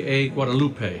Jose A.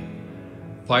 Guadalupe,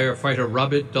 Firefighter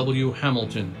Robert W.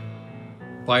 Hamilton,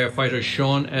 Firefighter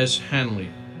Sean S.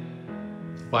 Hanley,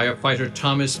 Firefighter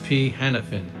Thomas P.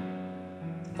 Hannafin,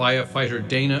 Firefighter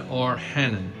Dana R.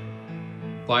 Hannon,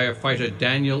 Firefighter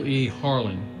Daniel E.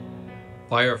 Harlan,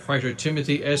 Firefighter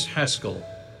Timothy S. Haskell,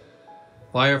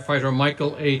 Firefighter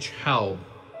Michael H. Haub,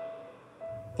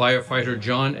 Firefighter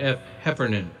John F.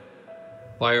 Heffernan,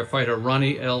 Firefighter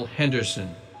Ronnie L.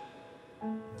 Henderson,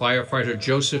 Firefighter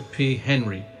Joseph P.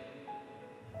 Henry,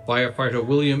 Firefighter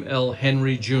William L.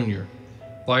 Henry, Jr.,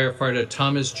 Firefighter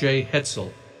Thomas J.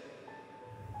 Hetzel,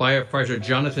 Firefighter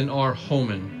Jonathan R.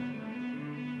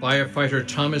 Homan, Firefighter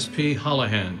Thomas P.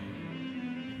 Holohan,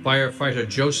 Firefighter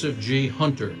Joseph G.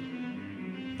 Hunter,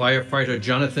 Firefighter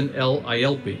Jonathan L.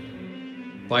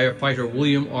 Ielpi, Firefighter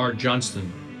William R.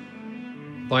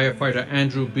 Johnston, Firefighter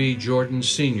Andrew B. Jordan,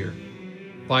 Sr.,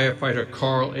 Firefighter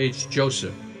Carl H.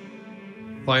 Joseph,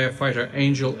 Firefighter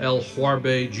Angel L.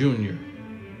 Huarbe, Jr.,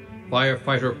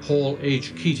 Firefighter Paul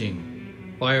H.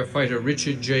 Keating, Firefighter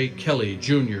Richard J. Kelly,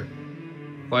 Jr.,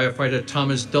 Firefighter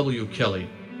Thomas W. Kelly,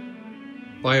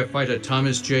 Firefighter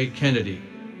Thomas J. Kennedy,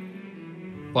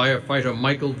 Firefighter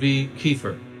Michael V.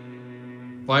 Kiefer,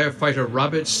 Firefighter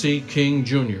Robert C. King,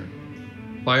 Jr.,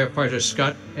 Firefighter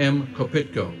Scott M.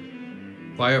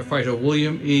 Kopitko, Firefighter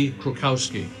William E.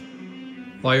 Krukowski,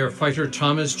 Firefighter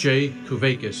Thomas J.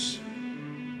 Kuvakis,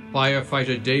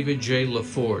 Firefighter David J.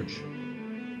 LaForge,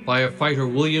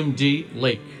 Firefighter William D.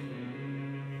 Lake,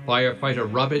 Firefighter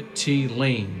Robert T.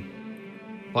 Lane,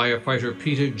 Firefighter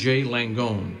Peter J.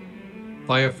 Langone,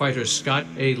 Firefighter Scott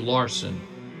A. Larson,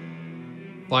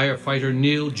 Firefighter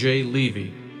Neil J.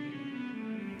 Levy,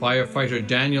 Firefighter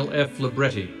Daniel F.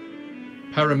 Libretti,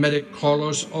 Paramedic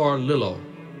Carlos R. Lillo,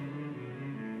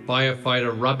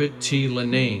 Firefighter Robert T.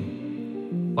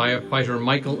 Lanane, Firefighter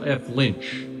Michael F.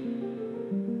 Lynch,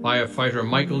 Firefighter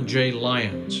Michael J.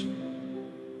 Lyons,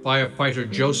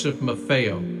 Firefighter Joseph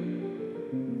Maffeo,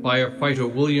 Firefighter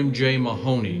William J.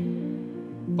 Mahoney,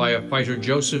 Firefighter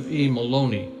Joseph E.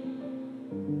 Maloney,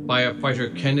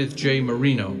 Firefighter Kenneth J.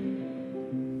 Marino,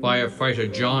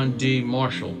 Firefighter John D.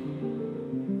 Marshall,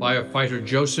 Firefighter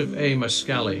Joseph A.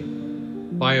 Mascali,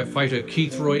 Firefighter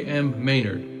Keithroy M.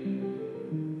 Maynard,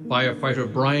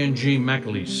 Firefighter Brian G.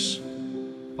 McAleese,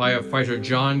 Firefighter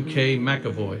John K.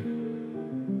 McAvoy,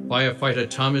 Firefighter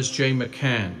Thomas J.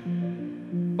 McCann,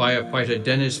 Firefighter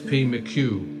Dennis P.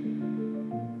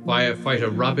 McHugh,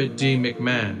 Firefighter Robert D.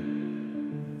 McMahon,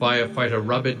 Firefighter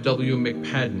Robert W.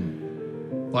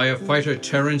 McPadden, Firefighter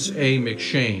Terrence A.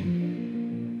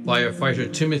 McShane,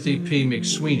 Firefighter Timothy P.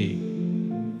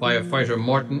 McSweeney, Firefighter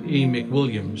Martin E.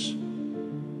 McWilliams,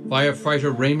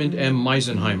 Firefighter Raymond M.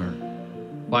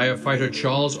 Meisenheimer, Firefighter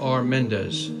Charles R.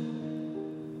 Mendez,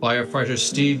 Firefighter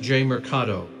Steve J.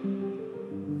 Mercado,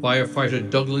 Firefighter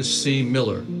Douglas C.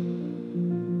 Miller,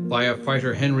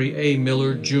 Firefighter Henry A.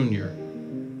 Miller, Jr.,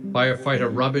 Firefighter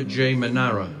Robert J.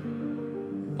 Manara,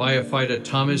 Firefighter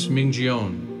Thomas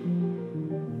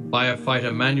Minggione,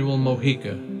 Firefighter Manuel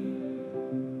Mojica,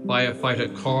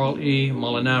 Firefighter Carl E.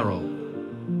 Molinaro,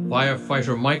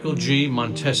 Firefighter Michael G.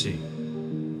 Montesi,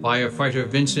 Firefighter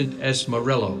Vincent S.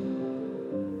 Morello,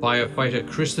 Firefighter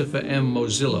Christopher M.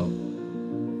 Mozillo,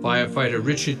 Firefighter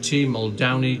Richard T.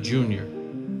 Muldowney, Jr.,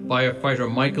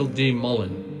 Firefighter Michael D.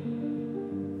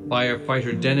 Mullen,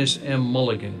 Firefighter Dennis M.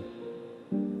 Mulligan,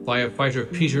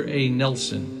 Firefighter Peter A.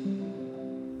 Nelson,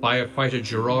 Firefighter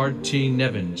Gerard T.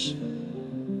 Nevins,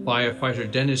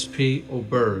 Firefighter Dennis P.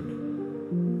 Oberg,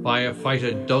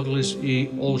 Firefighter Douglas E.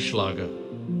 Olschlager,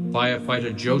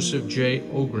 Firefighter Joseph J.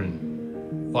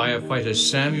 Ogren, Firefighter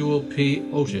Samuel P.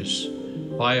 Otis,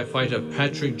 Firefighter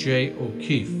Patrick J.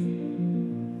 O'Keefe,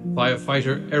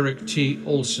 Firefighter Eric T.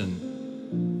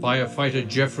 Olson, Firefighter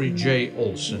Jeffrey J.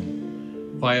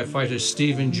 Olson, Firefighter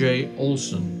Stephen J.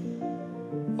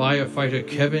 Olson, Firefighter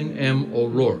Kevin M.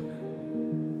 O'Rourke,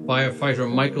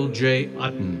 Firefighter Michael J.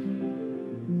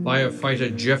 Otten,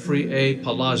 Firefighter Jeffrey A.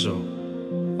 Palazzo,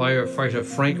 Firefighter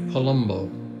Frank Palumbo,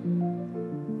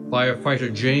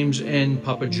 Firefighter James N.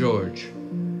 Papageorge,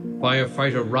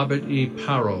 Firefighter Robert E.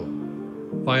 Parrow,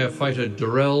 Firefighter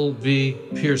Darrell V.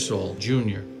 Pearsall,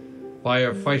 Jr.,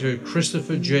 Firefighter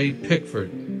Christopher J.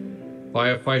 Pickford,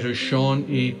 Firefighter Sean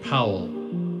E. Powell,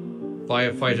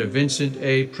 Firefighter Vincent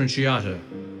A. Princiata,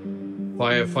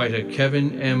 Firefighter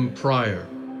Kevin M. Pryor,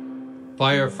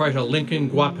 Firefighter Lincoln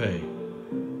Guape,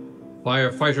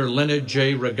 Firefighter Leonard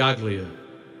J. Regaglia,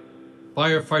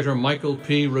 Firefighter Michael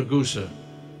P. Ragusa,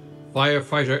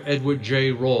 Firefighter Edward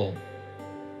J. Roll,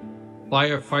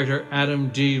 Firefighter Adam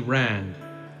D. Rand,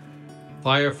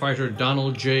 Firefighter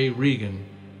Donald J. Regan,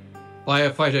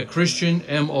 Firefighter Christian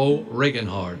M. O.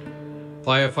 Regenhard,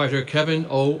 Firefighter Kevin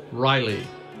O. Riley,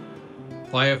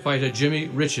 Firefighter Jimmy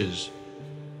Riches,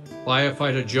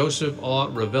 Firefighter Joseph R.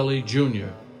 Ravelli,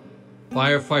 Jr.,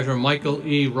 Firefighter Michael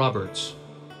E. Roberts,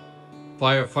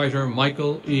 Firefighter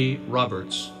Michael E.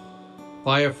 Roberts,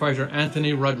 Firefighter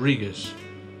Anthony Rodriguez,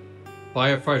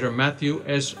 Firefighter Matthew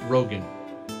S. Rogan,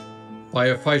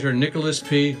 Firefighter Nicholas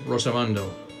P. Rosamando,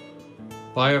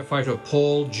 Firefighter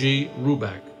Paul G.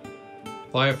 Ruback,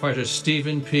 Firefighter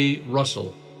Stephen P.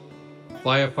 Russell,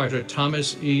 Firefighter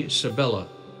Thomas E. Sabella,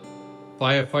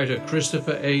 Firefighter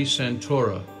Christopher A.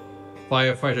 Santora,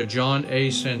 Firefighter John A.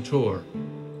 Santor,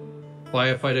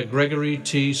 Firefighter Gregory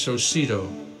T. Sosito,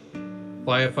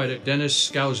 Firefighter Dennis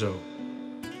Scauzo,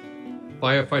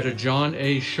 Firefighter John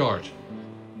A. Shart,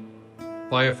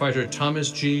 Firefighter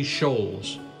Thomas G.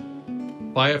 Scholes,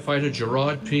 Firefighter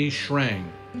Gerard P. Schrang,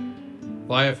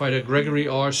 Firefighter Gregory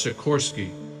R.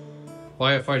 Sikorsky,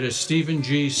 Firefighter Stephen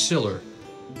G. Siller,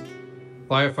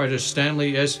 Firefighter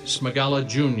Stanley S. Smagala,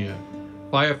 Jr.,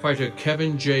 Firefighter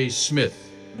Kevin J. Smith,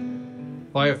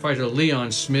 Firefighter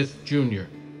Leon Smith, Jr.,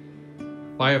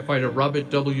 Firefighter Robert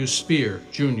W. Spear,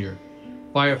 Jr.,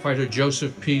 Firefighter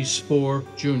Joseph P. Spoor,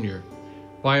 Jr.,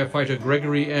 Firefighter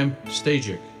Gregory M.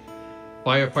 Stajic,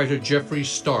 Firefighter Jeffrey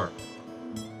Stark,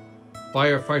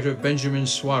 Firefighter Benjamin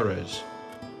Suarez,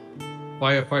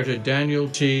 Firefighter Daniel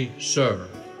T. Sir,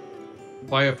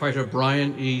 Firefighter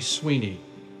Brian E. Sweeney,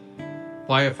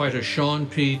 Firefighter Sean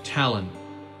P. Talon,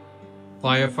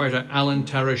 Firefighter Alan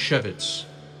Tarashevitz,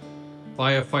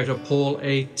 Firefighter Paul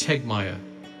A. Tegmeyer,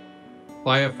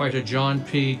 Firefighter John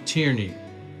P. Tierney,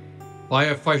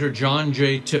 Firefighter John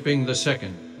J. Tipping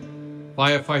II,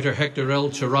 Firefighter Hector L.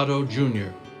 Tirado,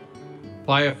 Jr.,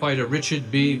 Firefighter Richard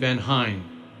B. Van Hine,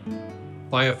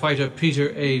 Firefighter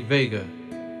Peter A. Vega,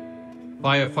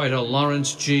 Firefighter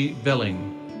Lawrence G.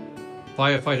 Velling,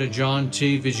 Firefighter John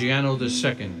T. Vigiano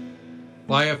II,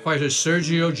 Firefighter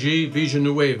Sergio G.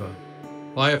 Villanueva,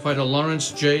 Firefighter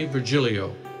Lawrence J.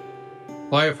 Virgilio,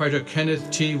 Firefighter Kenneth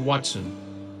T. Watson,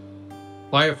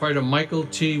 Firefighter Michael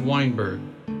T. Weinberg,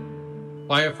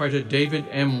 Firefighter David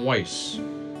M. Weiss,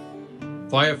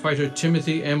 Firefighter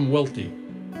Timothy M. Welty,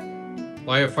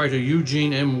 Firefighter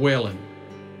Eugene M. Whalen,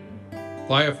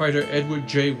 Firefighter Edward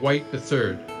J. White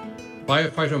III,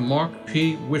 Firefighter Mark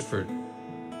P. Whitford,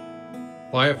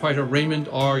 Firefighter Raymond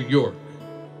R. York.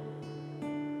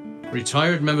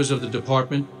 Retired members of the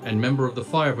department and member of the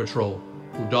Fire Patrol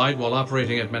who died while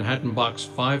operating at Manhattan Box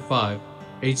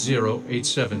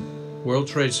 558087, World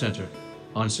Trade Center,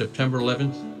 on September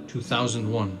 11,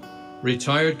 2001.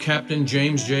 Retired Captain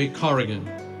James J. Corrigan,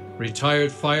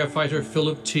 Retired Firefighter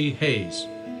Philip T. Hayes,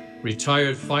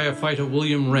 Retired Firefighter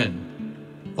William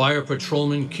Wren, Fire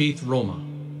Patrolman Keith Roma.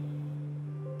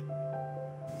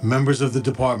 Members of the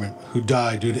department who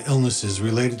died due to illnesses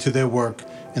related to their work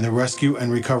in the rescue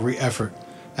and recovery effort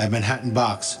at Manhattan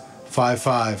Box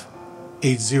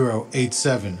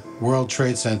 558087, World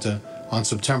Trade Center on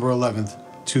September 11,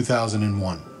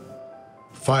 2001.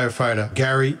 Firefighter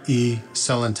Gary E.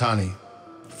 Celentani,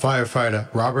 Firefighter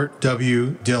Robert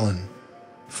W. Dillon,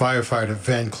 Firefighter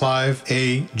Van Clive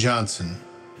A. Johnson,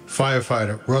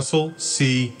 Firefighter Russell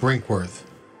C. Brinkworth,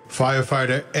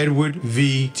 Firefighter Edward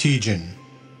V. Tejan,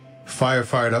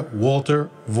 Firefighter Walter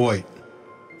Voigt,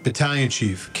 Battalion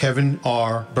Chief Kevin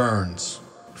R. Burns,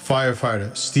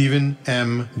 Firefighter Stephen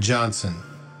M. Johnson,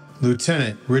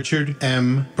 Lieutenant Richard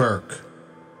M. Burke,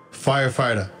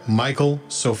 Firefighter Michael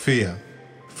Sophia,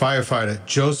 Firefighter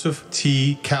Joseph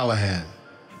T. Callahan,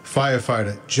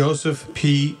 Firefighter Joseph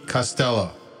P.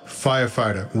 Costello,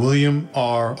 Firefighter William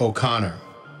R. O'Connor,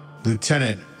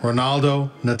 Lieutenant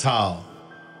Ronaldo Natal,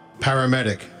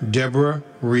 Paramedic Deborah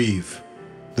Reeve,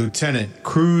 Lieutenant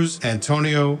Cruz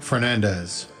Antonio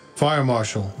Fernandez, Fire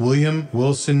Marshal William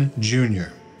Wilson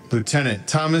Jr., Lieutenant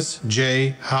Thomas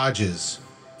J. Hodges,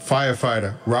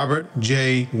 Firefighter Robert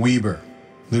J. Weber,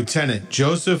 Lieutenant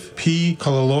Joseph P.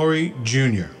 Calalori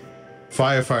Jr.,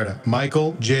 Firefighter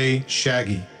Michael J.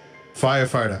 Shaggy,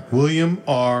 Firefighter William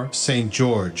R. St.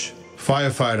 George,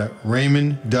 Firefighter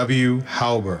Raymond W.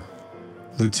 Hauber,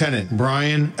 Lieutenant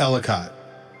Brian Ellicott,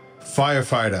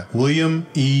 Firefighter William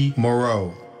E.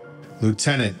 Moreau,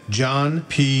 Lieutenant John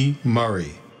P.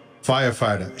 Murray,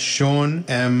 Firefighter Sean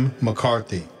M.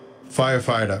 McCarthy,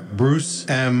 Firefighter Bruce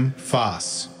M.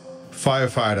 Foss,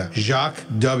 Firefighter Jacques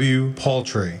W.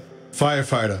 Paltry,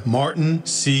 Firefighter Martin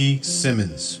C.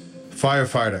 Simmons,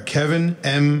 Firefighter Kevin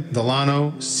M.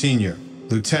 Delano Sr.,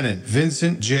 Lieutenant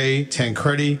Vincent J.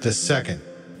 Tancredi II,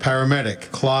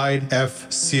 Paramedic Clyde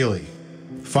F. Seeley,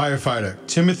 Firefighter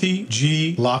Timothy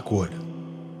G. Lockwood,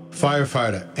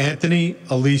 Firefighter Anthony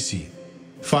Alisi,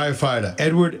 Firefighter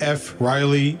Edward F.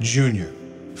 Riley Jr.,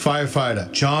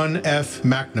 Firefighter John F.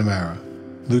 McNamara,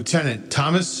 Lieutenant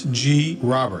Thomas G.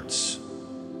 Roberts,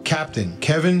 Captain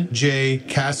Kevin J.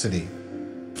 Cassidy,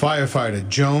 Firefighter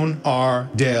Joan R.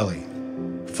 Daly,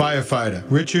 Firefighter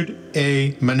Richard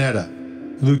A.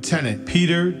 Manetta, Lieutenant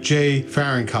Peter J.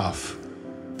 Fahrenkopf,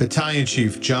 Battalion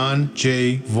Chief John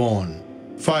J.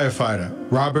 Vaughn, Firefighter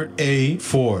Robert A.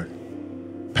 Ford,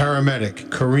 Paramedic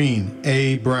Corrine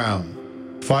A.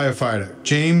 Brown, Firefighter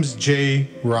James J.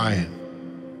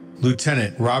 Ryan,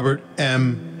 Lieutenant Robert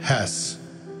M. Hess,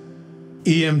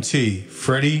 EMT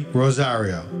Freddie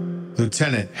Rosario,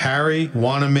 Lieutenant Harry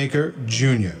Wanamaker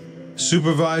Jr.,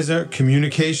 Supervisor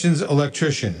Communications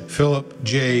Electrician Philip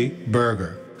J.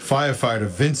 Berger, Firefighter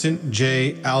Vincent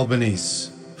J.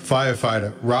 Albanese,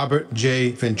 Firefighter Robert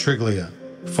J. Ventriglia,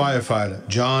 Firefighter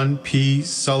John P.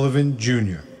 Sullivan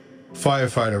Jr.,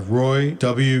 Firefighter Roy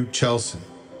W. Chelson,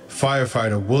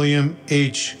 Firefighter William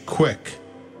H. Quick,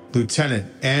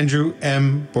 Lieutenant Andrew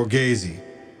M. Borghese,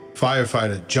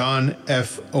 Firefighter John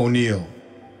F. O'Neill,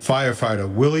 Firefighter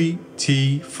Willie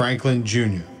T. Franklin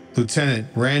Jr., Lieutenant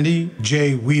Randy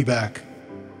J. Wieback,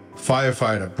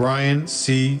 Firefighter Brian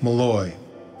C. Malloy,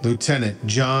 Lieutenant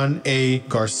John A.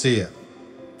 Garcia,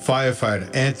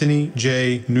 Firefighter Anthony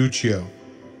J. Nuccio,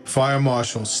 Fire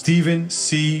Marshal Stephen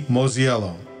C.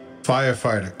 Mosiello,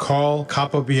 Firefighter Carl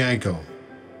Capobianco,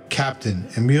 Captain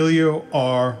Emilio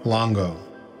R. Longo,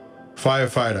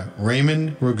 Firefighter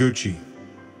Raymond Ragucci,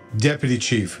 Deputy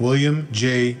Chief William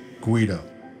J. Guido,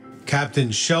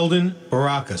 Captain Sheldon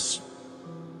Baracus,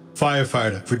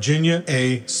 Firefighter Virginia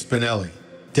A. Spinelli,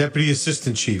 Deputy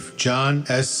Assistant Chief John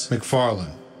S.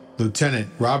 McFarland, Lieutenant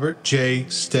Robert J.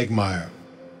 Stegmeyer,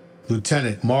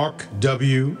 Lieutenant Mark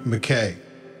W. McKay,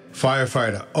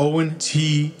 Firefighter Owen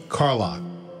T. Carlock,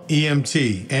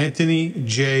 EMT Anthony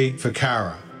J.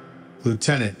 Ficara,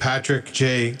 Lieutenant Patrick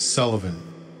J. Sullivan,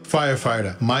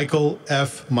 Firefighter Michael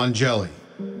F. Mangelli,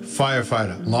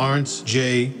 Firefighter Lawrence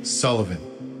J.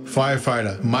 Sullivan,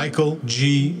 Firefighter Michael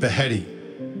G. Behetti,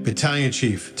 Battalion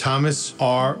Chief Thomas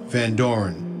R. Van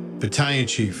Doren, Battalion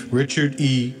Chief Richard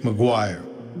E. McGuire,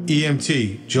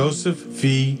 EMT Joseph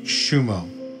V. Schumo,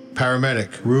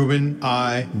 Paramedic Ruben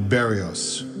I.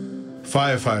 Berrios,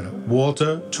 Firefighter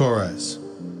Walter Torres,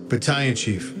 Battalion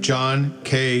Chief John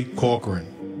K.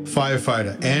 Corcoran,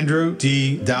 Firefighter Andrew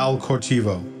D. Dal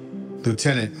Cortivo,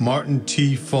 Lieutenant Martin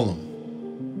T.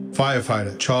 Fulham,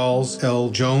 Firefighter Charles L.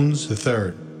 Jones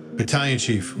III, Battalion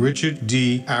Chief Richard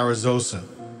D. Arazosa,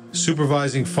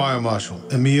 Supervising Fire Marshal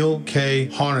Emil K.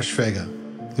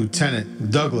 Harnischfeger,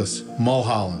 Lieutenant Douglas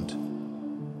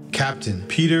Mulholland, Captain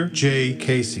Peter J.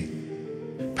 Casey,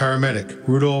 Paramedic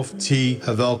Rudolph T.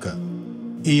 Havelka,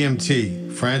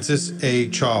 EMT Francis A.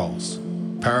 Charles,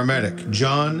 Paramedic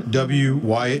John W.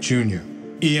 Wyatt Jr.,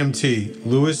 EMT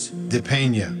Louis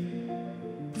DePena,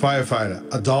 Firefighter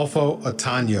Adolfo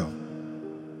Otano,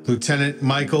 Lieutenant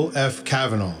Michael F.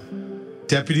 Cavanaugh,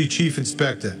 Deputy Chief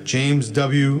Inspector James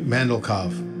W.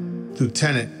 Mandelkov,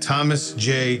 Lieutenant Thomas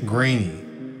J. Graney,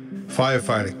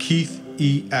 Firefighter Keith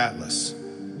E. Atlas,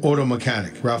 Auto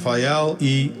Mechanic Raphael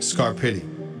E. Scarpitti,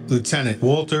 Lieutenant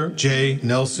Walter J.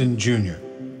 Nelson Jr.,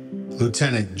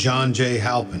 Lieutenant John J.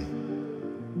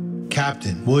 Halpin,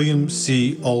 Captain William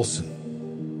C.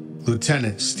 Olson,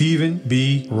 Lieutenant Stephen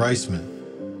B. Reisman,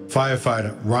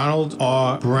 Firefighter Ronald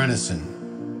R.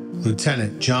 Brennison,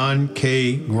 Lieutenant John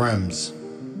K. Grems,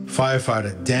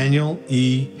 Firefighter Daniel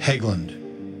E.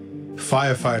 Hegland,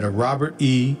 Firefighter Robert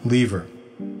E. Lever,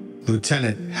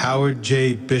 Lieutenant Howard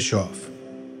J. Bischoff,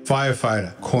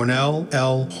 Firefighter Cornell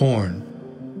L.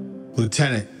 Horn,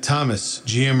 Lieutenant Thomas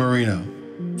Giamarino,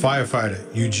 Firefighter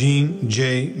Eugene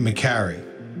J. McCary,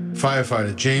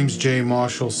 Firefighter James J.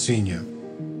 Marshall Sr.,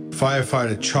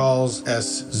 Firefighter Charles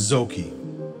S. Zoki,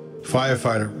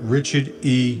 Firefighter Richard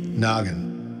E.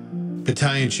 Noggin,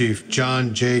 Battalion Chief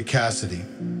John J. Cassidy,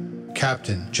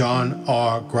 Captain John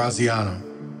R. Graziano,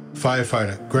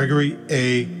 Firefighter Gregory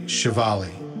A.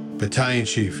 Chevali, Battalion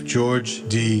Chief George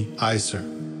D. Iser,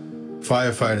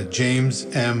 Firefighter James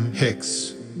M.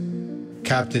 Hicks,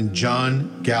 Captain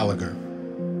John Gallagher,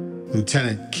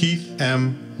 Lieutenant Keith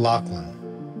M.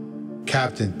 Lachlan,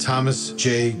 Captain Thomas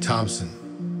J.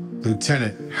 Thompson,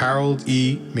 Lieutenant Harold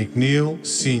E. McNeil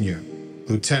Sr.,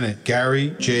 Lieutenant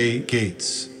Gary J.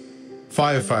 Gates,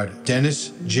 Firefighter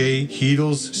Dennis J.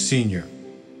 Heedles Sr.,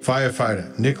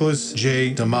 Firefighter Nicholas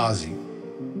J. Damazzi,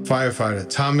 Firefighter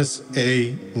Thomas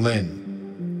A.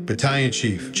 Lynn, Battalion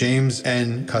Chief James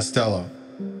N. Costello,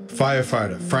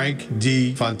 Firefighter Frank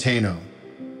D. Fontano,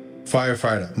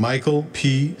 Firefighter Michael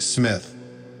P. Smith,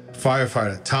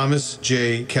 Firefighter Thomas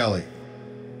J. Kelly,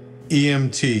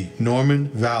 EMT Norman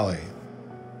Valley,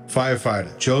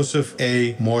 Firefighter Joseph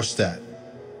A. Morstadt,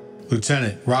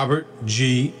 Lieutenant Robert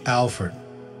G. Alford,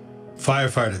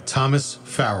 Firefighter Thomas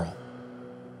Farrell.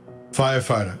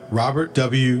 Firefighter Robert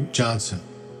W. Johnson.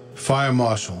 Fire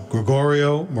Marshal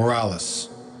Gregorio Morales.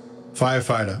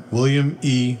 Firefighter William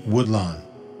E. Woodlawn.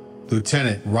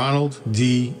 Lieutenant Ronald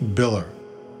D. Biller.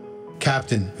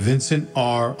 Captain Vincent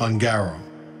R. Ungaro.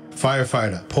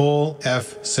 Firefighter Paul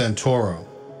F. Santoro.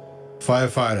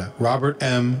 Firefighter Robert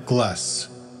M. Gless.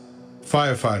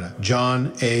 Firefighter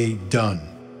John A. Dunn.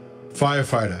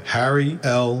 Firefighter Harry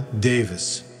L.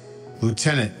 Davis.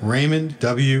 Lieutenant Raymond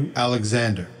W.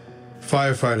 Alexander.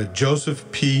 Firefighter Joseph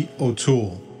P.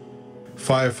 O'Toole.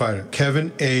 Firefighter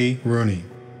Kevin A. Rooney.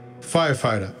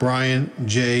 Firefighter Brian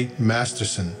J.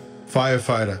 Masterson.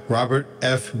 Firefighter Robert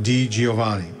F. D.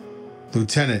 Giovanni.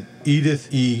 Lieutenant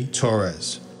Edith E.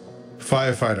 Torres.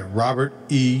 Firefighter Robert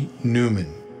E.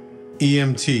 Newman.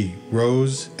 EMT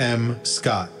Rose M.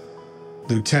 Scott.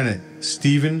 Lieutenant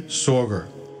Stephen Sorger.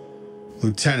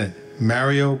 Lieutenant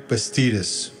Mario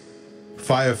Bastidas.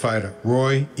 Firefighter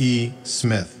Roy E.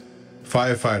 Smith.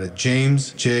 Firefighter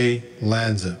James J.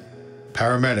 Lanza.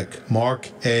 Paramedic Mark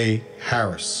A.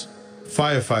 Harris.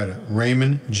 Firefighter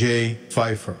Raymond J.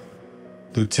 Pfeiffer.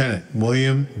 Lieutenant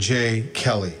William J.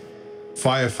 Kelly.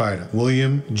 Firefighter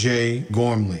William J.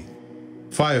 Gormley.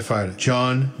 Firefighter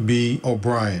John B.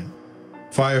 O'Brien.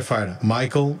 Firefighter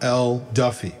Michael L.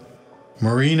 Duffy.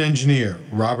 Marine Engineer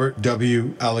Robert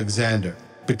W. Alexander.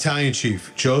 Battalion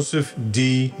Chief Joseph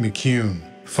D. McCune.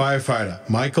 Firefighter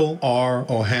Michael R.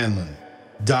 O'Hanlon.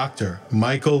 Dr.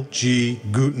 Michael G.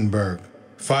 Gutenberg.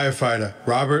 Firefighter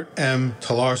Robert M.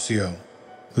 Talarcio.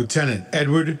 Lieutenant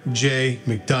Edward J.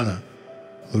 McDonough.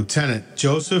 Lieutenant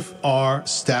Joseph R.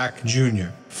 Stack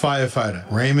Jr. Firefighter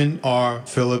Raymond R.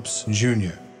 Phillips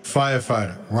Jr.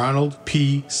 Firefighter Ronald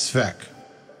P. Sveck.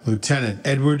 Lieutenant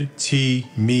Edward T.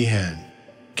 Meehan.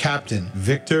 Captain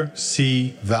Victor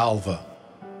C. Valva.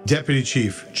 Deputy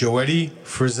Chief Joetti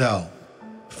Frizzell.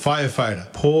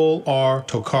 Firefighter Paul R.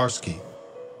 Tokarski.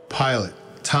 Pilot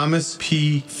Thomas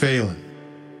P. Phelan.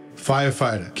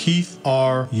 Firefighter Keith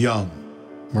R. Young.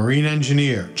 Marine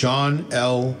Engineer John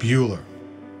L. Bueller.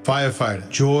 Firefighter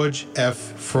George F.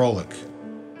 Froelich.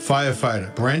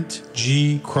 Firefighter Brent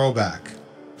G. Kroback.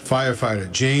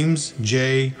 Firefighter James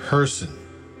J. Herson.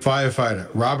 Firefighter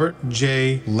Robert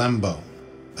J. Lembo.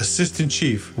 Assistant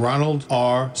Chief Ronald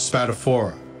R.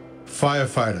 Spadafora.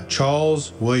 Firefighter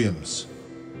Charles Williams.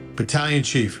 Battalion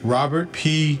Chief Robert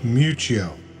P.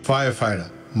 Muccio.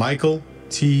 Firefighter Michael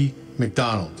T.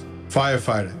 McDonald.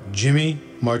 Firefighter Jimmy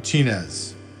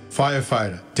Martinez.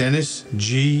 Firefighter Dennis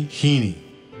G. Heaney.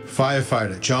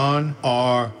 Firefighter John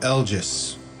R.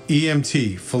 Elgis.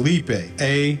 EMT Felipe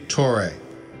A. Torre.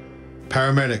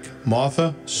 Paramedic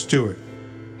Martha Stewart.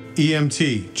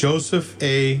 EMT Joseph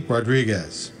A.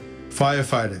 Rodriguez.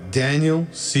 Firefighter Daniel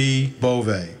C.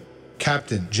 Bove.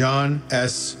 Captain John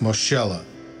S. Moschella.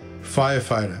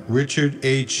 Firefighter Richard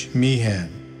H.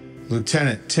 Meehan.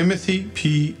 Lieutenant Timothy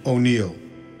P. O'Neill.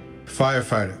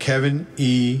 Firefighter Kevin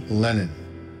E. Lennon.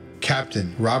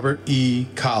 Captain Robert E.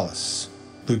 Collis.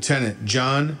 Lieutenant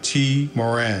John T.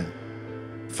 Moran.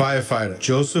 Firefighter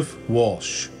Joseph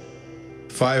Walsh.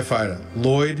 Firefighter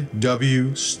Lloyd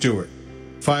W. Stewart.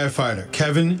 Firefighter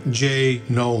Kevin J.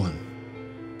 Nolan.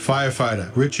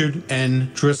 Firefighter Richard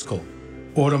N. Driscoll.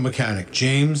 Auto Mechanic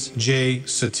James J.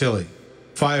 Satilli.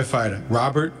 Firefighter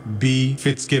Robert B.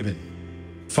 Fitzgibbon.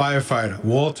 Firefighter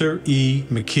Walter E.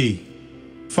 McKee.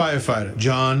 Firefighter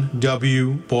John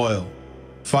W. Boyle.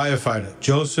 Firefighter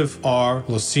Joseph R.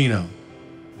 Lucino.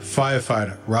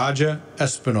 Firefighter Roger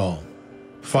Espinal.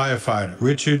 Firefighter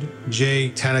Richard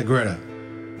J. Tanagretta.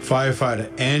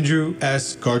 Firefighter Andrew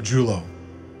S. Gargiulo.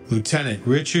 Lieutenant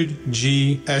Richard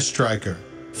G. Estreicher.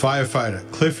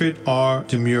 Firefighter Clifford R.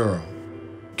 DeMuro.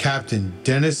 Captain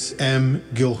Dennis M.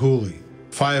 Gilhooly.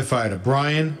 Firefighter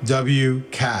Brian W.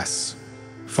 Cass.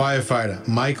 Firefighter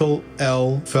Michael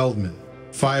L. Feldman.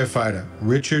 Firefighter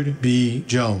Richard B.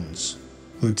 Jones.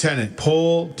 Lieutenant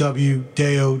Paul W.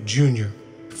 Deo Jr.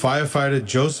 Firefighter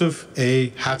Joseph A.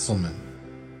 Hatzelman.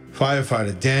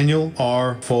 Firefighter Daniel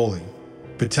R. Foley.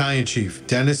 Battalion Chief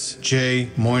Dennis J.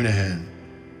 Moynihan.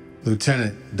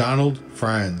 Lieutenant Donald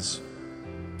Franz.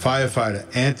 Firefighter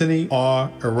Anthony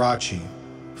R. Irachi.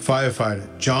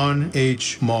 Firefighter John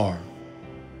H. Marr.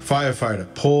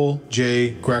 Firefighter Paul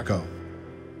J. Greco.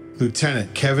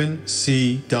 Lieutenant Kevin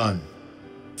C. Dunn.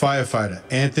 Firefighter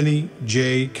Anthony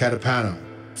J. Catapano.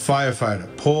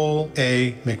 Firefighter Paul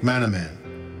A. McManaman.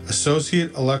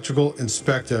 Associate Electrical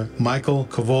Inspector Michael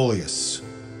Cavolius.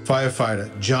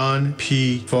 Firefighter John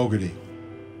P. Fogarty.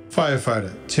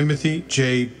 Firefighter Timothy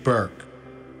J. Burke.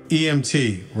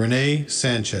 EMT Renee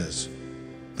Sanchez.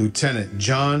 Lieutenant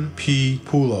John P.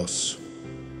 Poulos.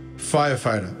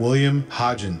 Firefighter William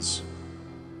Hodgins,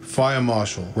 Fire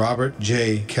Marshal Robert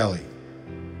J. Kelly,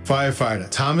 Firefighter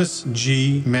Thomas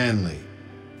G. Manley,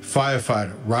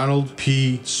 Firefighter Ronald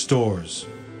P. Storrs,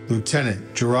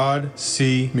 Lieutenant Gerard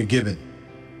C. McGibbon,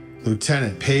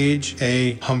 Lieutenant Paige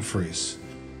A. Humphreys,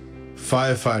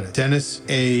 Firefighter Dennis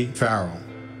A. Farrell,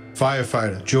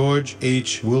 Firefighter George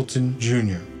H. Wilton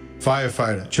Jr.,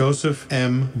 Firefighter Joseph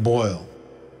M. Boyle,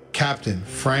 Captain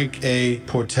Frank A.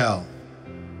 Portell,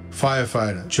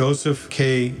 Firefighter Joseph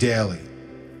K. Daly,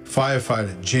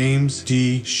 Firefighter James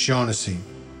D. Shaughnessy,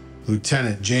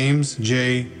 Lieutenant James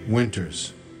J.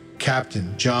 Winters,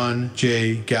 Captain John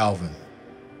J. Galvin,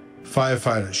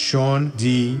 Firefighter Sean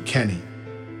D. Kenny,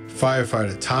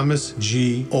 Firefighter Thomas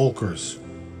G. Olkers,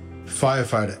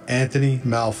 Firefighter Anthony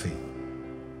Malfi,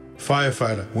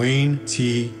 Firefighter Wayne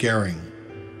T. Gehring,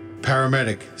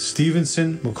 Paramedic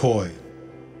Stevenson McCoy,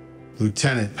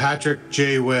 Lieutenant Patrick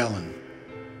J. Whalen,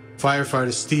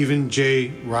 Firefighter Stephen J.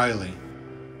 Riley,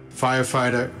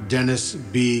 Firefighter Dennis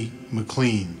B.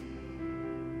 McLean.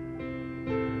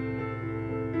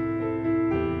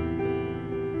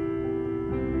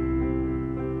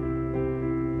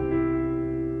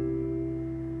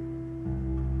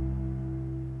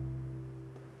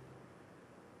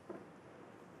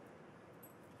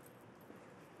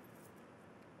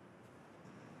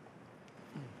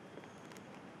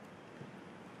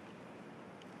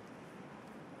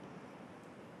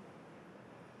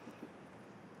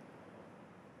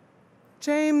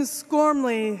 James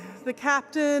Gormley, the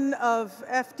captain of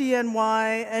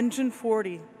FDNY Engine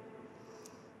 40,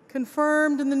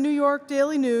 confirmed in the New York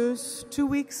Daily News 2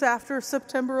 weeks after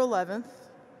September 11th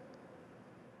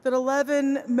that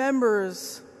 11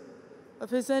 members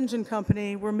of his engine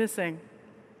company were missing.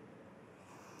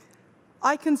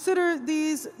 I consider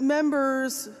these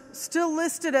members still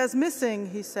listed as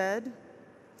missing, he said,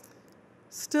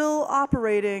 still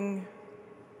operating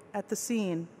at the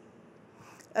scene,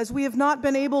 as we have not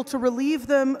been able to relieve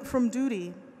them from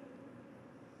duty.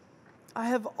 I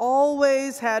have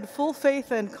always had full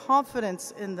faith and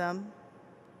confidence in them,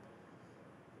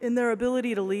 in their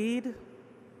ability to lead,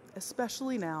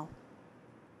 especially now.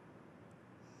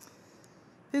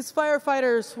 His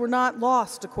firefighters were not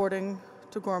lost, according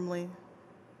to Gormley,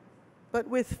 but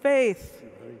with faith,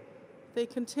 they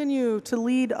continue to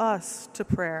lead us to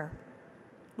prayer.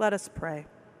 Let us pray.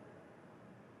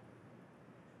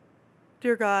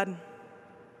 Dear God,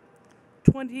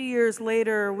 20 years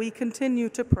later, we continue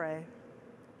to pray.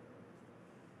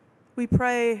 We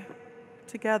pray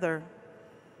together,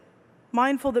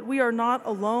 mindful that we are not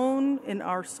alone in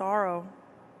our sorrow,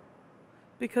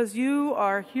 because you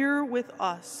are here with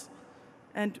us,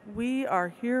 and we are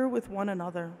here with one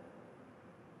another.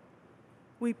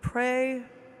 We pray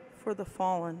for the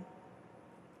fallen.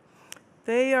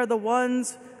 They are the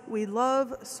ones we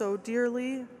love so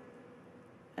dearly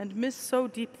and miss so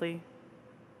deeply.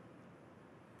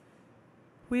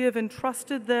 We have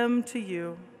entrusted them to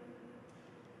you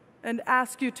and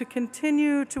ask you to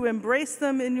continue to embrace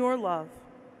them in your love.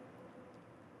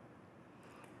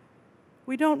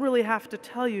 We don't really have to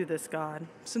tell you this, God,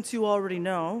 since you already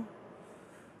know,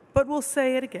 but we'll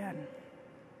say it again.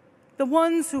 The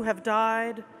ones who have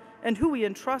died and who we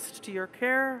entrust to your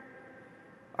care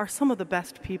are some of the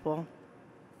best people.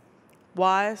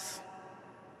 Wise,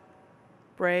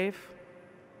 brave,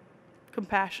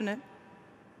 compassionate,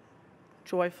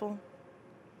 joyful,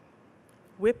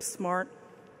 whip smart,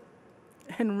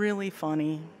 and really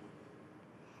funny.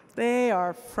 They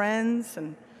are friends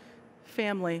and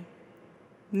family,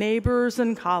 neighbors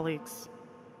and colleagues.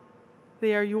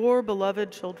 They are your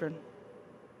beloved children.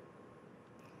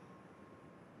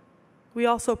 We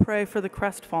also pray for the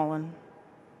crestfallen.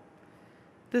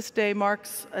 This day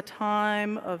marks a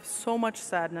time of so much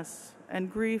sadness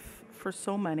and grief for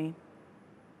so many.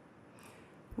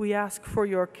 We ask for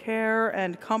your care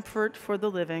and comfort for the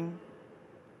living.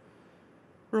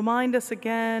 Remind us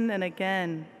again and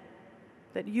again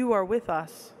that you are with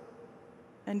us,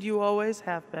 and you always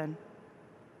have been.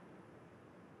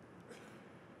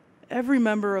 Every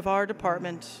member of our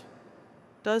department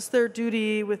does their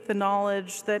duty with the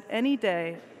knowledge that any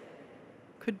day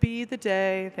could be the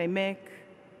day they make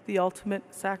the ultimate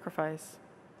sacrifice.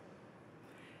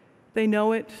 They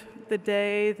know it the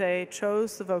day they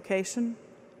chose the vocation.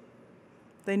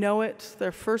 They know it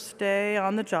their first day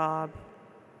on the job,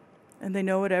 and they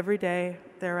know it every day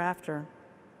thereafter.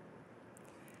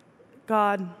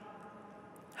 God,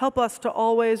 help us to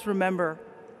always remember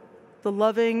the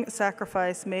loving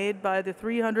sacrifice made by the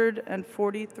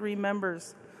 343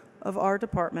 members of our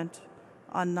department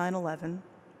on 9/11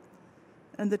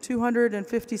 and the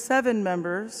 257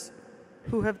 members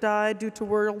who have died due to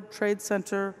World Trade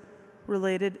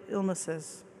Center-related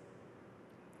illnesses.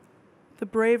 The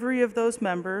bravery of those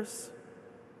members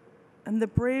and the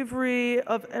bravery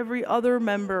of every other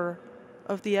member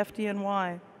of the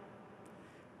FDNY.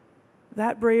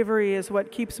 That bravery is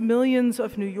what keeps millions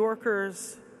of New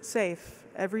Yorkers safe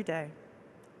every day.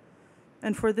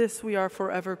 And for this, we are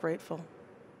forever grateful.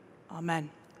 Amen.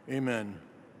 Amen.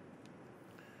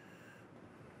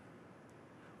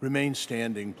 Remain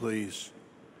standing, please.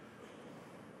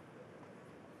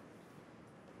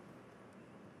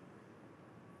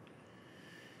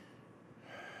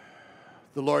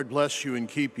 The Lord bless you and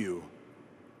keep you.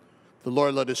 The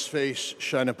Lord let his face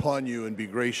shine upon you and be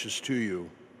gracious to you.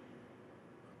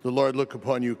 The Lord look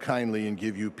upon you kindly and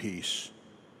give you peace.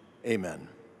 Amen.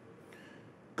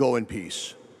 Go in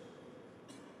peace.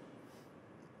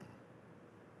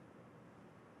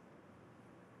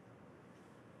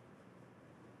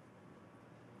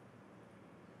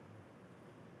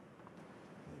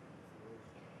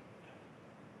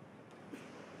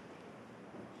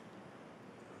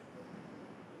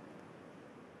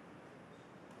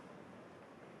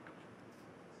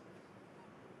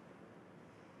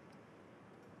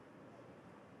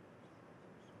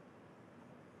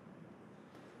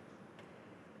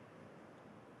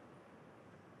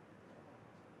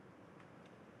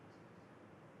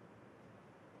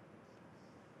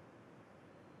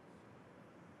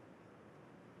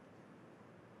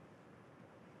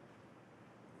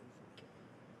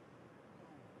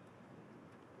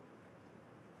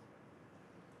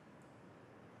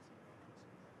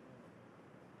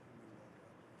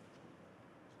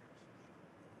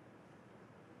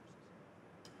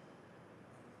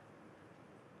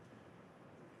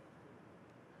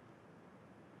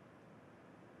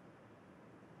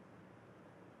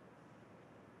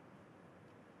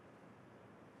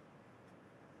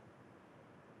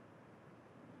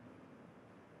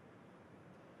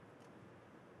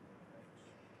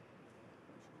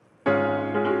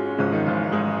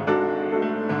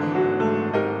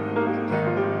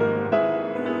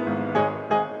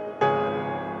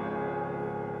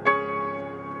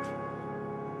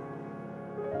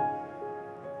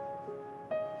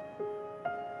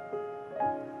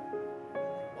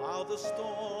 While the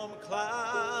storm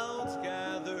clouds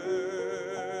gather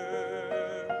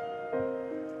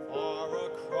far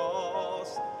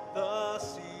across the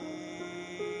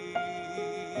sea,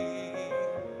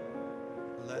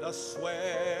 let us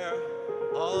swear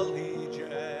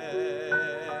allegiance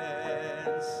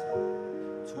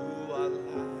to a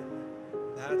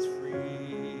land that's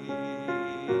free.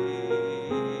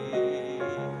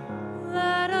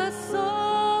 Let us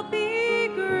all be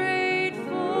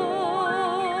grateful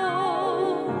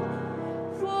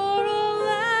for a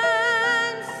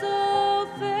land so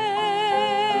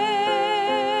fair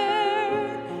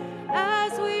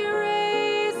as we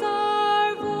raise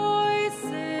our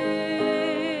voices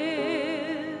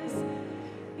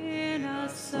in a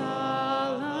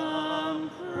solemn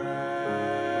prayer.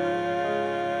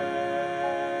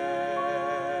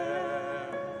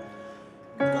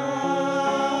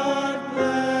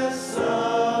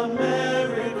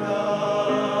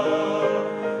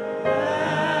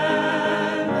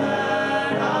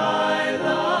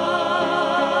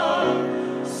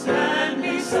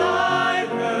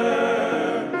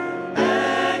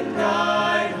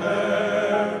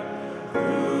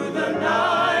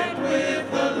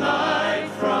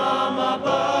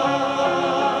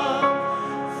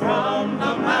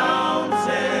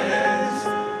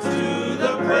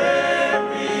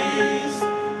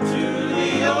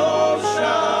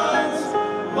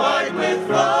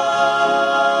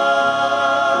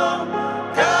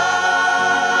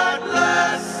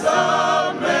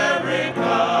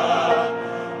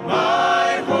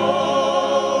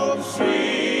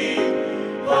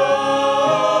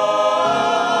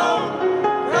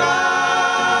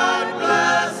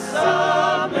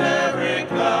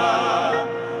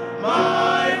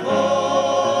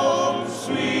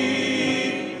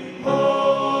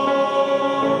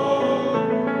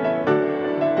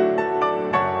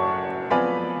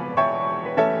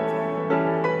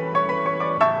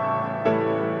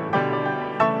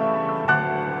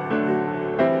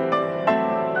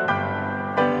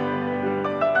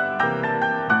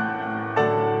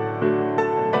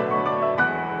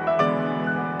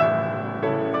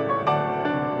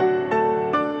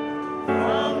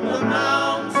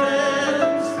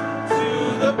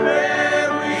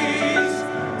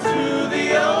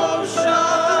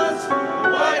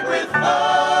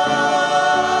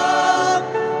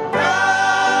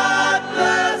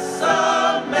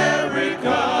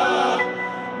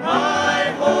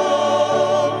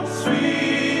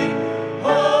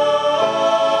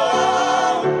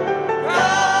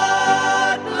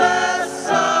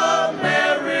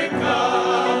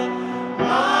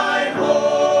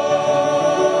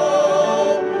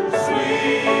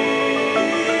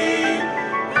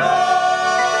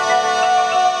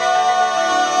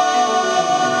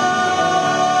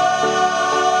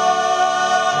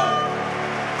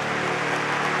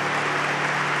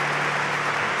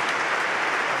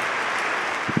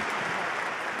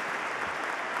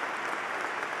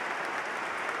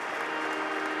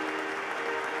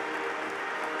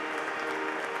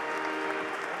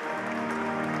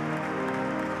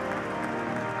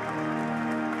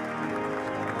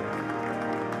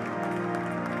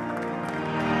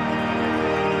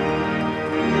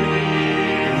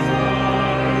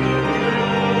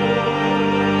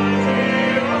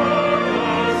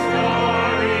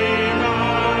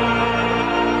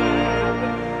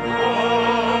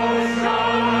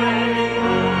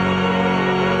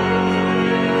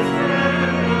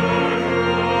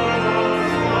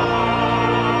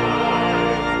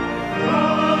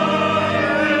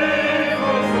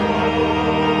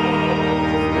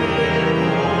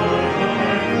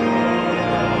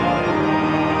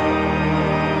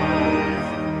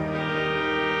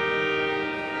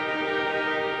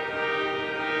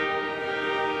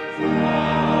 Fire